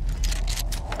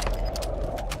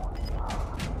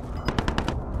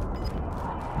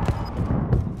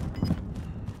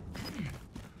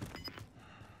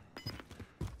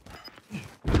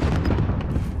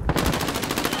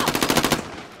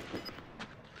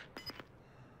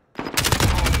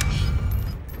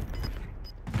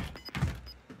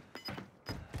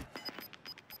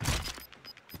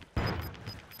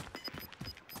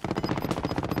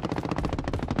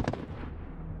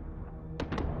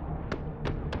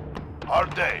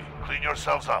 Hard day. Clean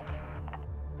yourselves up.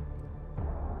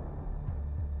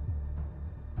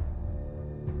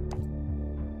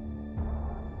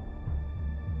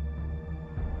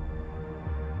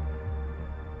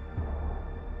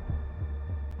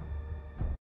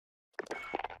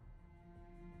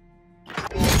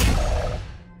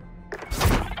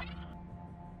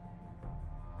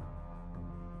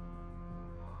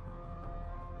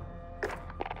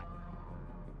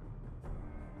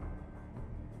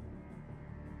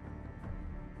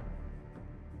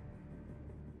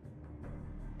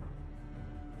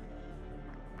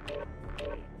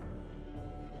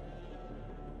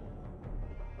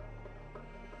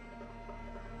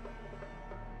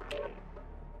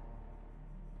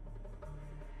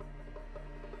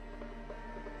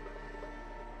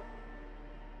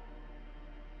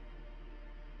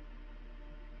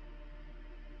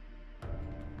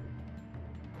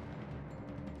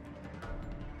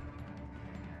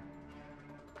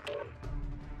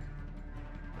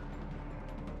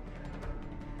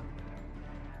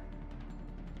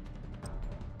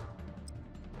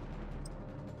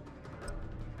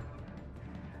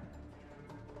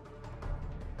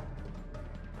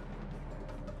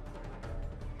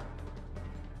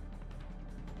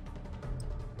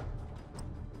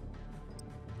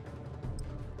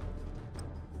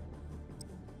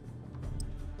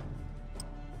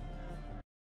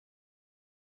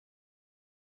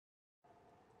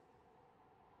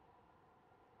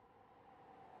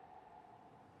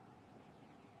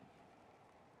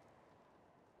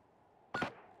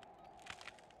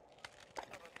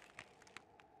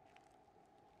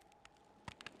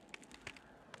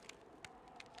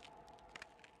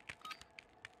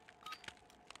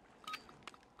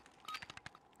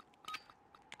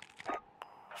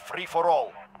 Free for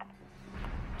all.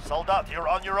 Soldat, you're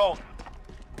on your own.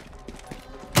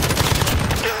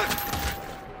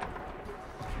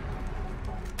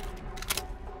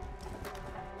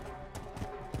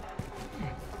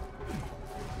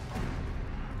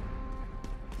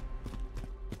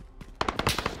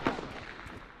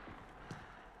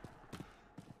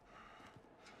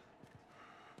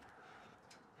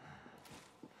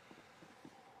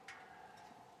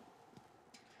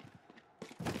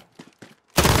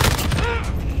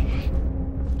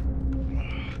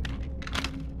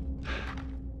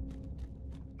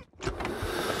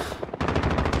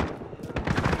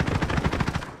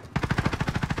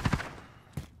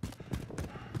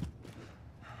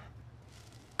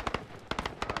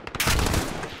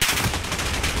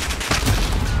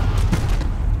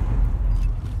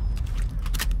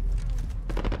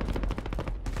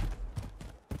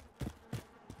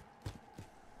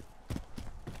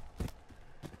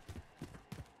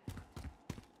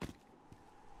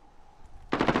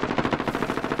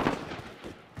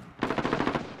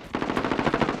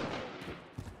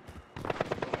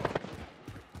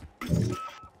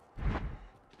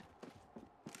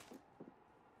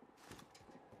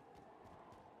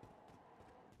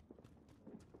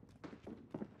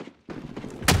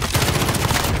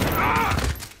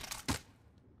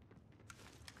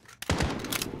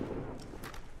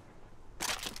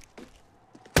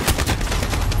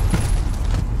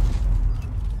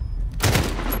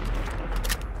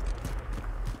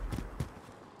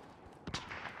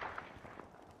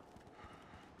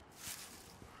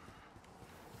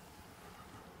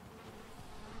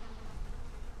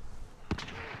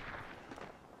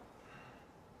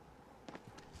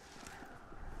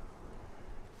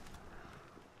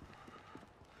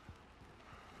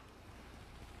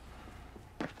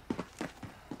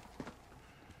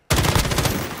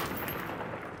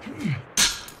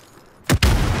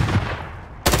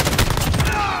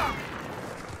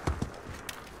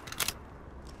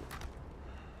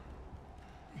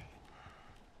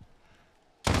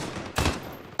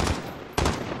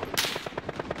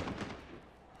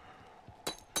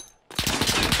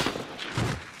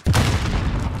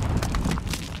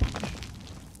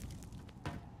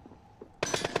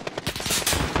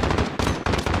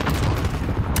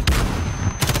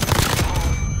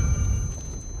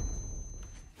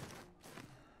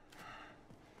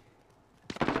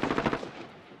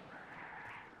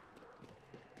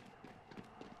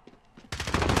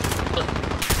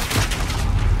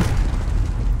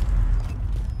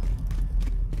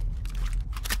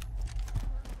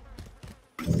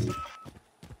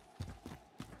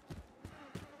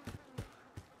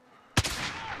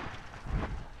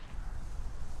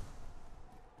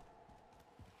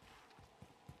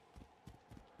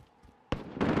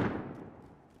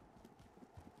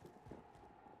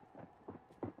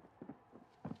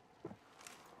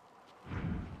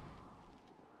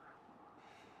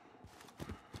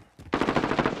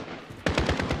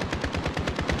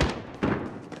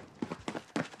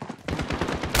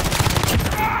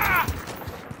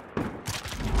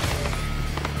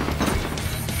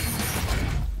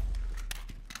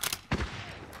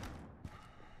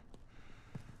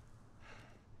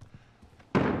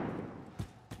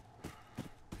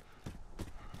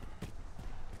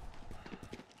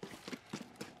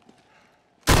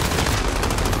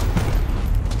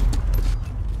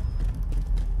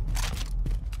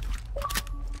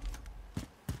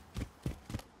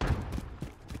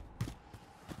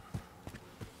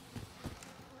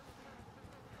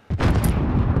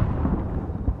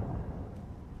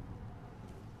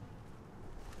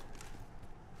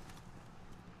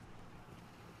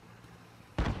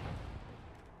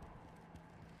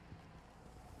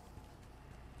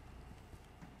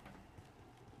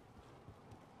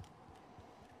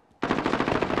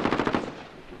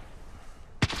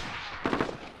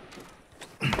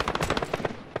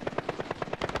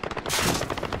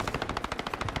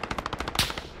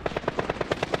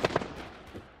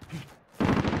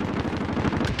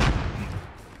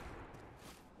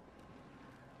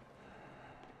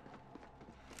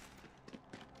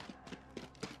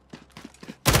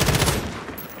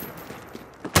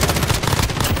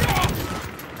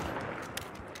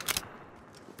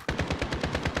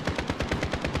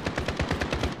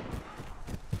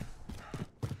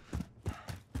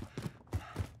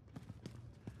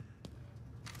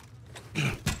 Enemy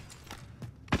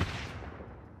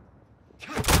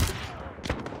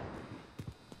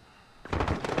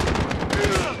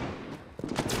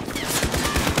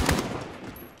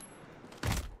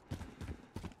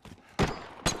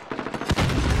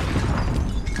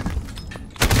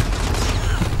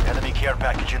care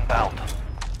package inbound.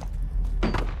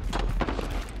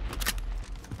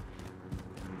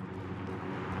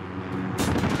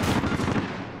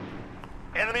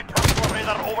 Enemy personal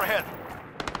radar overhead.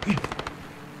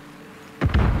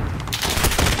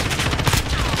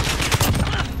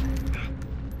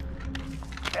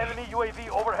 Enemy UAV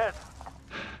overhead.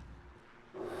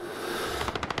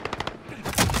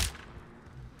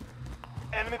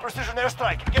 Enemy precision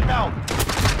airstrike. Get down.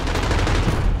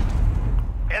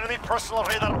 Enemy personal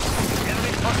radar.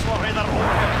 Enemy personal radar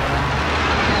overhead.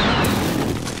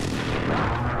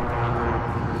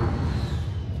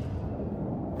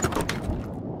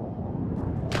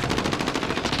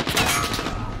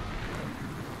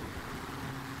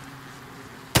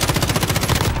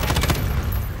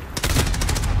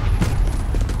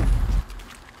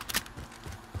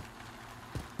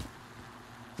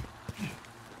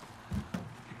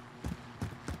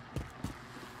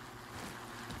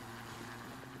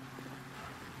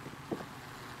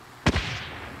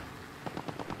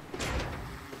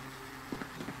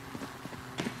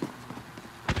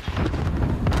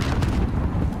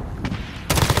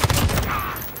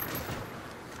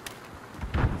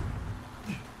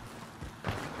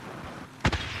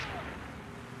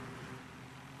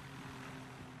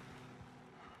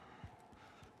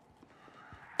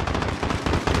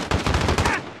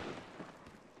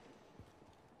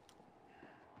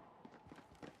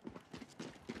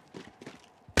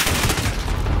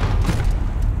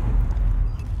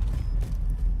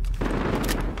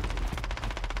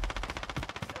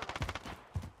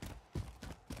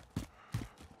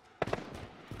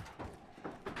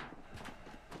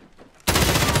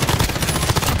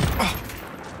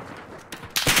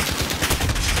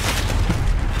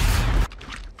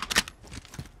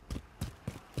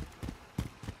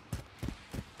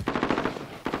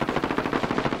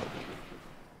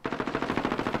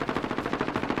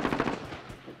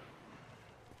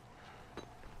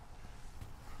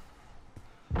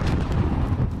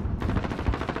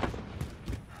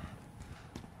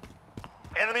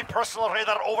 Enemy personal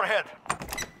radar overhead.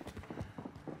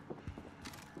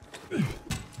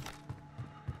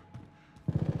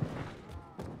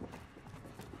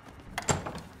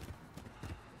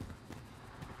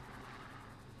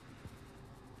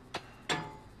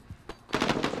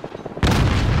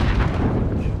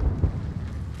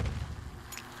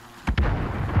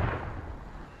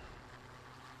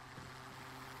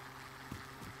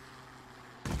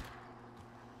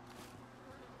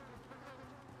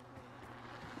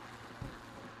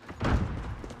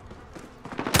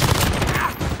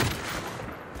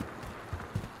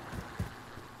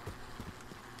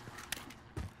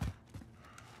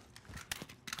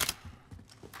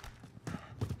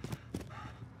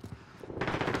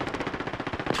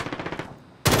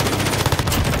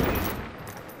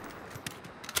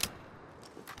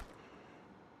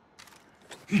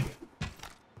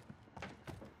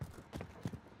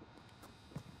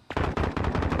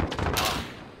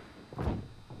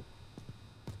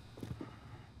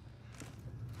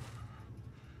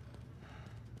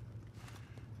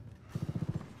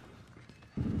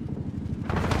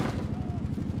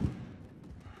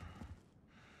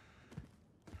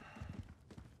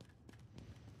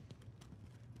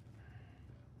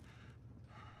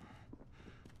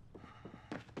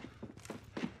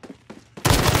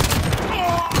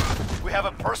 We have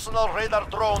a personal radar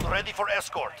drone ready for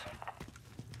escort.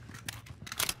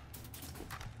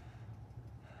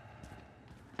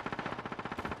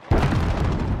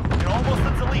 You're almost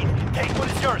at the lead. Take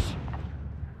what is yours.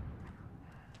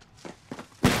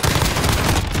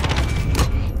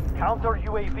 Counter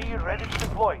UAV ready to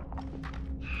deploy.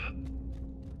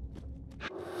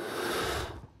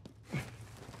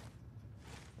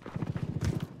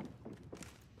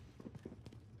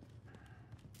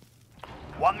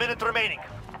 One minute remaining.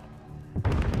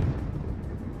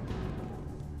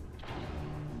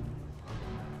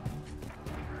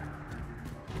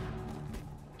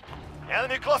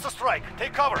 Enemy cluster strike.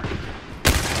 Take cover.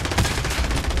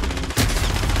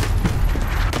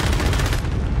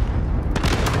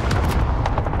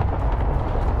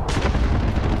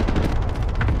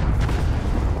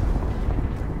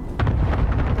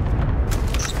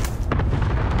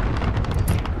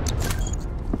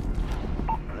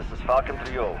 Falcon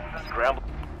 3-0. Scramble.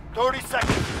 30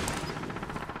 seconds.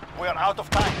 We are out of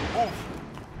time. Move.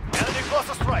 Enemy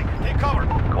cluster strike. Take cover.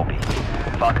 Copy.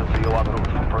 Falcon 3-0 en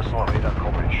route. Personal radar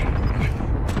coverage.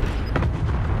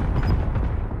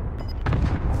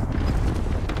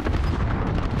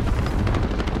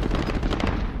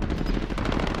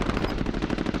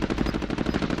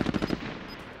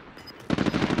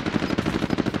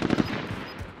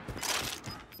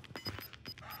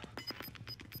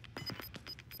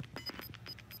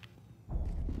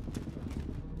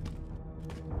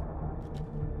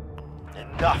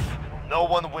 Enough. No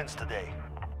one wins today.